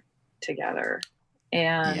record together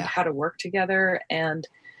and how to work together. And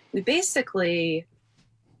we basically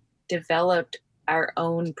developed our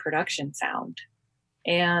own production sound.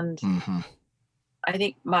 And I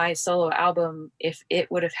think my solo album, if it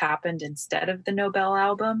would have happened instead of the Nobel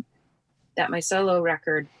album, that my solo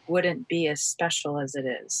record wouldn't be as special as it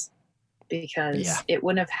is, because it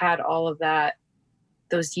wouldn't have had all of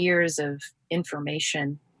those years of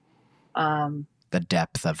information. The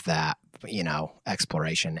depth of that,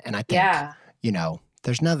 exploration. And I think,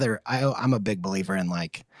 there's I'm a big believer in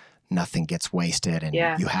like nothing gets wasted, and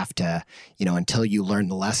you have to, until you learn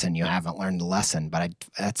the lesson, you haven't learned the lesson. But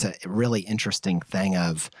that's a really interesting thing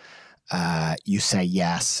of you say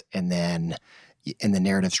yes, and then in the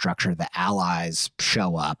narrative structure, the allies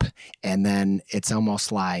show up, and then it's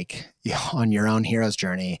almost like on your own hero's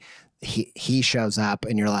journey, he shows up,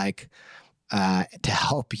 and you're like, to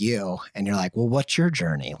help you, and you're like, well, what's your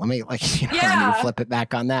journey? Let me and you flip it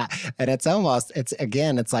back on that, and it's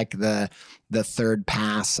like the third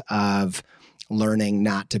pass of learning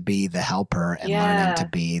not to be the helper and learning to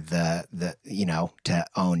be the to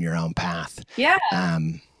own your own path.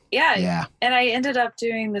 And I ended up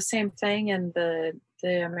doing the same thing in the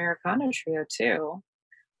Americana trio too.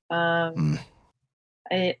 I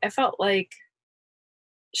felt like,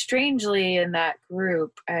 strangely, in that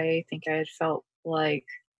group, I think I had felt like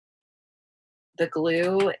the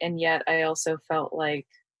glue, and yet I also felt like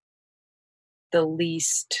the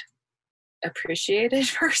least appreciated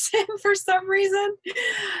person for some reason.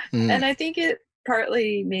 And I think it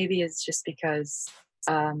partly maybe is just because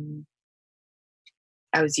I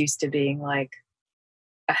was used to being like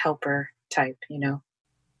a helper type,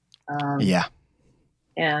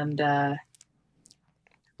 and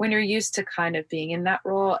when you're used to kind of being in that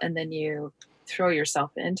role and then you throw yourself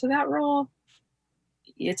into that role,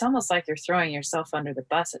 it's almost like you're throwing yourself under the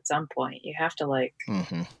bus at some point. You have to like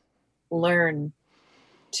learn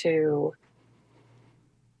to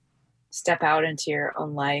step out into your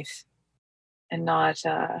own life and not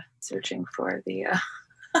searching for the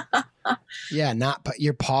but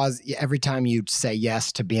you pause every time you say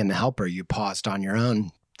yes to being the helper, you paused on your own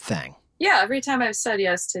thing. Every time I've said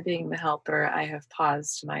yes to being the helper, I have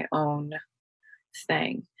paused my own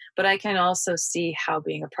thing. But I can also see how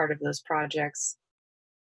being a part of those projects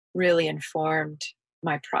really informed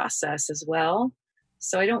my process as well.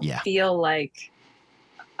 So I don't feel like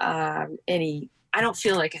any I don't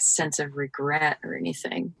feel like a sense of regret or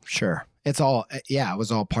anything. Sure. It's all, yeah, it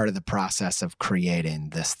was all part of the process of creating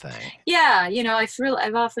this thing. Yeah,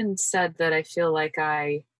 I've often said that I feel like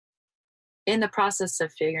in the process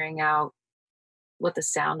of figuring out what the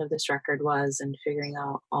sound of this record was and figuring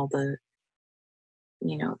out all the,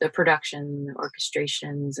 the production, the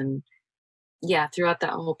orchestrations, and yeah, throughout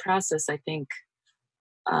that whole process, I think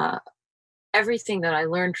everything that I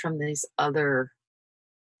learned from these other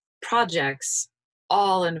projects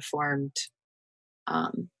all informed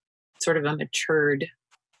sort of a matured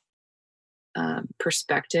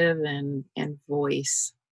perspective and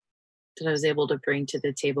voice that I was able to bring to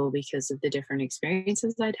the table because of the different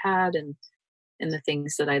experiences I'd had and the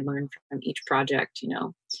things that I learned from each project.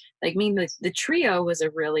 Like the trio was a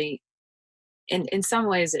really, in some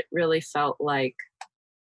ways, it really felt like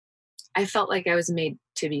I felt like I was made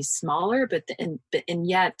to be smaller, and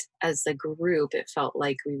yet as a group, it felt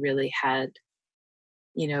like we really had,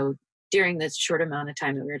 during this short amount of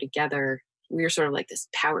time that we were together, we were sort of like this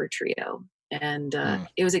power trio. And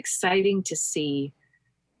it was exciting to see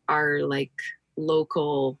our like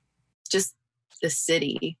local, just the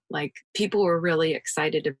city, like people were really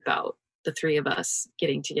excited about the three of us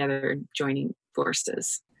getting together and joining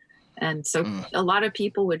forces. And so a lot of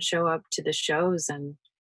people would show up to the shows and,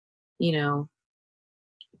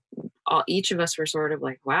 each of us were sort of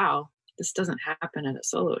like, wow, this doesn't happen at a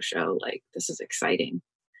solo show. Like, this is exciting.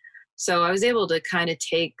 So I was able to kind of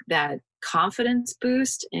take that confidence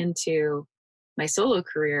boost into my solo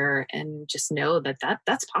career and just know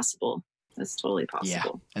that's possible. That's totally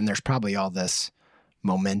possible. Yeah. And there's probably all this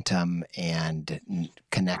momentum and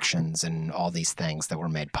connections and all these things that were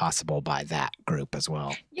made possible by that group as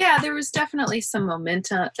well. Yeah, there was definitely some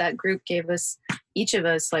momentum. That group gave each of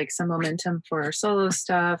us like some momentum for our solo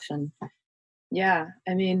stuff. And yeah,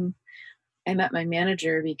 I mean, I met my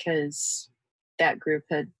manager because that group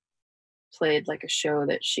had played like a show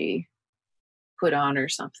that she put on or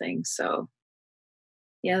something. So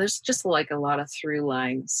yeah, there's just like a lot of through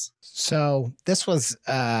lines. So this was,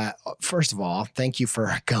 first of all, thank you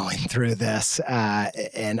for going through this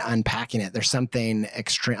and unpacking it. There's something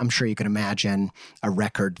extreme. I'm sure you can imagine a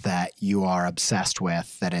record that you are obsessed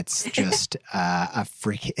with, that it's just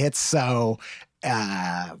it's so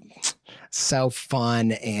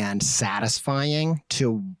fun and satisfying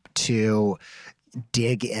to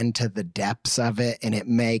dig into the depths of it. And it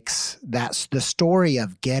makes that's the story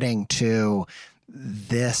of getting to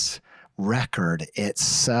this record. It's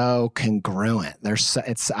so congruent.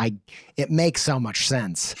 It makes so much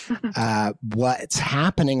sense what's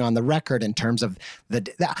happening on the record in terms of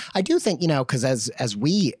I do think, because as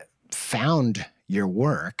we found your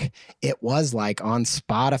work, it was like on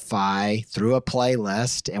Spotify through a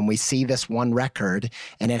playlist, and we see this one record,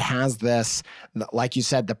 and it has this, like you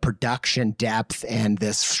said, the production depth and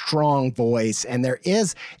this strong voice. And that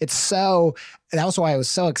was why it was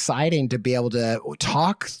so exciting to be able to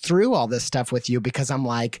talk through all this stuff with you, because I'm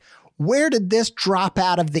like, where did this drop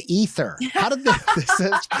out of the ether? How did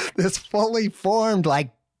this fully formed,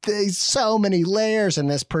 like, there's so many layers in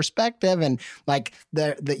this perspective, and like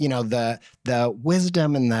the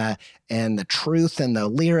wisdom and the truth and the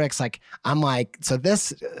lyrics. Like, I'm like, so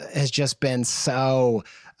this has just been so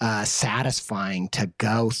satisfying to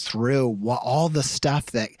go through all the stuff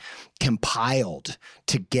that compiled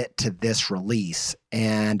to get to this release.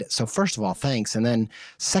 And so first of all, thanks. And then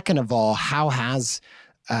second of all, how has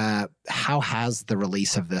the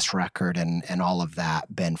release of this record and all of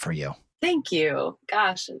that been for you? Thank you.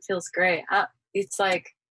 Gosh, it feels great. It's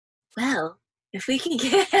like, well, if we can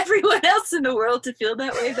get everyone else in the world to feel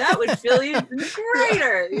that way, that would feel even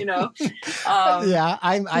greater, Yeah,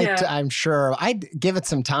 I'm sure. I'd give it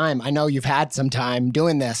some time. I know you've had some time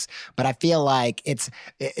doing this, but I feel like it's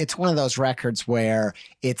one of those records where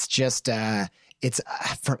it's just I'm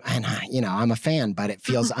a fan, but it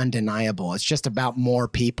feels undeniable. It's just about more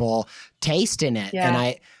people tasting it,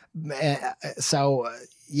 yeah.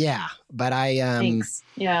 Yeah, but Thanks.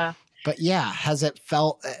 Yeah. But yeah,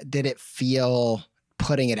 did it feel,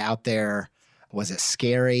 putting it out there, was it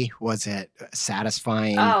scary? Was it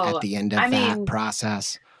satisfying at the end of that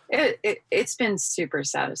process? It's been super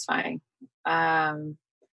satisfying. And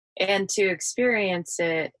to experience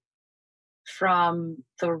it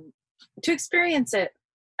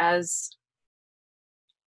as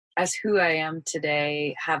who I am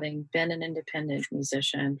today, having been an independent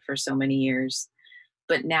musician for so many years,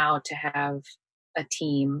 but now to have a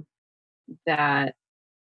team that,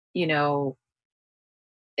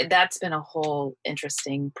 that's been a whole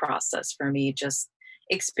interesting process for me, just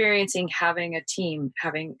experiencing having a team,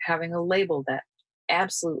 having a label that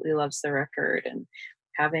absolutely loves the record, and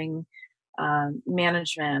having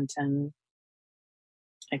management and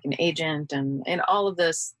like an agent and all of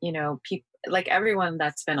this, you know, people, like everyone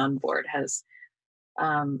that's been on board has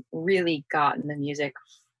really gotten the music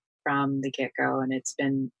from the get-go, and it's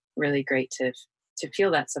been really great to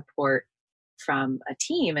feel that support from a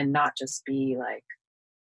team and not just be like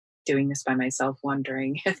doing this by myself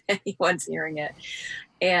wondering if anyone's hearing it.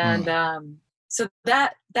 And so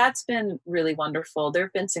that's been really wonderful. There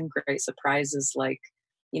have been some great surprises, like,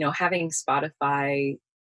 you know, having Spotify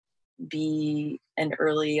be an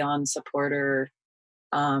early on supporter.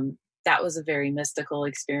 That was a very mystical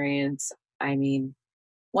experience. I mean,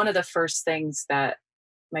 one of the first things that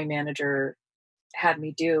my manager had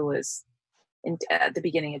me do was at the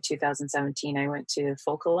beginning of 2017, I went to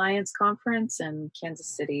Folk Alliance conference in Kansas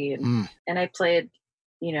City, and I played,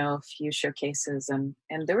 you know, a few showcases, and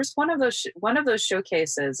there was one of those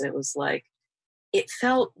showcases. It was like, it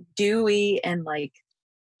felt dewy and like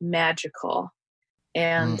magical,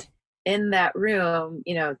 and in that room,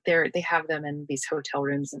 you know, they have them in these hotel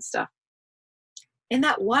rooms and stuff. In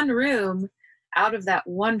that one room, out of that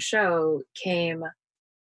one show came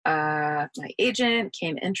my agent,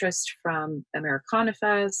 came interest from Americana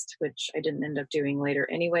Fest, which I didn't end up doing later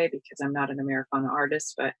anyway because I'm not an Americana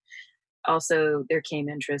artist, but also there came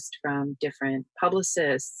interest from different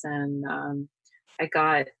publicists, and I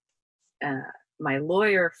got my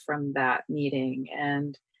lawyer from that meeting,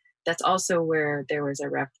 and that's also where there was a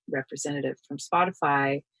representative from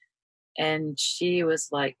Spotify, and she was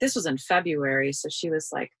like, this was in February, so she was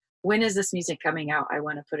like, when is this music coming out? I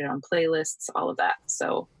want to put it on playlists, all of that.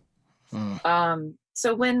 So,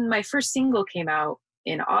 so when my first single came out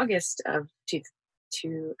in August of I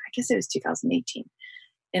guess it was 2018.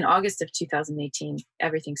 In August of 2018,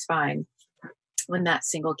 Everything's Fine. When that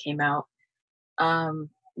single came out,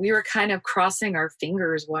 we were kind of crossing our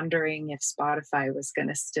fingers, wondering if Spotify was going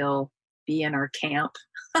to still be in our camp.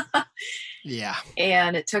 Yeah.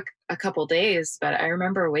 And it took a couple days, but I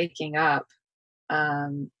remember waking up,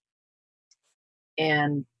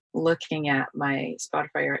 and looking at my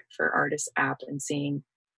Spotify for Artists app and seeing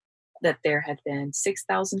that there had been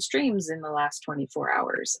 6,000 streams in the last 24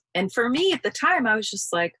 hours. And for me at the time, I was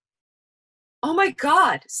just like, oh my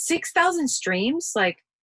God, 6,000 streams? Like,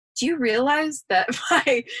 do you realize that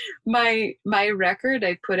my record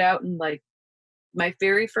I put out in like my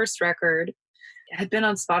very first record had been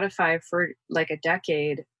on Spotify for like a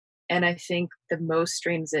decade. And I think the most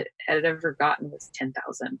streams it had ever gotten was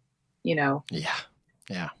 10,000, you know? Yeah.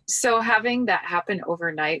 Yeah. So having that happen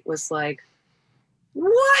overnight was like,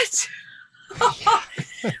 what?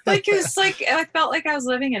 Like, it was like, I felt like I was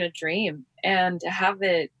living in a dream, and to have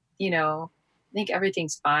it, you know, I think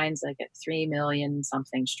Everything's Fine's like at 3 million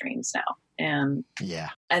something streams now. And yeah.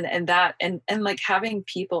 And that, and like having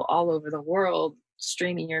people all over the world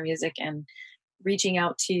streaming your music and reaching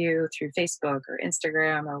out to you through Facebook or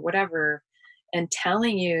Instagram or whatever, and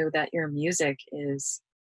telling you that your music is,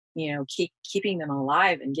 you know, keeping them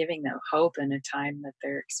alive and giving them hope in a time that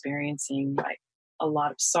they're experiencing like a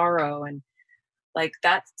lot of sorrow. And like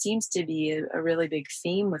that seems to be a really big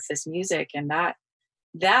theme with this music. And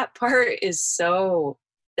that part is so,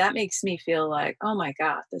 that makes me feel like, oh my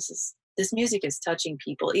God, this music is touching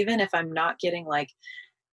people, even if I'm not getting like,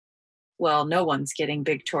 well, no one's getting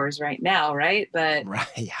big tours right now, right? But right,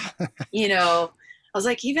 yeah. You know, I was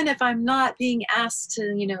like, even if I'm not being asked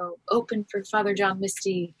to, you know, open for Father John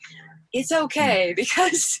Misty, it's okay,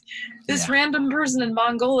 because this random person in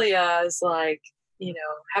Mongolia is like, you know,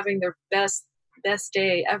 having their best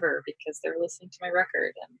day ever because they're listening to my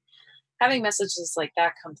record. And having messages like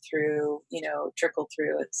that come through, you know, trickle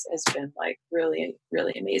through, has been like really,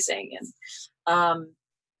 really amazing. And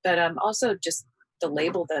but also just the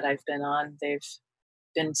label that I've been on, they've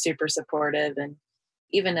been super supportive. And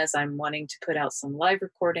even as I'm wanting to put out some live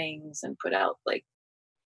recordings and put out like,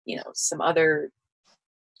 you know, some other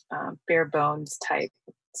bare bones type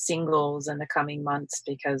singles in the coming months,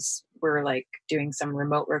 because we're like doing some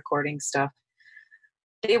remote recording stuff,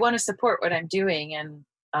 they want to support what I'm doing.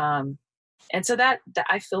 And so that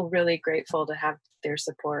I feel really grateful to have their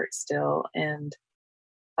support still. And,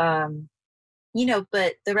 you know,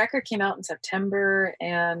 but the record came out in September,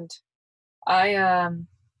 and I,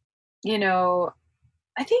 you know,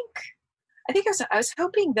 I think I was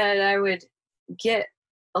hoping that I would get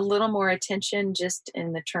a little more attention, just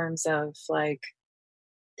in the terms of like,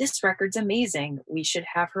 this record's amazing, we should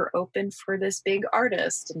have her open for this big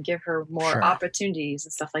artist and give her more opportunities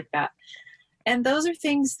and stuff like that. And those are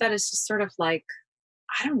things that is just sort of like,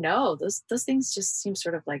 I don't know, those things just seem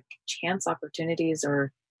sort of like chance opportunities,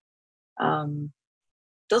 or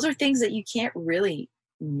those are things that you can't really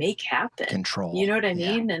make happen. Control. You know what I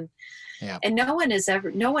Yeah. mean? And Yeah. and no one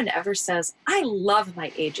ever says, I love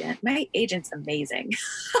my agent. My agent's amazing.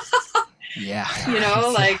 Yeah. You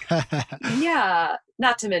know, like, yeah.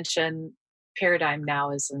 Not to mention Paradigm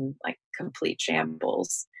now is in like complete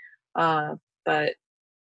shambles. But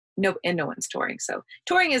no one's touring. So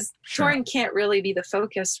Sure. touring can't really be the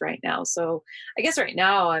focus right now. So I guess right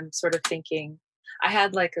now I'm sort of thinking I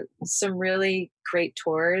had like some really great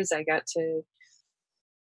tours. I got to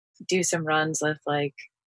do some runs with like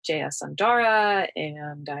J.S. Andara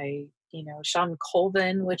and Sean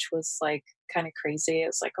Colvin, which was like kind of crazy. It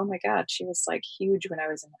was like, oh my God, she was like huge when I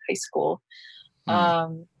was in high school.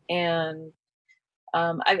 I've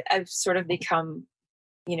sort of become,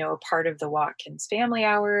 a part of the Watkins Family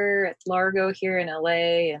Hour at Largo here in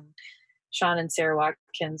LA, and Sean and Sarah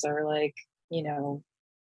Watkins are like,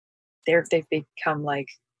 they've become like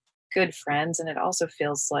good friends, and it also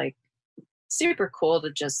feels like super cool to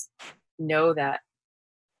just know that,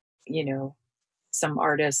 some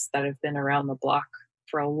artists that have been around the block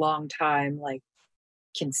for a long time, like,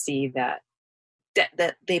 can see that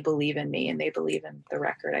they believe in me and they believe in the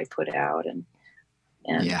record I put out, and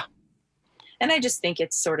Yeah. And I just think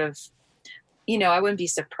it's sort of, I wouldn't be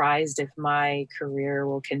surprised if my career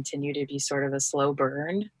will continue to be sort of a slow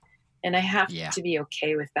burn, and I have to be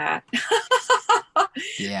okay with that.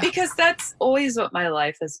 Yeah. Because that's always what my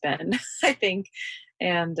life has been, I think.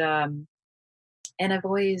 And I've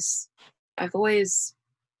always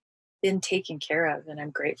been taken care of, and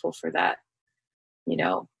I'm grateful for that.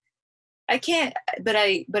 I can't, but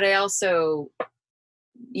I also,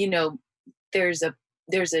 there's a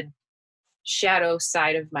shadow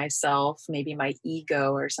side of myself, maybe my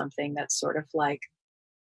ego or something, that's sort of like,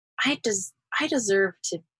 I deserve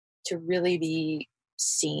to really be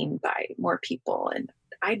seen by more people, and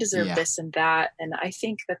I deserve this and that. And I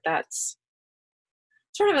think that's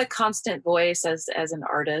sort of a constant voice as an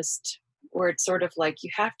artist, where it's sort of like you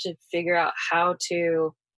have to figure out how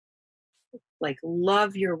to like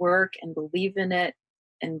love your work and believe in it,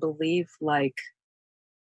 and believe like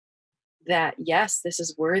that, yes, this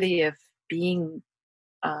is worthy of being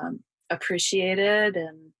appreciated.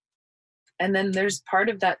 And then there's part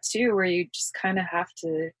of that too, where you just kind of have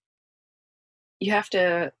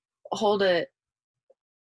to hold it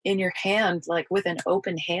in your hand, like with an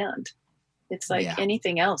open hand. It's like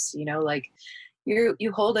anything else, like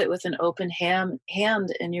you hold it with an open hand,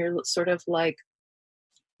 and you're sort of like,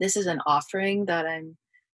 this is an offering that I'm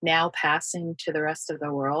now passing to the rest of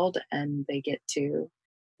the world, and they get to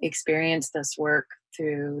experience this work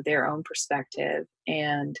through their own perspective.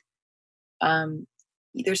 And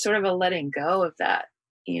there's sort of a letting go of that,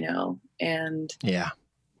 and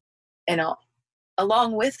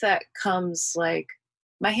along with that comes like,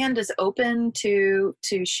 my hand is open to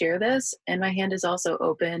share this, and my hand is also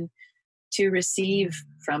open to receive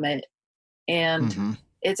from it. And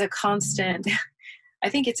it's a constant, I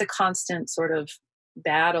think it's a constant sort of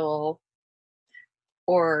battle,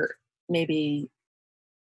 or maybe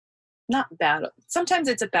not battle. Sometimes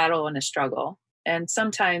it's a battle and a struggle, and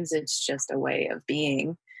sometimes it's just a way of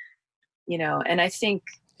being, and I think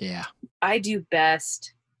I do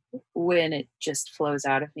best when it just flows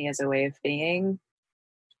out of me as a way of being,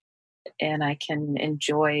 and I can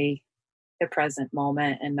enjoy the present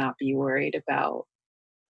moment and not be worried about,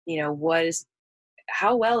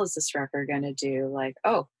 how well is this record going to do? Like,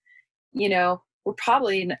 we're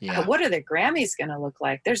probably, what are the Grammys going to look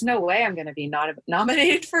like? There's no way I'm going to be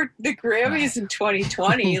nominated for the Grammys in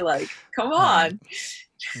 2020. Like, come on.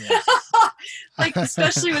 Like,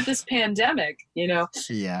 especially with this pandemic,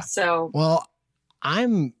 Yeah. So, well,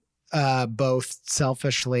 I'm both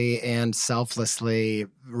selfishly and selflessly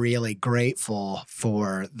really grateful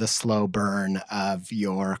for the slow burn of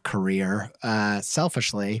your career.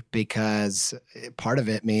 Selfishly, because part of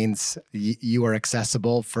it means you are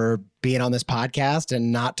accessible for being on this podcast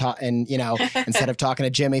and not instead of talking to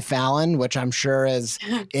Jimmy Fallon, which I'm sure is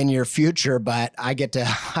in your future, but I get to,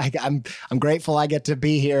 I'm grateful I get to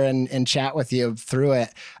be here and chat with you through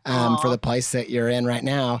it for the place that you're in right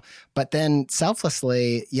now. But then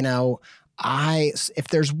selflessly, if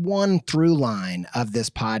there's one through line of this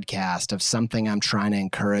podcast of something I'm trying to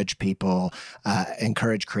encourage people,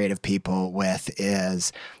 encourage creative people with,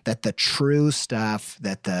 is that the true stuff,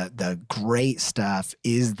 that the great stuff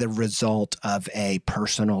is the result of a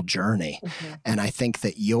personal journey. And I think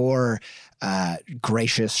that your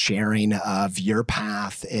gracious sharing of your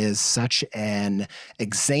path is such an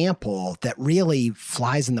example that really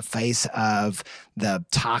flies in the face of the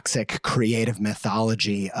toxic creative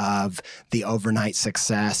mythology of the overnight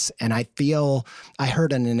success. And I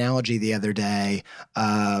heard an analogy the other day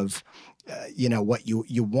of what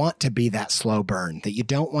you want to be that slow burn, that you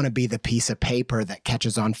don't want to be the piece of paper that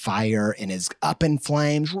catches on fire and is up in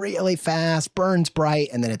flames really fast, burns bright,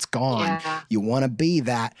 and then it's gone. Yeah. You want to be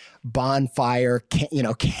that bonfire,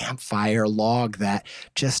 campfire log that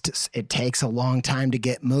just, it takes a long time to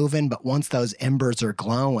get moving, but once those embers are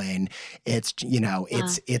glowing, it's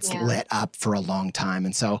lit up for a long time.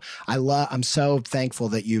 And so I'm so thankful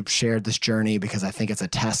that you've shared this journey, because I think it's a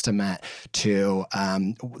testament to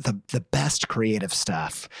the best creative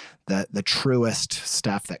stuff, the truest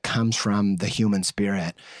stuff that comes from the human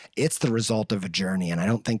spirit. It's the result of a journey, and I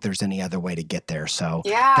don't think there's any other way to get there. So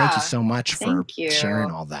thank you so much for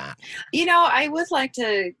sharing all that. I would like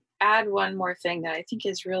to add one more thing that I think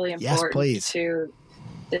is really important to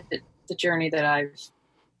the journey that I've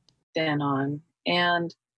been on.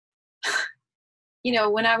 And,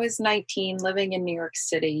 when I was 19, living in New York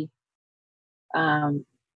City,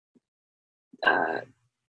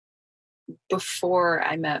 before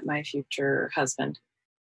I met my future husband,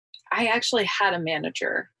 I actually had a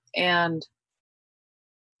manager, and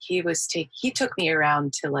he took me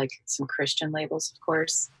around to like some Christian labels, of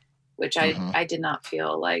course, which I did not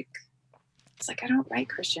feel like. It's like, I don't write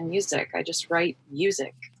Christian music. I just write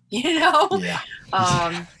music, Yeah.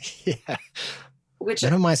 Yeah. Which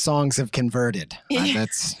none of my songs have converted.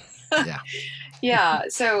 That's yeah. Yeah.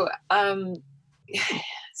 So,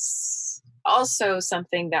 also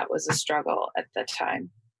something that was a struggle at the time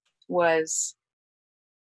was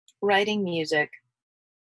writing music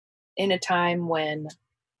in a time when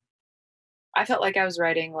I felt like I was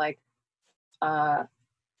writing like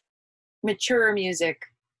mature music,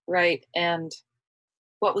 right? And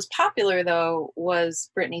what was popular though was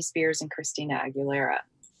Britney Spears and Christina Aguilera.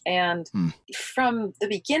 And from the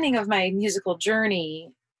beginning of my musical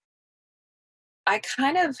journey, I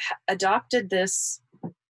kind of adopted this,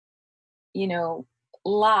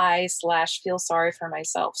 lie / feel sorry for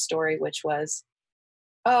myself story, which was,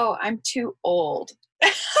 oh, I'm too old.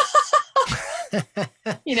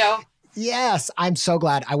 Yes, I'm so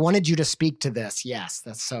glad. I wanted you to speak to this. Yes,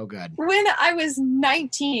 that's so good. When I was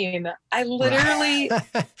 19, I literally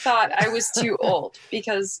thought I was too old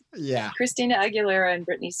because Christina Aguilera and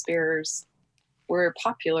Britney Spears were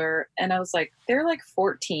popular. And I was like, they're like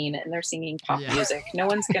 14 and they're singing pop music. No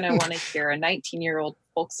one's going to want to hear a 19-year-old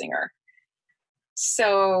folk singer.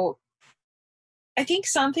 So I think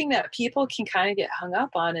something that people can kind of get hung up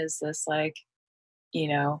on is this, like,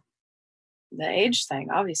 the age thing,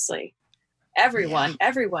 obviously. Everyone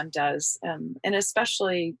does. And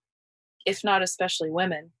especially, if not especially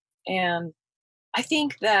women. And I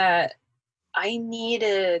think that I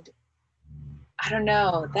needed, I don't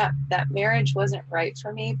know, that marriage wasn't right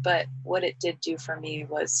for me, but what it did do for me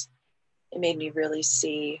was it made me really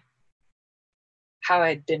see how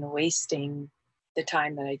I'd been wasting the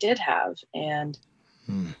time that I did have. And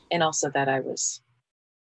also that I was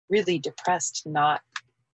really depressed, not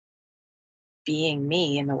being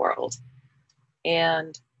me in the world.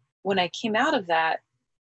 And when I came out of that,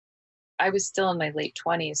 I was still in my late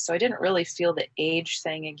 20s. So I didn't really feel the age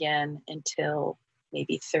thing again until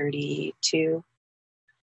maybe 32.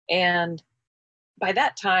 And by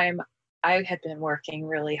that time, I had been working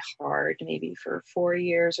really hard, maybe for 4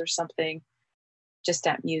 years or something, just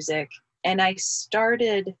at music. And I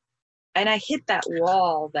hit that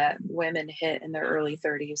wall that women hit in their early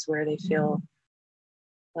 30s where they feel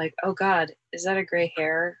like, oh God, is that a gray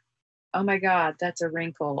hair? Oh my God, that's a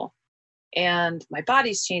wrinkle. And my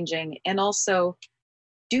body's changing. And also,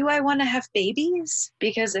 do I want to have babies?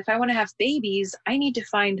 Because if I want to have babies, I need to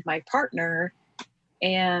find my partner.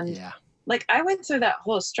 And like, I went through that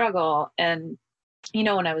whole struggle. And,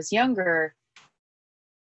 when I was younger,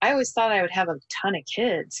 I always thought I would have a ton of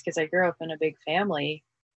kids because I grew up in a big family.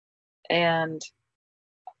 And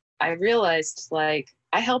I realized, like,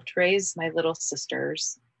 I helped raise my little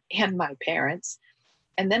sisters and my parents.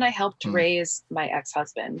 And then I helped raise my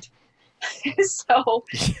ex-husband. So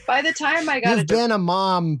by the time I got You've been a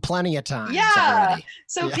mom plenty of times already.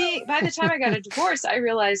 So by the time I got a divorce, I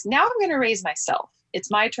realized now I'm going to raise myself.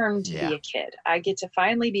 It's my turn to be a kid. I get to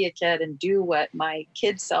finally be a kid and do what my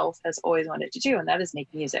kid self has always wanted to do, and that is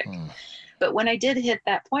make music. But when I did hit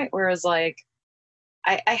that point where I was like,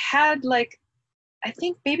 I had like, I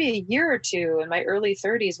think maybe a year or two in my early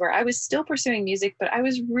 30s where I was still pursuing music, but I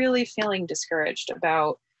was really feeling discouraged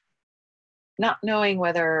about not knowing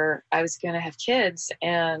whether I was going to have kids.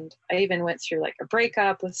 And I even went through like a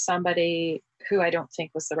breakup with somebody who I don't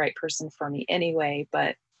think was the right person for me anyway,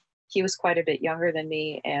 but he was quite a bit younger than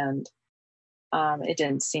me. And it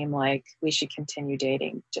didn't seem like we should continue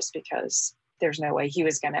dating just because there's no way he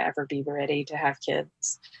was going to ever be ready to have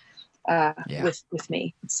kids with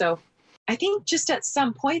me. So I think just at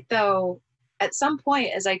some point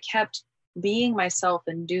as I kept being myself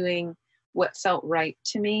and doing what felt right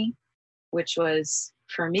to me, which was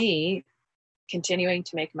for me continuing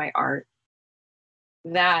to make my art,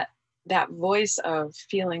 that voice of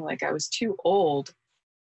feeling like I was too old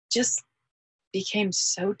just became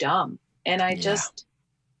so dumb. And I just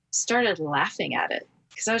started laughing at it,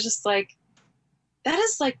 because I was just like, that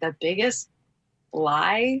is like the biggest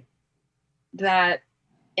lie that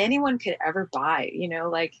anyone could ever buy, you know,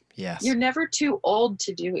 like, Yes. you're never too old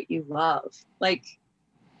to do what you love. Like,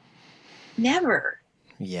 never.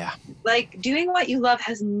 Yeah. Like, doing what you love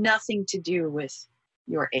has nothing to do with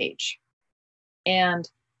your age. And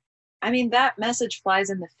I mean, that message flies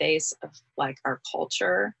in the face of like our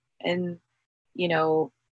culture. And, you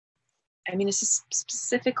know, I mean, it's just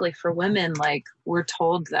specifically for women, like, we're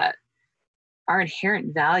told that our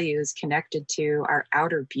inherent value is connected to our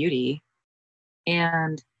outer beauty.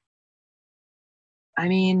 And I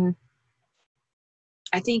mean,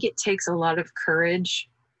 I think it takes a lot of courage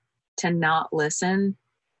to not listen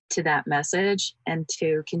to that message and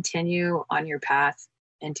to continue on your path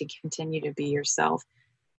and to continue to be yourself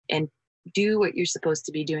and do what you're supposed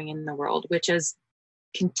to be doing in the world, which is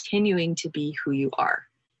continuing to be who you are.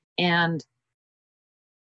 And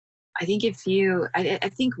I think I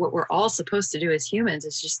think what we're all supposed to do as humans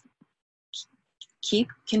is just keep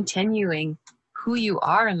continuing who you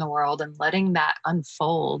are in the world and letting that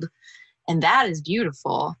unfold. And that is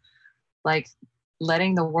beautiful. Like,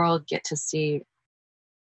 letting the world get to see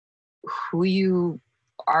who you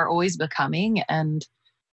are always becoming. And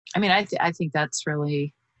I mean, I think that's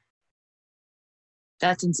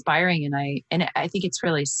inspiring. And I think it's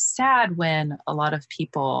really sad when a lot of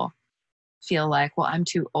people feel like, well, I'm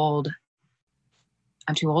too old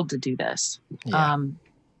to do this. Yeah.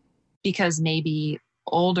 Because maybe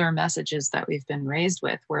older messages that we've been raised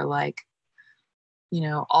with were like, you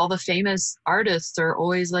know, all the famous artists are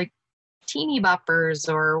always like teeny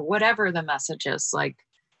boppers or whatever the message is, like,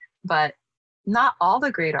 but not all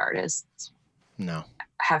the great artists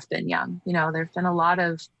have been young. You know, there are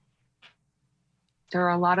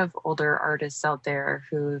a lot of older artists out there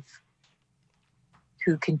who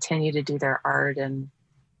continue to do their art, and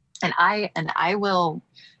I will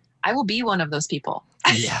be one of those people.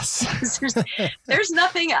 Yes. there's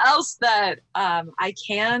nothing else that I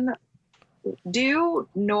can do,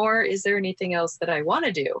 nor is there anything else that I want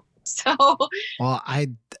to do. So, well,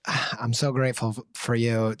 I'm so grateful for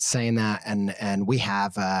you saying that. And we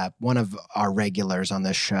have one of our regulars on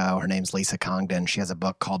this show. Her name's Lisa Congdon. She has a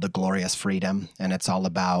book called The Glorious Freedom, and it's all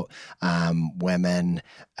about women,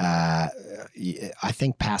 I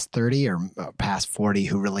think past 30 or past 40,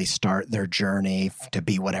 who really start their journey to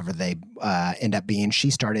be whatever they end up being.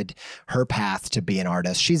 She started her path to be an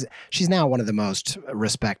artist. She's now one of the most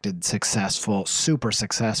respected, super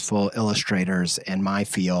successful illustrators in my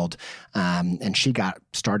field. And she got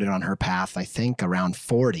started on her path, I think, around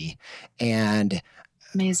 40. And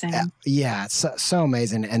amazing. Yeah, so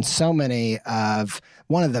amazing. And so many of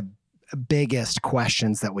one of the biggest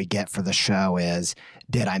questions that we get for the show is,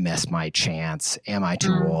 did I miss my chance? Am I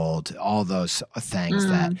too old? All those things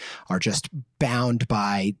that are just bound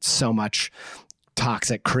by so much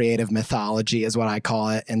toxic creative mythology is what I call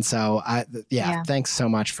it. And so thanks so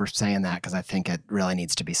much for saying that, because I think it really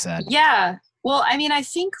needs to be said. Yeah. Well, I mean, I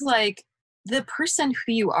think like the person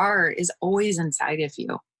who you are is always inside of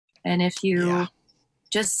you. And if you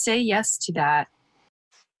just say yes to that,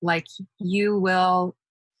 like, you will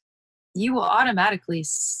automatically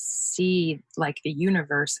see like the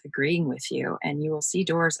universe agreeing with you, and you will see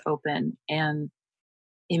doors open, and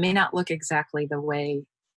it may not look exactly the way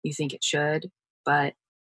you think it should, but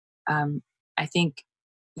I think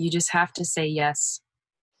you just have to say yes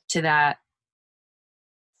to that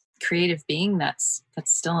creative being that's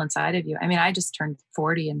still inside of you. I mean, I just turned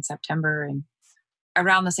 40 in September, and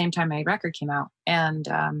around the same time my record came out. And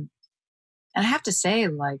I have to say,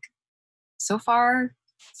 like, so far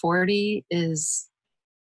 40 is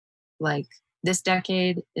like, this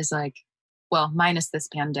decade is like, well, minus this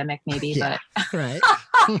pandemic maybe, but right.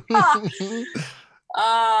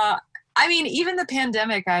 I mean, even the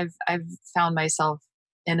pandemic, I've found myself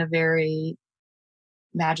in a very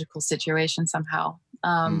magical situation somehow.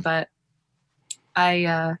 But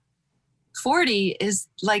 40 is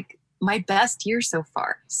like my best year so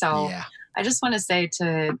far. So I just want to say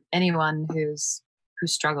to anyone who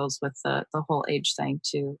struggles with the whole age thing,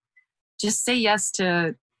 to just say yes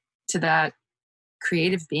to that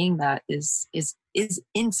creative being that is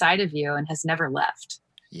inside of you and has never left.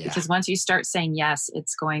 Yeah. Because once you start saying yes,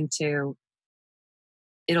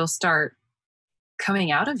 it'll start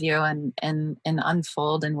coming out of you and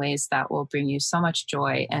unfold in ways that will bring you so much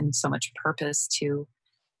joy and so much purpose to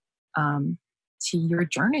your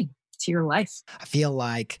journey, to your life. I feel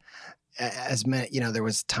like as many, there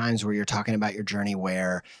was times where you're talking about your journey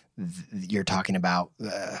where you're talking about,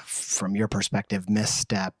 from your perspective,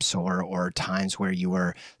 missteps or times where you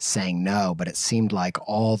were saying no, but it seemed like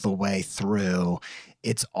all the way through,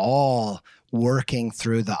 it's all working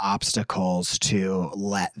through the obstacles to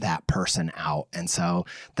let that person out. And so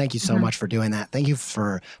thank you so much for doing that. Thank you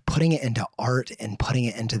for putting it into art and putting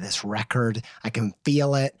it into this record. I can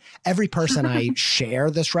feel it. Every person I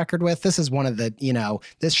share this record with, this is one of the,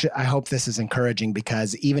 I hope this is encouraging,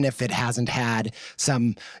 because even if it hasn't had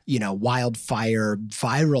some, wildfire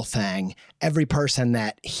viral thing, every person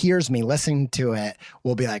that hears me listening to it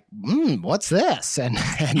will be like, what's this? And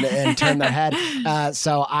turn their head.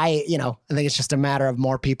 So I think it's just a matter of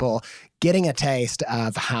more people getting a taste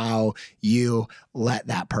of how you let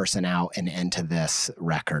that person out and into this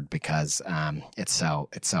record, because it's so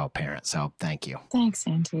apparent. So thank you. Thanks,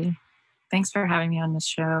 Auntie. Thanks for having me on this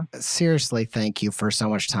show. Seriously, thank you for so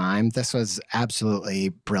much time. This was absolutely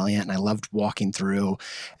brilliant, and I loved walking through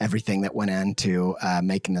everything that went into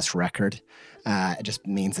making this record. It just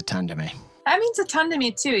means a ton to me. That means a ton to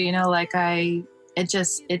me too.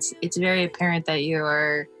 It's very apparent that you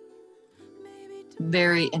are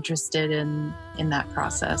very interested in that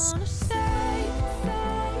process.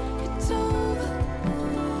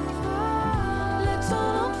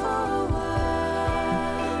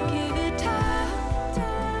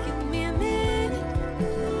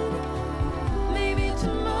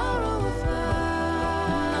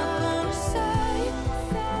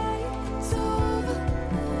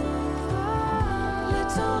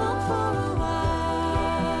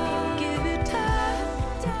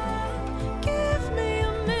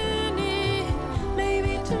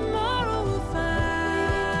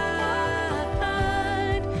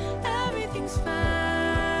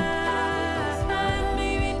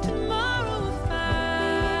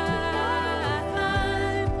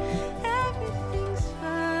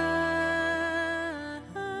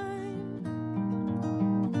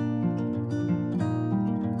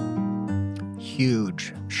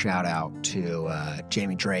 Huge shout out to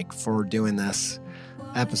Jamie Drake for doing this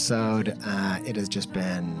episode. It has just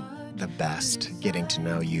been the best getting to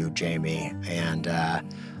know you, Jamie, and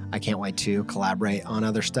I can't wait to collaborate on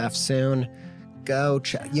other stuff soon.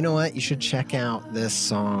 You know what? You should check out this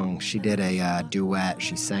song. She did a duet.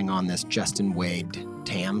 She sang on this Justin Wade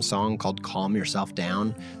Tam song called Calm Yourself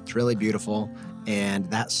Down. It's really beautiful. And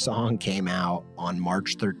that song came out on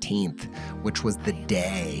March 13th, which was the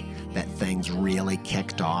day that things really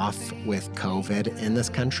kicked off with COVID in this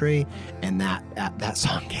country. And that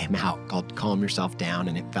song came out called Calm Yourself Down,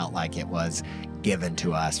 and it felt like it was given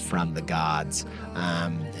to us from the gods.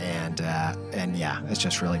 And yeah, it's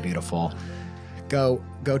just really beautiful. Go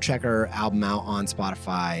check her album out on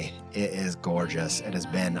Spotify. It is gorgeous. It has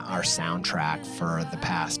been our soundtrack for the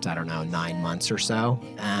past, 9 months or so.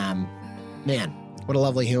 Man, what a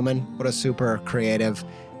lovely human. What a super creative.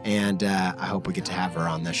 And I hope we get to have her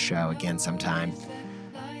on this show again sometime.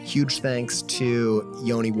 Huge thanks to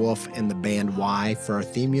Yoni Wolf and the band Y for our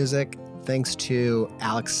theme music. Thanks to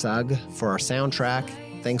Alex Sugg for our soundtrack.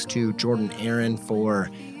 Thanks to Jordan Aaron for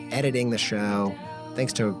editing the show.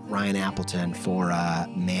 Thanks to Ryan Appleton for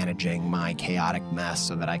managing my chaotic mess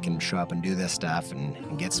so that I can show up and do this stuff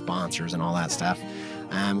and get sponsors and all that stuff.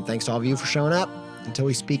 Thanks to all of you for showing up. Until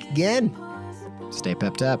we speak again, stay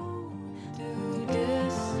pepped up.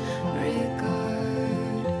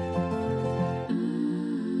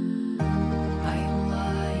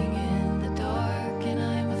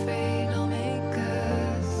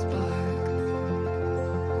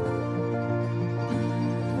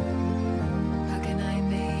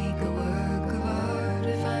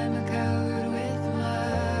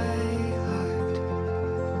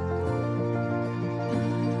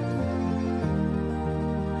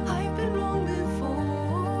 I've been wrong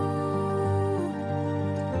before.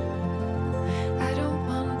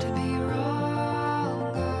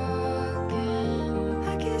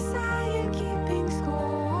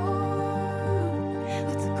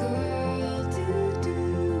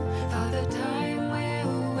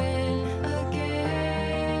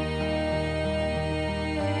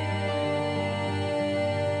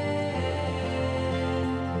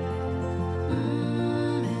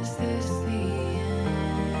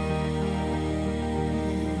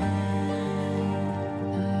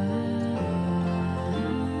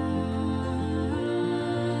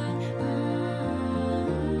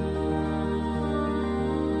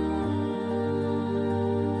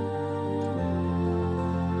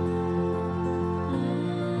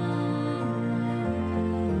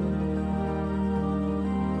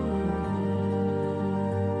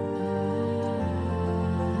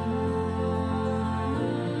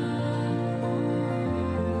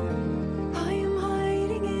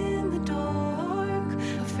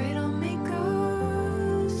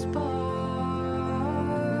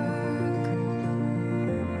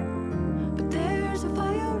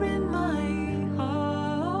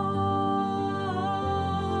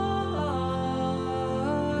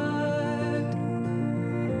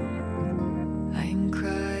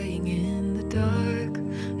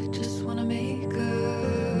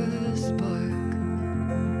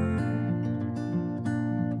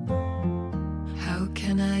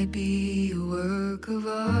 I be a work of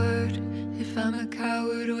art if I'm a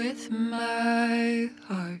coward with my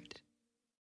heart?